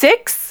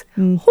 96?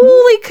 Mm-hmm.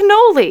 Holy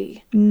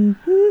cannoli.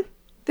 Mm-hmm.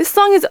 This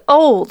song is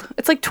old.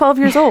 It's like 12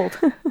 years old.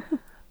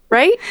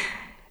 Right?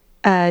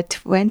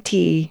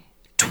 20.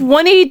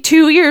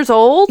 22 years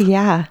old?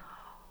 Yeah.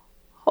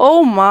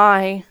 Oh,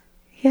 my.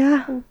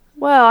 Yeah.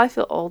 Well, I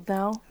feel old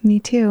now. Me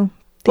too.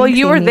 Well, Thanks,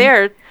 you were Amy.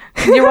 there.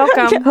 You're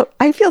welcome. No,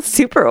 I feel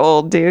super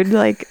old, dude.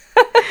 Like,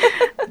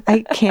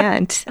 I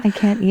can't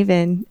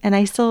even. And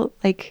I still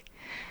like,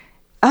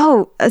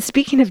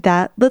 speaking of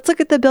that, let's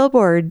look at the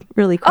Billboard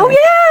really quick. Oh,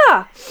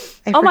 yeah.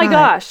 Oh my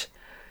gosh.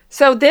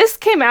 So this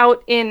came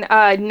out in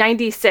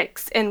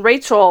 96, and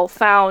Rachel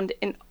found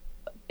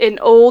an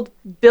old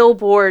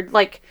Billboard,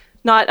 like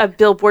not a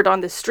billboard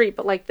on the street,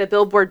 but like the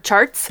Billboard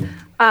charts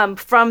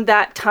from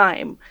that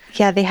time.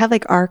 Yeah, they have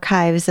like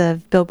archives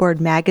of Billboard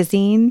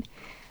magazine,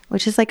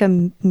 which is like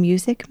a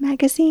music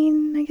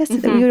magazine, I guess,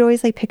 that we would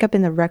always like pick up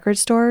in the record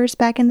stores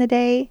back in the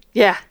day.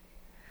 Yeah.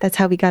 That's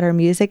how we got our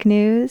music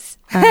news.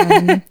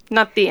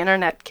 Not the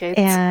internet, kids.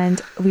 And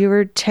we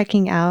were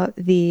checking out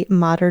the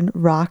Modern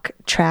Rock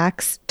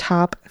Tracks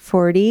Top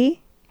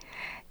 40.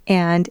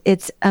 And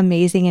it's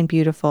amazing and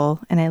beautiful.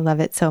 And I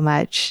love it so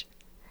much.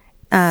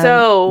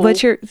 So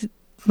what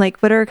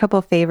are a couple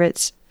of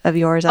favorites of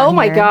yours on Oh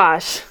my here?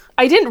 gosh.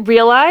 I didn't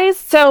realize.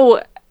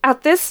 So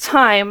at this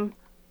time,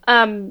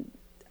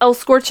 El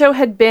Scorcho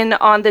had been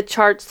on the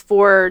charts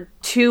for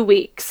 2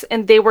 weeks,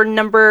 and they were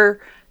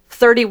number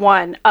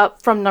 31,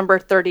 up from number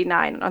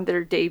 39 on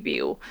their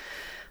debut.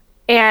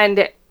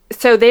 And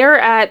so they're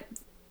at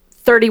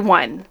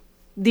 31.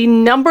 The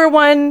number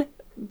one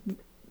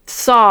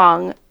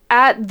song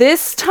at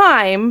this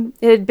time,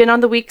 it had been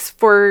on the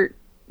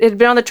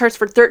charts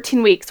for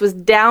 13 weeks, was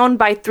Down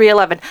by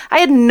 311. I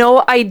had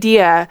no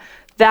idea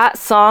that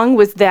song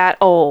was that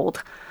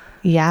old.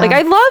 Yeah. Like,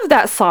 I love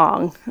that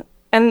song.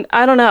 And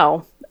I don't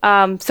know.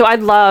 So I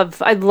love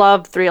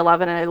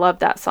 311, and I love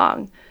that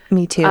song.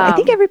 Me too. I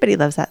think everybody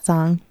loves that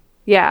song.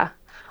 Yeah.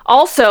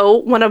 Also,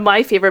 one of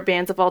my favorite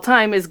bands of all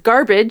time is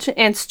Garbage,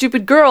 and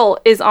Stupid Girl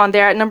is on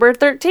there at number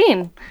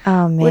 13.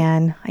 Oh,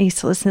 man. I used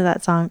to listen to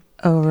that song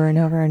over and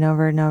over and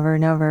over and over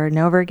and over and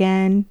over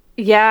again.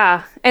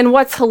 Yeah. And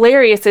what's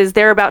hilarious is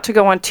they're about to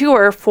go on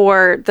tour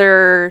for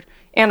their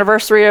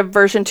anniversary of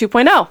version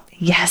 2.0.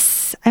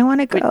 Yes. I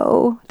want to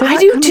go. They're I not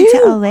do coming too.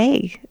 to LA.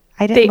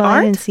 I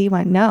didn't see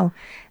one. No.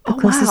 The Oh,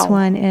 closest wow.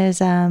 one is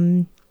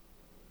down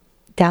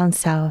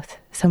south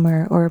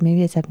somewhere, or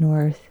maybe it's up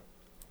north,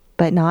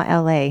 but not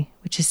LA,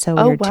 which is so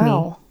weird to me.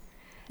 Well,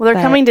 they're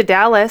But- coming to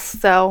Dallas,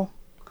 so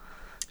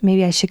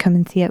Maybe I should come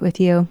and see it with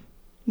you.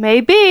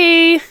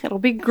 maybe it'll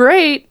be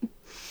great.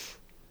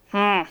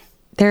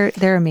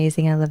 They're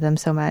amazing. I love them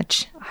so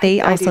much.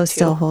 They I also do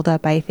still too. hold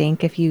up, I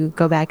think, if you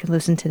go back and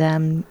listen to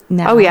them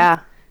now. Oh, yeah.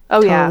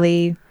 Oh, yeah.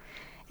 Totally.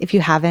 If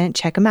you haven't,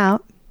 check them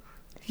out.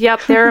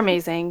 Yep, they're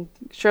amazing.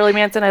 Shirley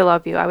Manson, I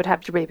love you. I would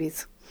have your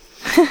babies.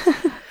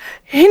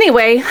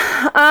 Anyway,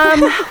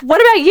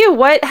 what about you?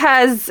 What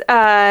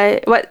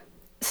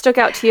stuck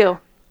out to you?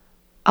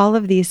 All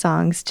of these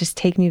songs just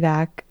take me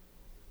back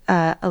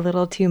a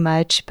little too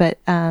much,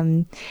 but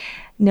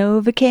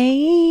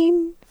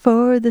Novocaine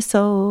for the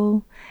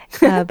Soul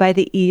by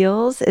the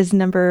Eels is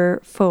number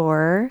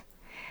 4.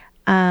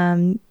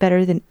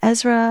 Better Than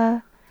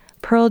Ezra,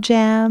 Pearl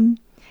Jam.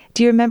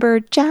 Do you remember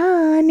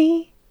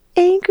Johnny?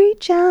 Angry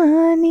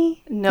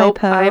Johnny? by Nope,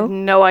 Poe? I have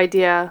no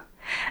idea.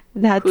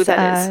 That's who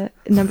that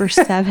number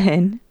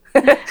 7,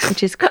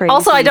 which is crazy.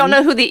 Also, I don't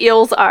know who the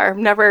Eels are.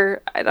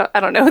 I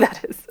don't know who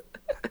that is.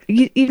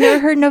 You've never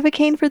heard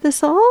Novocaine for the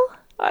Soul?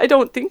 I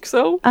don't think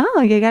so.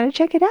 Oh, you got to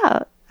check it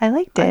out. I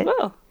liked it.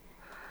 Oh.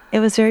 It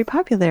was very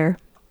popular,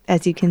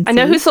 as you can see. I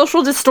know who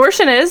Social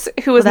Distortion is,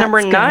 who was Well,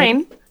 number that's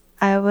 9.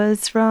 I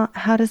was wrong.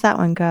 How does that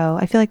one go?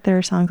 I feel like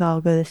their songs all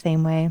go the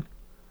same way.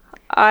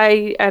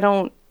 I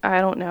don't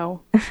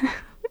know.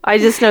 I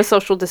just know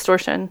Social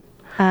Distortion.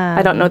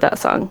 I don't know that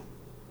song.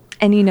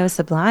 And you know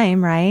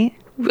Sublime, right?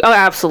 Oh,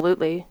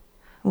 absolutely.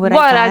 What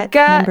I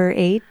got. Number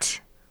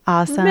 8.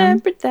 Awesome.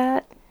 Remember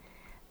that.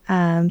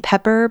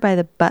 Pepper by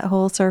the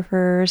Butthole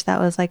Surfers. That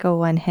was like a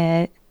one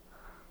hit.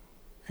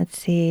 Let's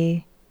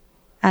see.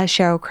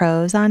 Sheryl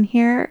Crow's on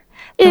here.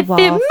 If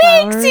it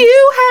makes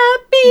you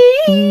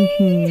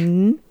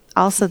happy.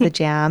 Also The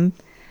Jam.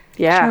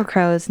 Yeah. Sheryl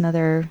Crow is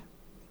another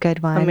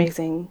good one.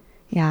 Amazing.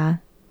 Yeah.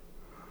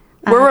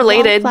 We're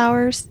related.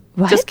 Wallflowers.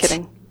 What? Just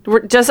kidding.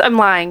 I'm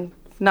lying.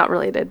 Not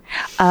related.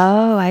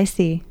 Oh, I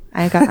see.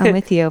 I'm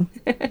with you.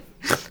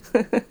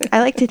 I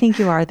like to think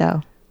you are,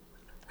 though.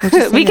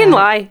 We can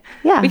lie.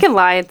 Yeah. We can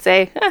lie and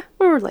say,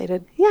 we're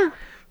related. Yeah.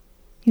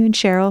 You and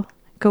Cheryl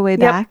go way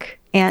back.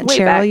 Aunt Way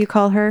Cheryl, back. you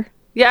call her?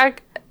 Yeah.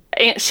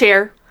 Aunt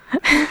Cher.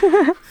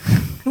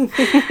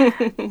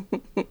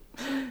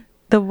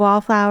 The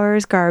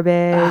Wallflowers,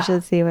 Garbage.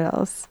 Let's see what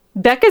else.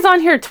 Beck is on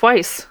here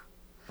twice.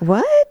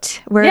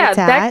 What? Where it's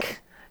at?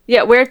 Beck.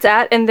 Yeah, Where It's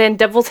At, and then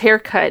Devil's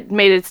Haircut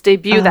made its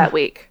debut that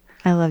week.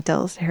 I love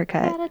Devil's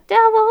Haircut. Got a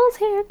devil's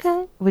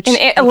haircut. Which and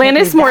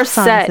Alanis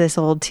Morissette. This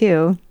old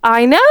too.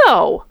 I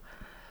know.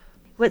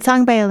 What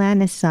song by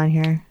Alanis is on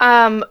here?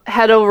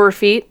 Head Over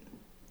Feet.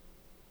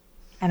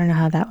 I don't know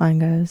how that one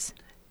goes.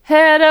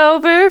 Head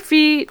over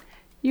feet.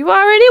 You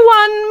already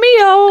won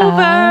me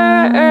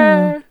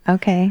over.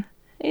 Okay.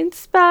 In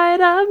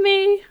spite of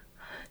me.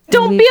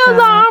 Don't be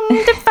alarmed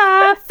if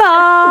I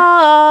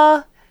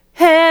fall.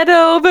 Head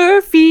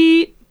over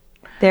feet.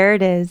 There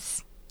it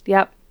is.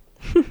 Yep.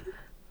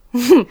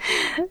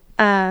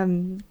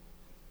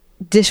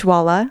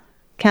 Dishwalla,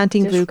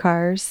 Counting Blue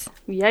Cars.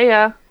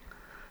 Yeah.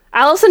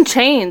 Alice in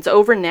Chains,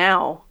 Over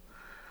Now.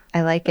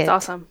 I like it. It's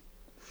awesome.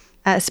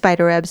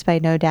 Spiderwebs by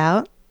No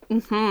Doubt.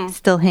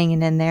 Still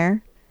hanging in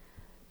there.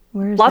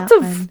 Where's Lots that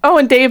of one?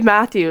 and Dave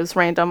Matthews,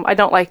 random. I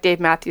don't like Dave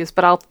Matthews,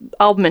 but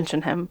I'll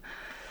mention him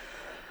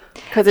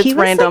because it's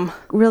random. Like,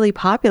 really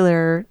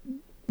popular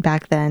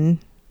back then.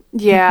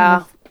 Yeah.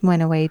 Kind of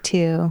went away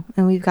too.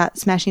 And we've got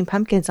Smashing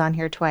Pumpkins on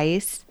here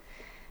twice.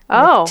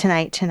 Oh.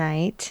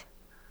 Tonight.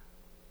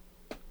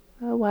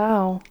 Oh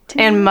wow.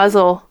 And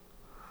Muzzle.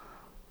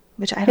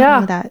 Which I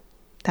don't know that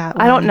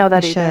one. I don't know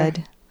that I either.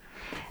 should.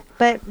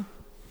 But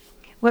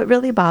what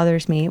really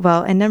bothers me,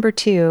 and number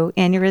 2,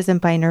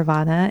 Aneurysm by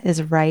Nirvana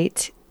is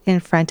right in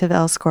front of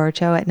El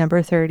Scorcho at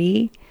number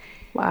 30.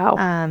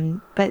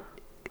 Wow. But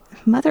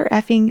mother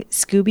effing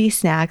Scooby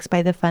Snacks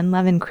by the Fun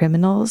Lovin'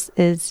 Criminals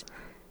is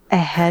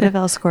ahead of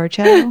El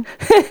Scorcho.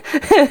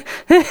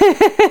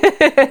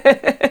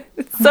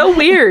 It's so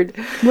weird.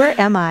 Where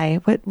am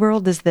I? What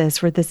world is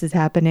this where this is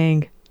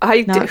happening?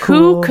 Not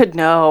who cool. could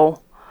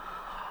know?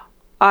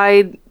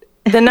 The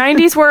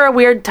 90s were a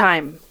weird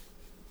time.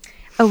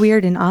 A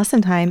weird and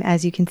awesome time,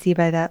 as you can see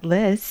by that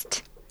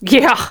list.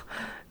 Yeah.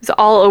 It's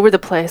all over the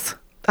place.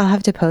 I'll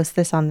have to post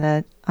this on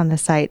the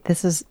site.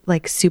 This is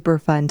like super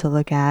fun to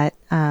look at.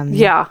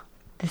 Yeah.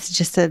 This is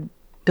just a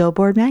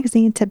Billboard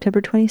magazine, September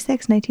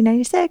 26,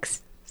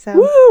 1996. So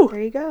Woo!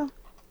 There you go.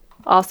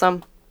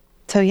 Awesome.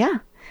 So yeah.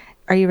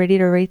 Are you ready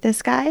to rate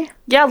this guy?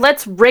 Yeah,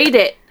 let's rate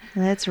it.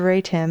 Let's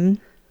rate him.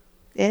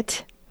 I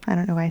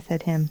don't know why I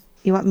said him.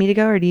 You want me to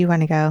go or do you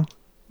want to go?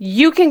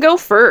 You can go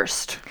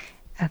first.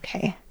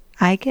 Okay.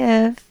 I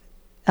give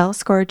El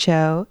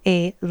Scorcho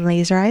a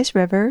Laser Eyes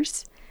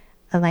Rivers,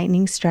 a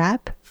Lightning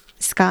Strap,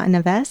 Scott in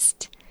a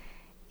Vest,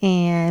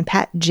 and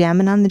Pat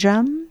jamming on the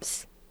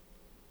drums,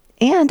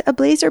 and a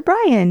Blazer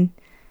Brian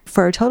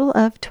for a total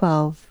of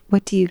 12.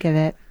 What do you give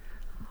it?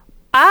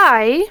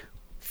 Funny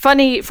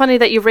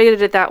that you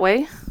rated it that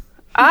way.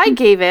 I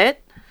gave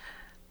it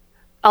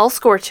El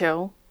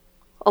Scorcho,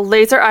 a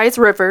Laser Eyes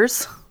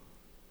Rivers,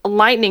 a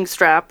Lightning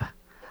Strap,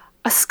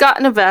 a Scott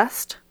in a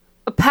Vest,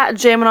 a Pat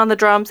jamming on the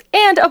drums,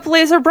 and a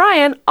Blazer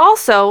Brian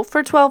also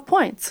for 12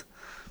 points.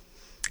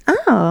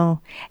 Oh,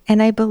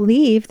 and I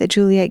believe that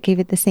Juliet gave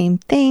it the same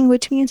thing,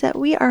 which means that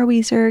We Are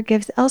Weezer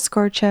gives El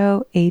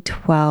Scorcho a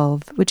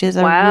 12, which is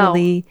a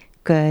really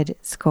good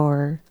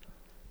score.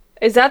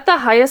 Is that the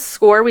highest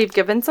score we've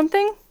given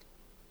something?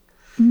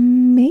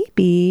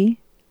 Maybe.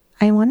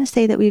 I want to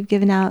say that we've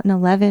given out an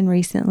 11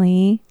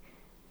 recently.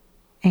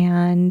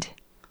 And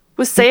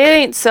Was Say It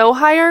Ain't So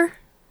higher?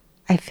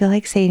 I feel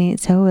like Say It Ain't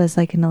So was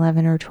like an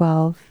 11 or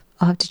 12.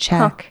 I'll have to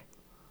check.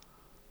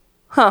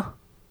 Huh.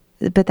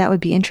 But that would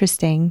be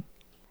interesting.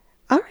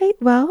 All right.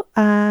 Well,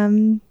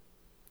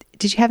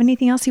 did you have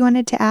anything else you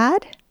wanted to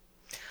add?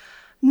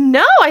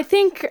 No, I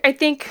think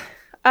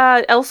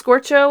El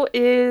Scorcho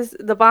is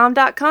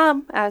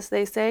thebomb.com, as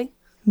they say.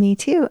 Me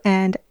too.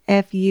 And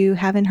if you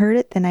haven't heard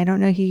it, then I don't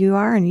know who you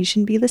are and you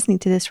shouldn't be listening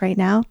to this right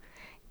now.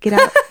 Get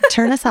out,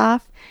 turn us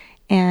off,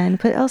 and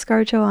put El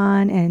Scorcho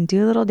on and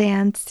do a little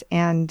dance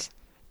and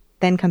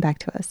then come back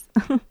to us.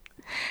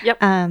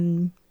 Yep.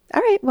 All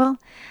right. Well,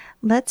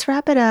 let's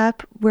wrap it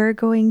up. We're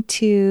going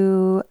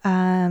to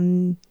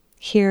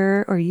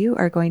hear, or you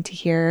are going to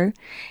hear,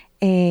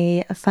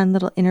 a fun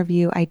little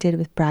interview I did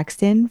with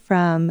Braxton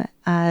from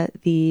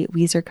the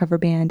Weezer cover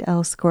band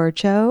El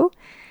Scorcho.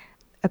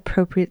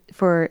 appropriate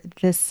for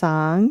this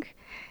song.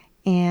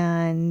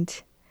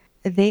 And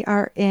they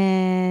are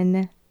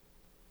in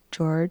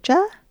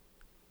Georgia?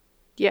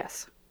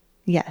 Yes.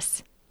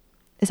 Yes.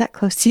 Is that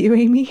close to you,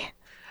 Amy?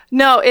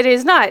 No, it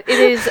is not. It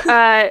is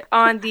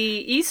on the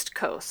East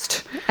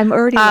Coast. I'm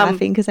already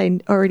laughing because I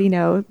already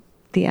know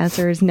the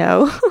answer is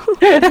no.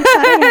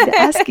 I had to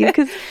ask you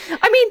because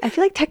I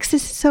feel like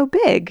Texas is so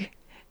big.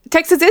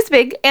 Texas is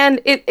big,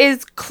 and it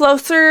is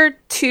closer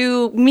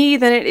to me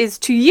than it is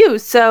to you.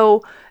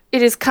 So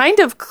it is kind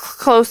of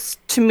close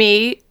to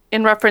me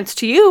in reference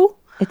to you.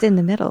 It's in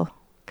the middle,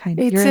 kind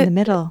of. You're in the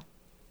middle.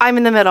 I'm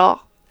in the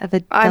middle of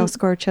a El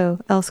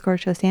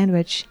Scorcho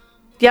sandwich.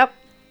 Yep.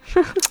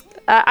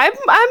 I'm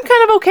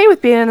kind of okay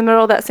with being in the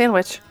middle of that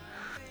sandwich.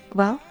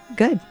 Well,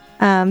 good.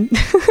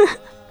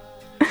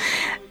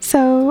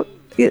 So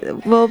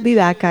we'll be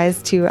back,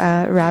 guys, to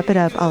wrap it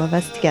up, all of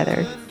us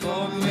together.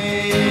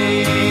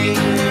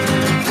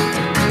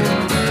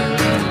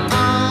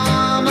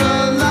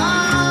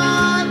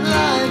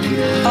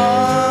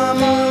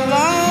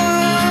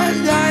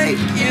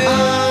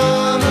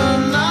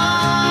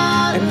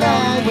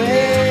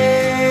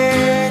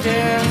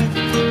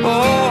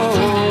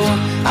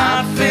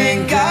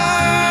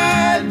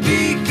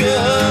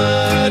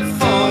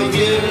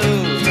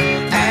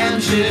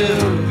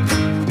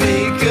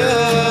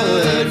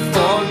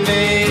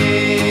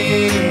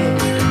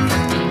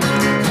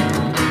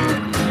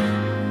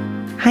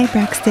 Hi,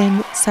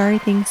 Braxton. Sorry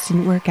things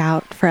didn't work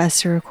out for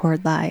us to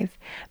record live.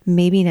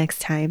 Maybe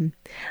next time.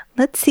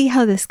 Let's see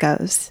how this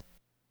goes.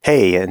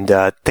 Hey, and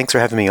thanks for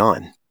having me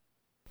on.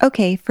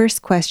 Okay,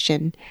 first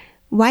question.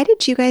 Why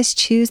did you guys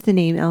choose the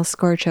name El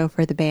Scorcho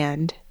for the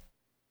band?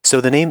 So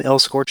the name El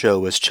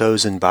Scorcho was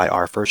chosen by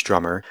our first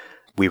drummer.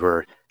 We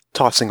were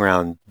tossing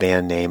around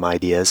band name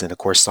ideas, and of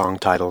course song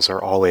titles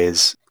are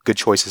always good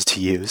choices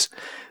to use.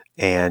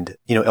 And,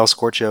 El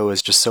Scorcho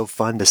is just so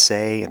fun to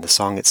say, and the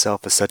song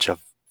itself is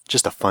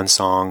just a fun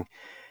song,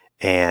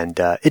 and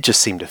it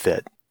just seemed to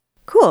fit.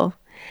 Cool.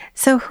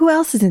 So who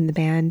else is in the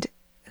band?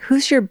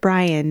 Who's your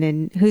Brian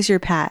and who's your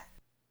Pat?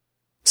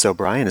 So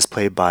Brian is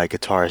played by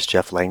guitarist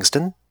Jeff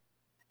Langston,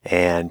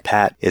 and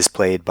Pat is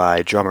played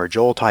by drummer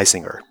Joel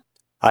Tysinger.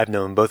 I've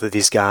known both of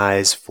these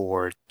guys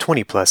for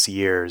 20 plus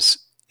years,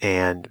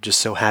 and just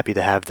so happy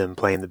to have them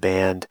play in the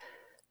band.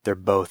 They're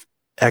both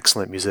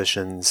excellent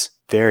musicians,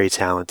 very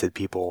talented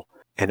people,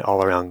 and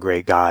all around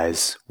great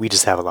guys. We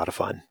just have a lot of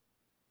fun.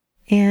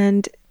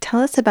 And tell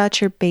us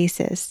about your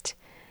bassist.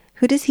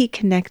 Who does he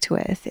connect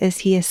with? Is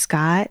he a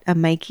Scott, a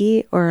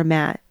Mikey, or a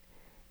Matt?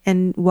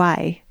 And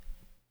why?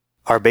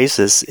 Our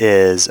bassist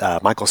is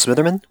Michael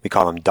Smitherman. We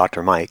call him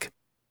Dr. Mike.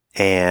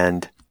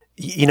 And,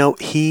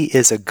 he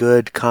is a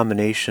good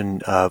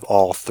combination of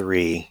all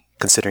three,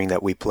 considering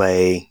that we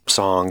play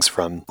songs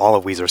from all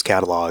of Weezer's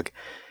catalog.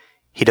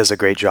 He does a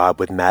great job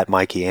with Matt,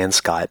 Mikey, and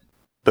Scott.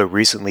 But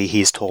recently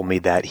he's told me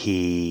that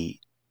he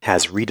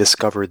has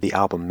rediscovered the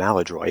album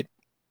Maladroit,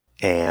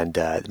 and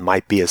it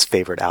might be his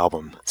favorite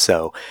album.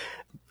 So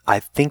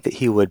I think that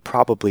he would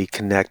probably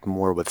connect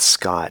more with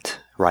Scott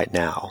right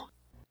now.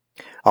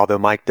 Although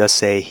Mike does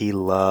say he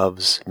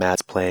loves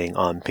Matt's playing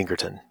on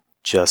Pinkerton.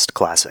 Just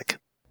classic.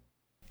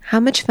 How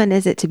much fun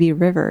is it to be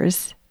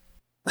Rivers?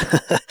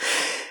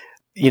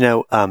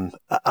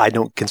 I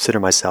don't consider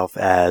myself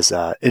as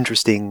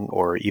interesting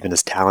or even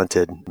as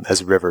talented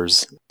as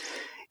Rivers.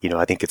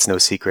 I think it's no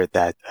secret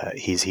that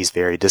he's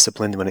very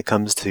disciplined when it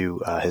comes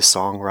to his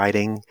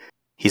songwriting.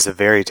 He's a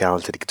very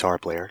talented guitar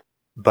player,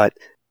 but,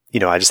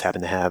 I just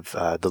happen to have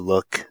the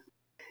look.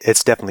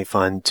 It's definitely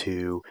fun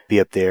to be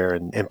up there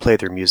and play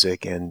their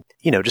music and,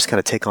 just kind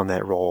of take on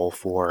that role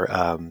for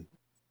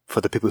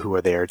the people who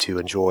are there to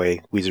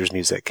enjoy Weezer's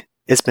music.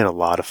 It's been a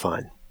lot of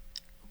fun.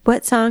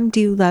 What song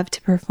do you love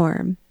to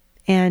perform?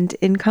 And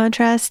in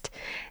contrast,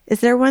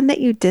 is there one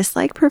that you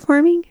dislike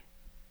performing?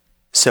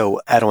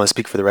 So I don't want to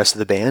speak for the rest of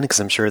the band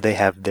because I'm sure they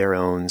have their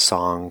own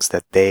songs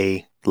that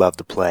they love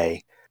to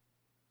play.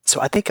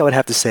 So I think I would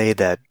have to say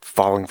that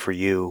Falling for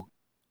You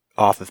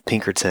off of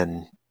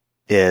Pinkerton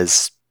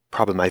is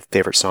probably my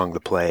favorite song to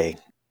play.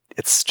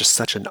 It's just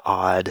such an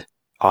odd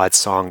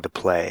song to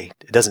play.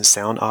 It doesn't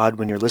sound odd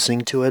when you're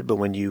listening to it, but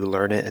when you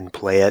learn it and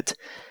play it,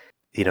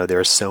 there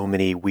are so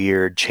many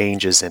weird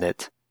changes in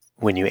it.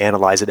 When you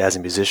analyze it as a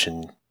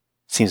musician, it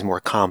seems more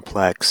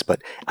complex,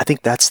 but I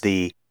think that's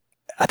the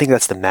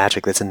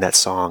magic that's in that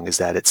song, is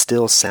that it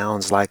still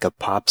sounds like a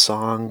pop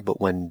song,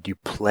 but when you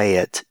play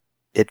it,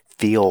 it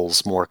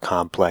feels more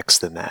complex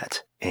than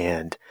that.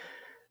 And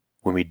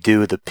when we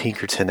do the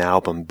Pinkerton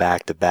album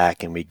back to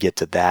back and we get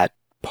to that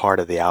part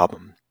of the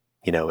album,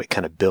 it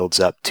kind of builds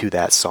up to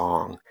that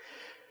song.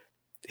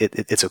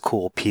 It's a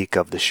cool peak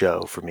of the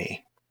show for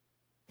me.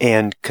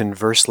 And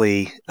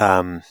conversely,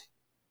 there's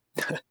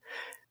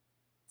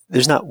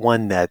not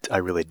one that I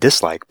really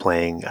dislike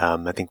playing.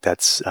 I think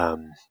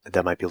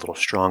that might be a little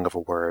strong of a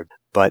word,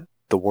 but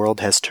The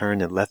World Has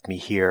Turned and Left Me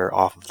Here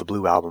off of the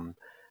Blue album,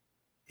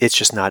 it's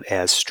just not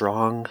as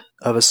strong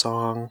of a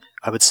song,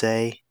 I would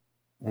say,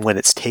 when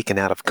it's taken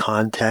out of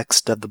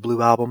context of the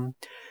Blue album.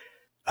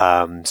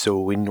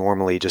 So we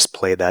normally just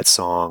play that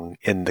song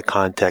in the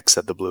context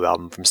of the Blue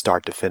Album from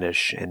start to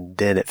finish, and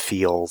then it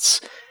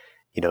feels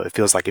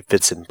like it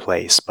fits in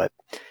place. But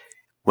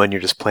when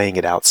you're just playing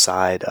it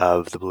outside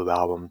of the Blue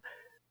Album,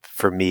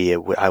 for me,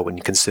 I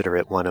wouldn't consider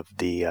it one of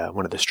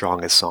the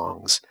strongest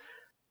songs.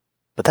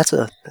 But that's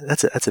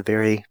a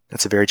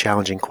very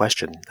challenging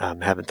question. I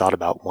haven't thought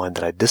about one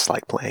that I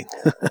dislike playing.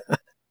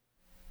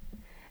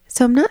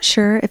 So I'm not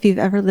sure if you've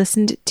ever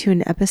listened to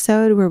an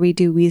episode where we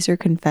do Weezer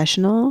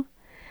Confessional,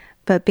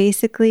 but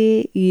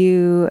basically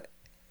you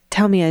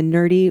tell me a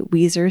nerdy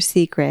Weezer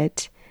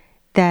secret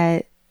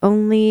that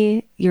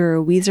only your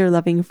Weezer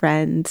loving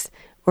friends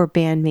or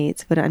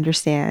bandmates would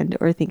understand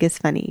or think is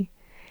funny.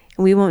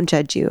 And we won't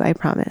judge you, I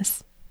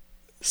promise.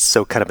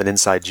 So kind of an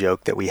inside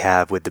joke that we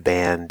have with the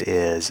band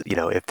is,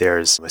 if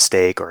there's a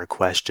mistake or a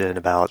question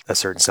about a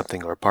certain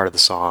something or a part of the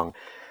song,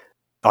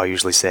 I'll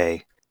usually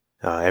say,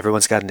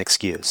 everyone's got an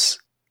excuse.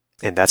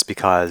 And that's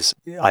because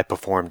I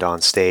performed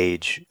on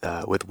stage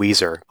with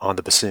Weezer on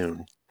the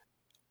bassoon.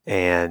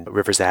 And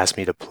Rivers asked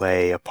me to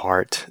play a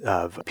part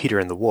of Peter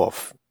and the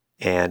Wolf.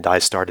 And I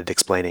started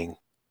explaining,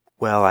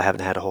 well, I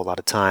haven't had a whole lot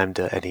of time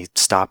and he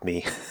stopped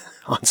me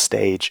on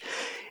stage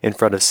in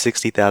front of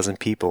 60,000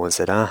 people and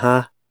said,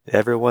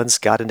 everyone's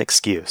got an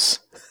excuse.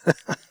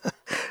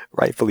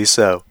 Rightfully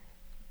so.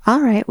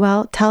 All right.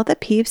 Well, tell the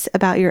peeps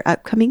about your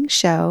upcoming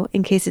show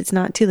in case it's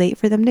not too late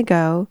for them to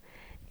go.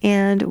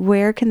 And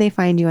where can they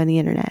find you on the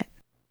internet?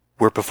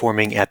 We're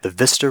performing at the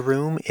Vista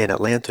Room in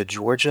Atlanta,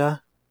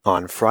 Georgia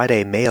on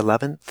Friday, May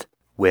 11th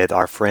with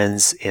our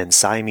friends in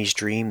Siamese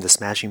Dream, the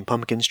Smashing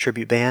Pumpkins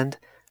tribute band.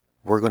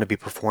 We're going to be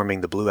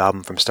performing the Blue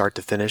Album from start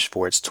to finish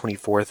for its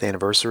 24th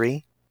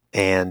anniversary.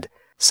 And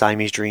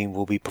Siamese Dream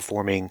will be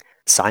performing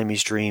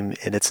Siamese Dream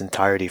in its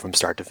entirety from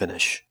start to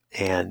finish.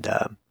 And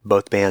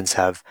both bands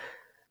have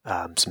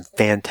some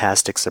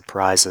fantastic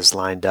surprises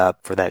lined up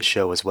for that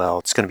show as well.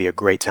 It's going to be a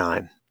great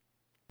time.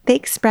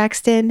 Thanks,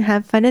 Braxton.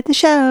 Have fun at the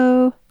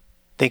show.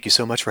 Thank you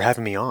so much for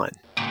having me on.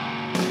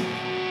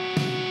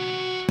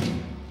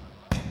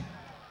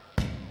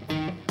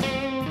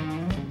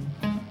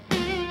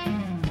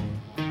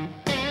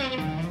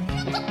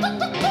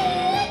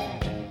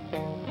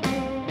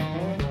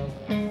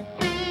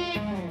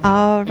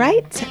 All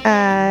right.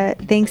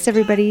 Thanks,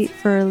 everybody,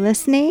 for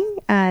listening.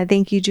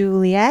 Thank you,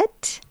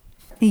 Juliet.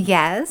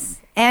 Yes.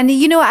 And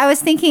I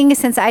was thinking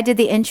since I did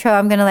the intro,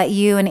 I'm going to let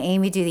you and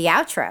Amy do the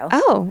outro.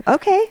 Oh,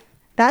 okay.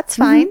 That's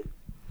fine.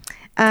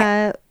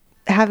 Okay.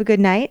 Have a good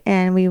night,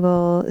 and we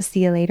will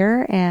see you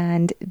later.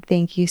 And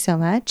thank you so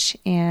much.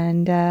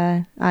 And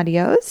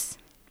adios.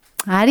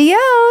 Adios.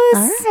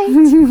 All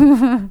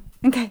right.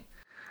 Okay.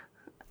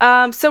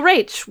 So,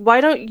 Rach,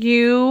 why don't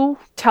you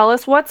tell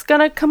us what's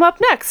going to come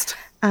up next?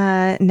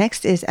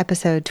 Next is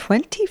episode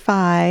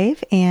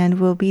 25, and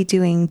we'll be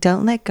doing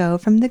Don't Let Go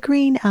from the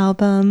Green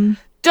Album.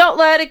 Don't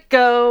let it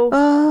go.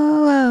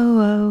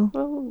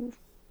 Oh.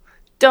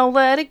 Don't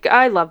let it go.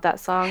 I love that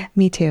song.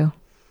 Me too.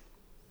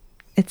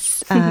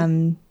 It's, I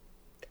don't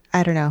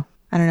know.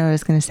 I don't know what I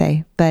was going to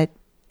say, but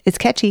it's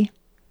catchy.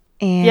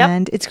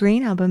 And It's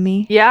Green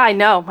Album-y. Yeah, I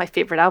know. My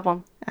favorite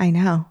album. I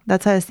know.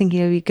 That's why I was thinking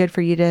it would be good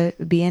for you to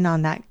be in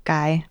on that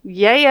guy.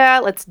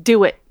 Yeah. Let's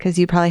do it. Because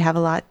you probably have a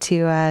lot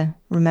to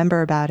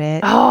remember about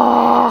it.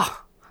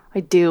 Oh, I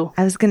do.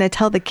 I was going to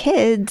tell the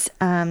kids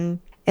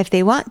if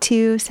they want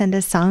to send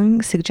us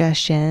song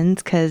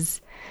suggestions, because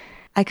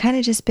I kind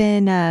of just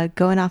been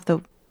going off the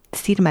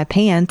seat of my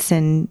pants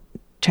and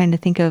trying to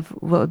think of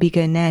what would be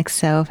good next.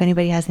 So if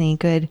anybody has any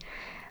good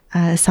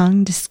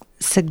song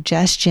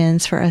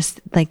suggestions for us,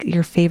 like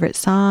your favorite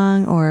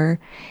song or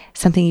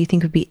something you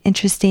think would be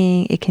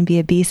interesting, it can be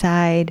a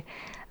B-side,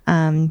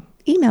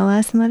 email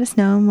us and let us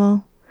know,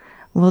 and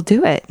we'll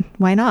do it.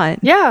 Why not?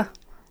 Yeah.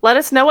 Let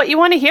us know what you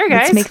want to hear,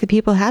 guys. Let's make the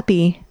people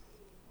happy.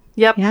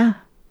 Yep. Yeah.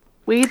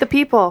 We the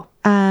people.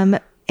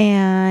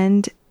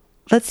 And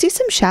let's do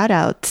some shout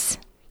outs.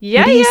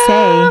 Yeah. What do you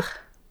say?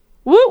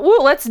 Woo,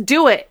 let's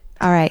do it.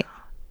 All right.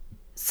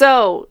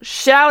 So,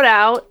 shout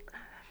out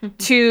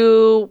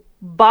to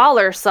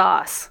Baller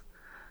Sauce.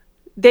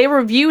 They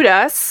reviewed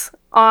us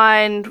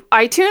on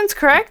iTunes,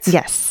 correct?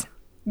 Yes.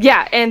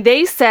 Yeah, and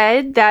they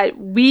said that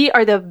we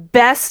are the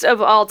best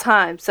of all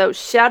time. So,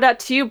 shout out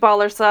to you,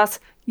 Baller Sauce.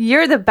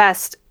 You're the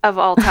best of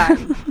all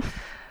time.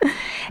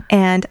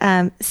 And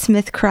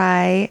Smith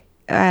Cry,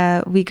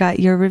 we got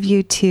your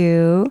review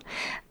too.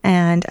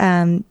 And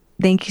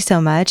thank you so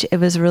much. It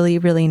was really,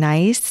 really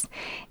nice.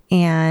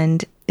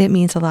 And it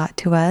means a lot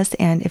to us.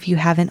 And if you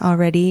haven't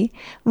already,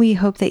 we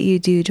hope that you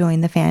do join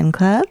the fan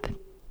club.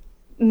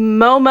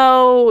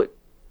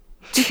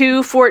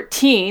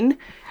 Momo214,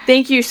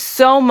 thank you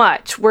so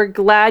much. We're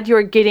glad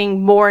you're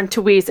getting more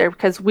into Weezer,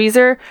 because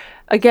Weezer,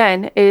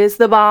 again, is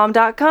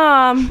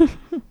thebomb.com.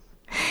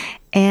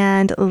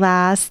 And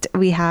last,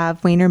 we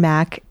have Wayner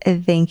Mac.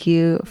 Thank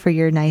you for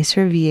your nice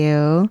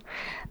review.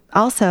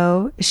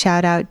 Also,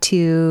 shout out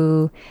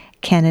to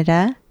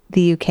Canada,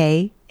 the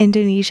UK,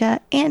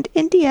 Indonesia, and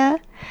India.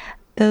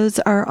 Those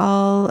are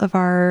all of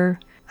our,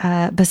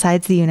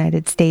 besides the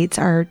United States,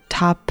 our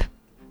top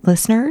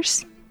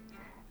listeners.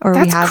 or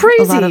That's we have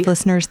crazy. a lot of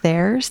listeners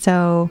there.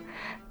 So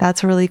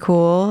that's really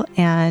cool.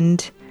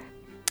 And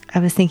I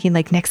was thinking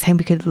like next time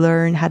we could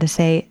learn how to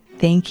say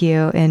thank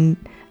you in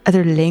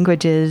other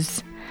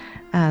languages,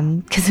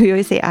 because we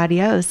always say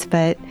adios.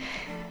 But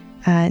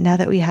now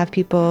that we have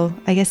people,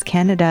 I guess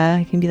Canada,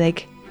 I can be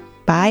like,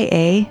 bye,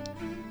 eh?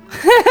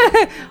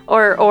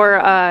 or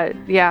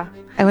yeah.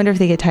 I wonder if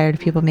they get tired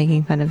of people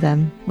making fun of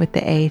them with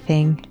the A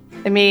thing.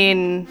 I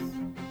mean,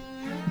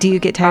 do you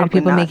get tired of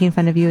people not. making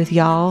fun of you with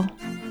y'all?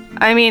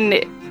 I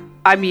mean,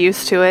 I'm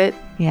used to it.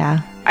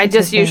 Yeah. I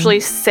just usually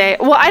say,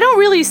 well, I don't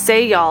really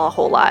say y'all a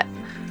whole lot.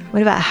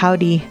 What about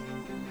howdy?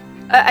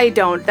 I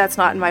don't. That's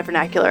not in my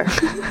vernacular.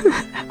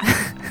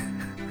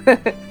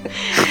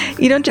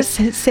 You don't just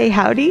say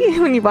howdy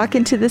when you walk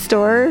into the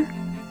store?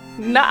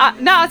 No,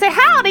 I say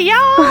howdy,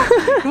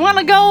 y'all. You want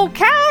to go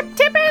cow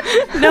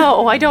tipping?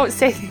 No, I don't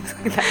say things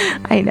like that.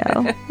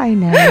 I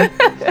know.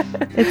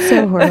 It's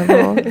so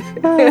horrible.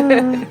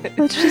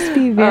 Let's just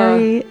be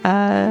very,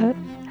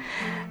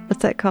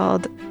 what's that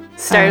called?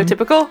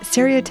 Stereotypical?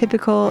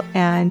 Stereotypical,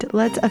 and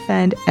let's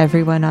offend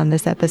everyone on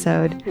this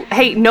episode.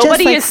 Hey,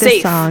 nobody just like is this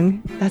safe.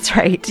 Song. That's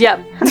right.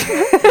 Yep.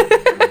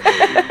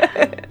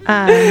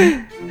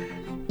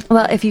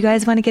 Well, if you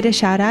guys want to get a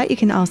shout out, you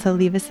can also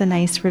leave us a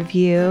nice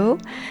review.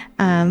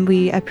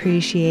 We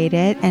appreciate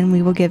it, and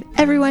we will give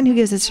everyone who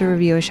gives us a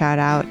review a shout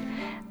out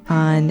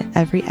on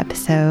every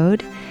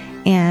episode.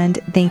 And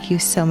thank you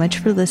so much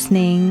for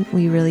listening.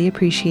 We really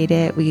appreciate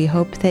it. We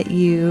hope that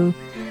you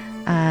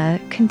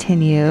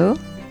continue.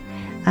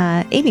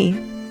 Amy,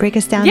 break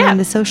us down on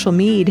the social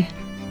media.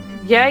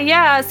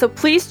 Yeah. So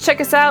please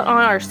check us out on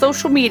our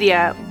social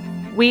media.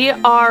 We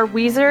are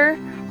Weezer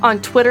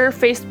on Twitter,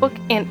 Facebook,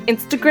 and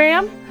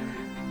Instagram.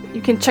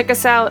 You can check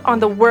us out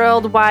on the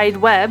World Wide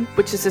Web,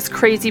 which is this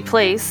crazy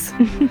place.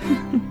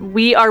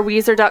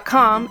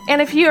 weareweezer.com. And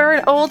if you're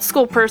an old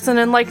school person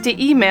and like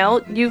to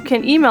email, you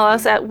can email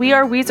us at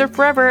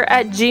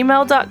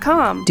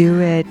weareweezerforever@gmail.com.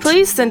 Do it.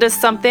 Please send us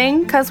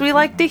something, because we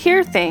like to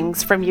hear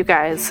things from you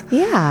guys.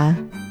 Yeah.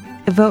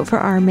 Vote for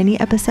our mini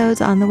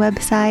episodes on the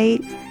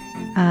website.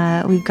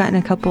 We've gotten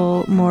a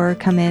couple more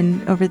come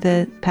in over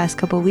the past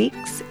couple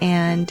weeks,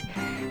 and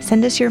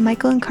send us your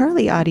Michael and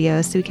Carly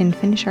audio so we can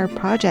finish our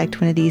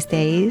project one of these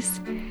days.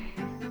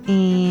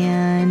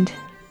 And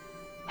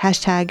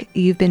hashtag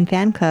you've been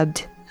fan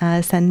clubbed.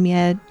 Send me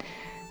a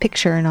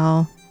picture and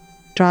I'll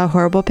draw a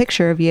horrible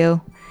picture of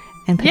you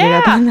and put it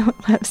up on the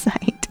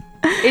website.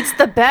 It's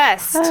the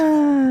best.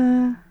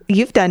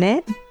 You've done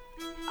it.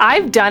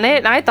 I've done it,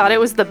 and I thought it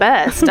was the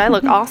best. I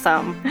look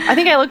awesome. I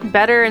think I look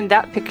better in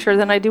that picture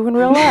than I do in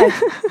real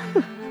life.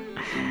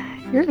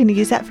 You're going to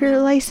use that for your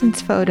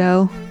license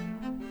photo.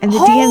 And the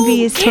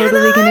DMV is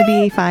totally going to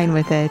be fine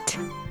with it.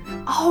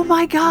 Oh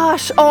my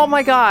gosh.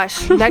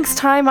 Next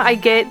time I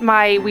get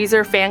my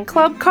Weezer fan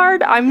club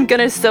card, I'm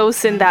going to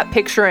send that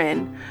picture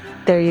in.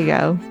 There you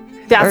go.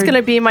 That's going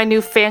to be my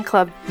new fan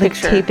club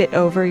picture. Tape it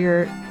over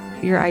your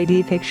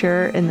ID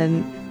picture, and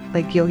then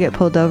like you'll get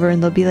pulled over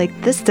and they'll be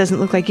like, this doesn't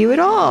look like you at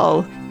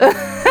all.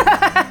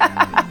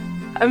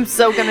 I'm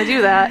so going to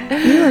do that.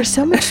 You are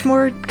so much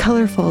more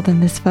colorful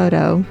than this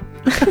photo.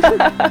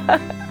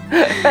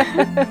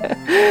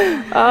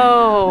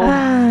 All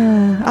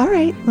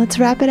right, let's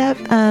wrap it up.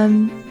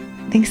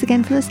 Thanks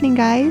again for listening,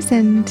 guys,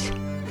 and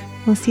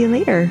we'll see you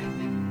later.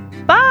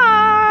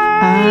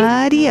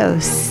 Bye.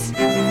 Adios.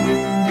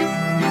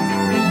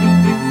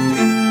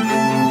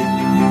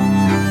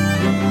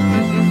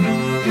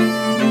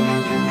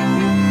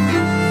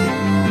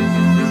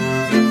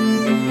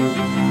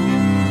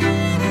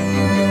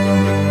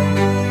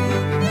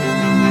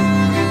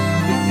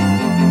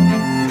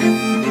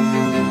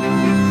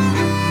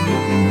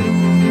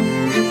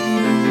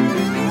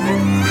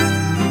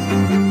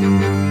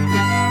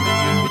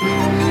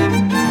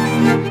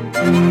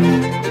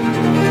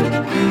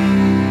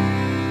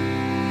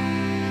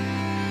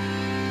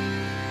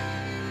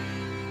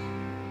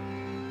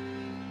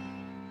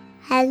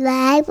 I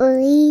like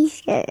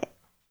Weezer.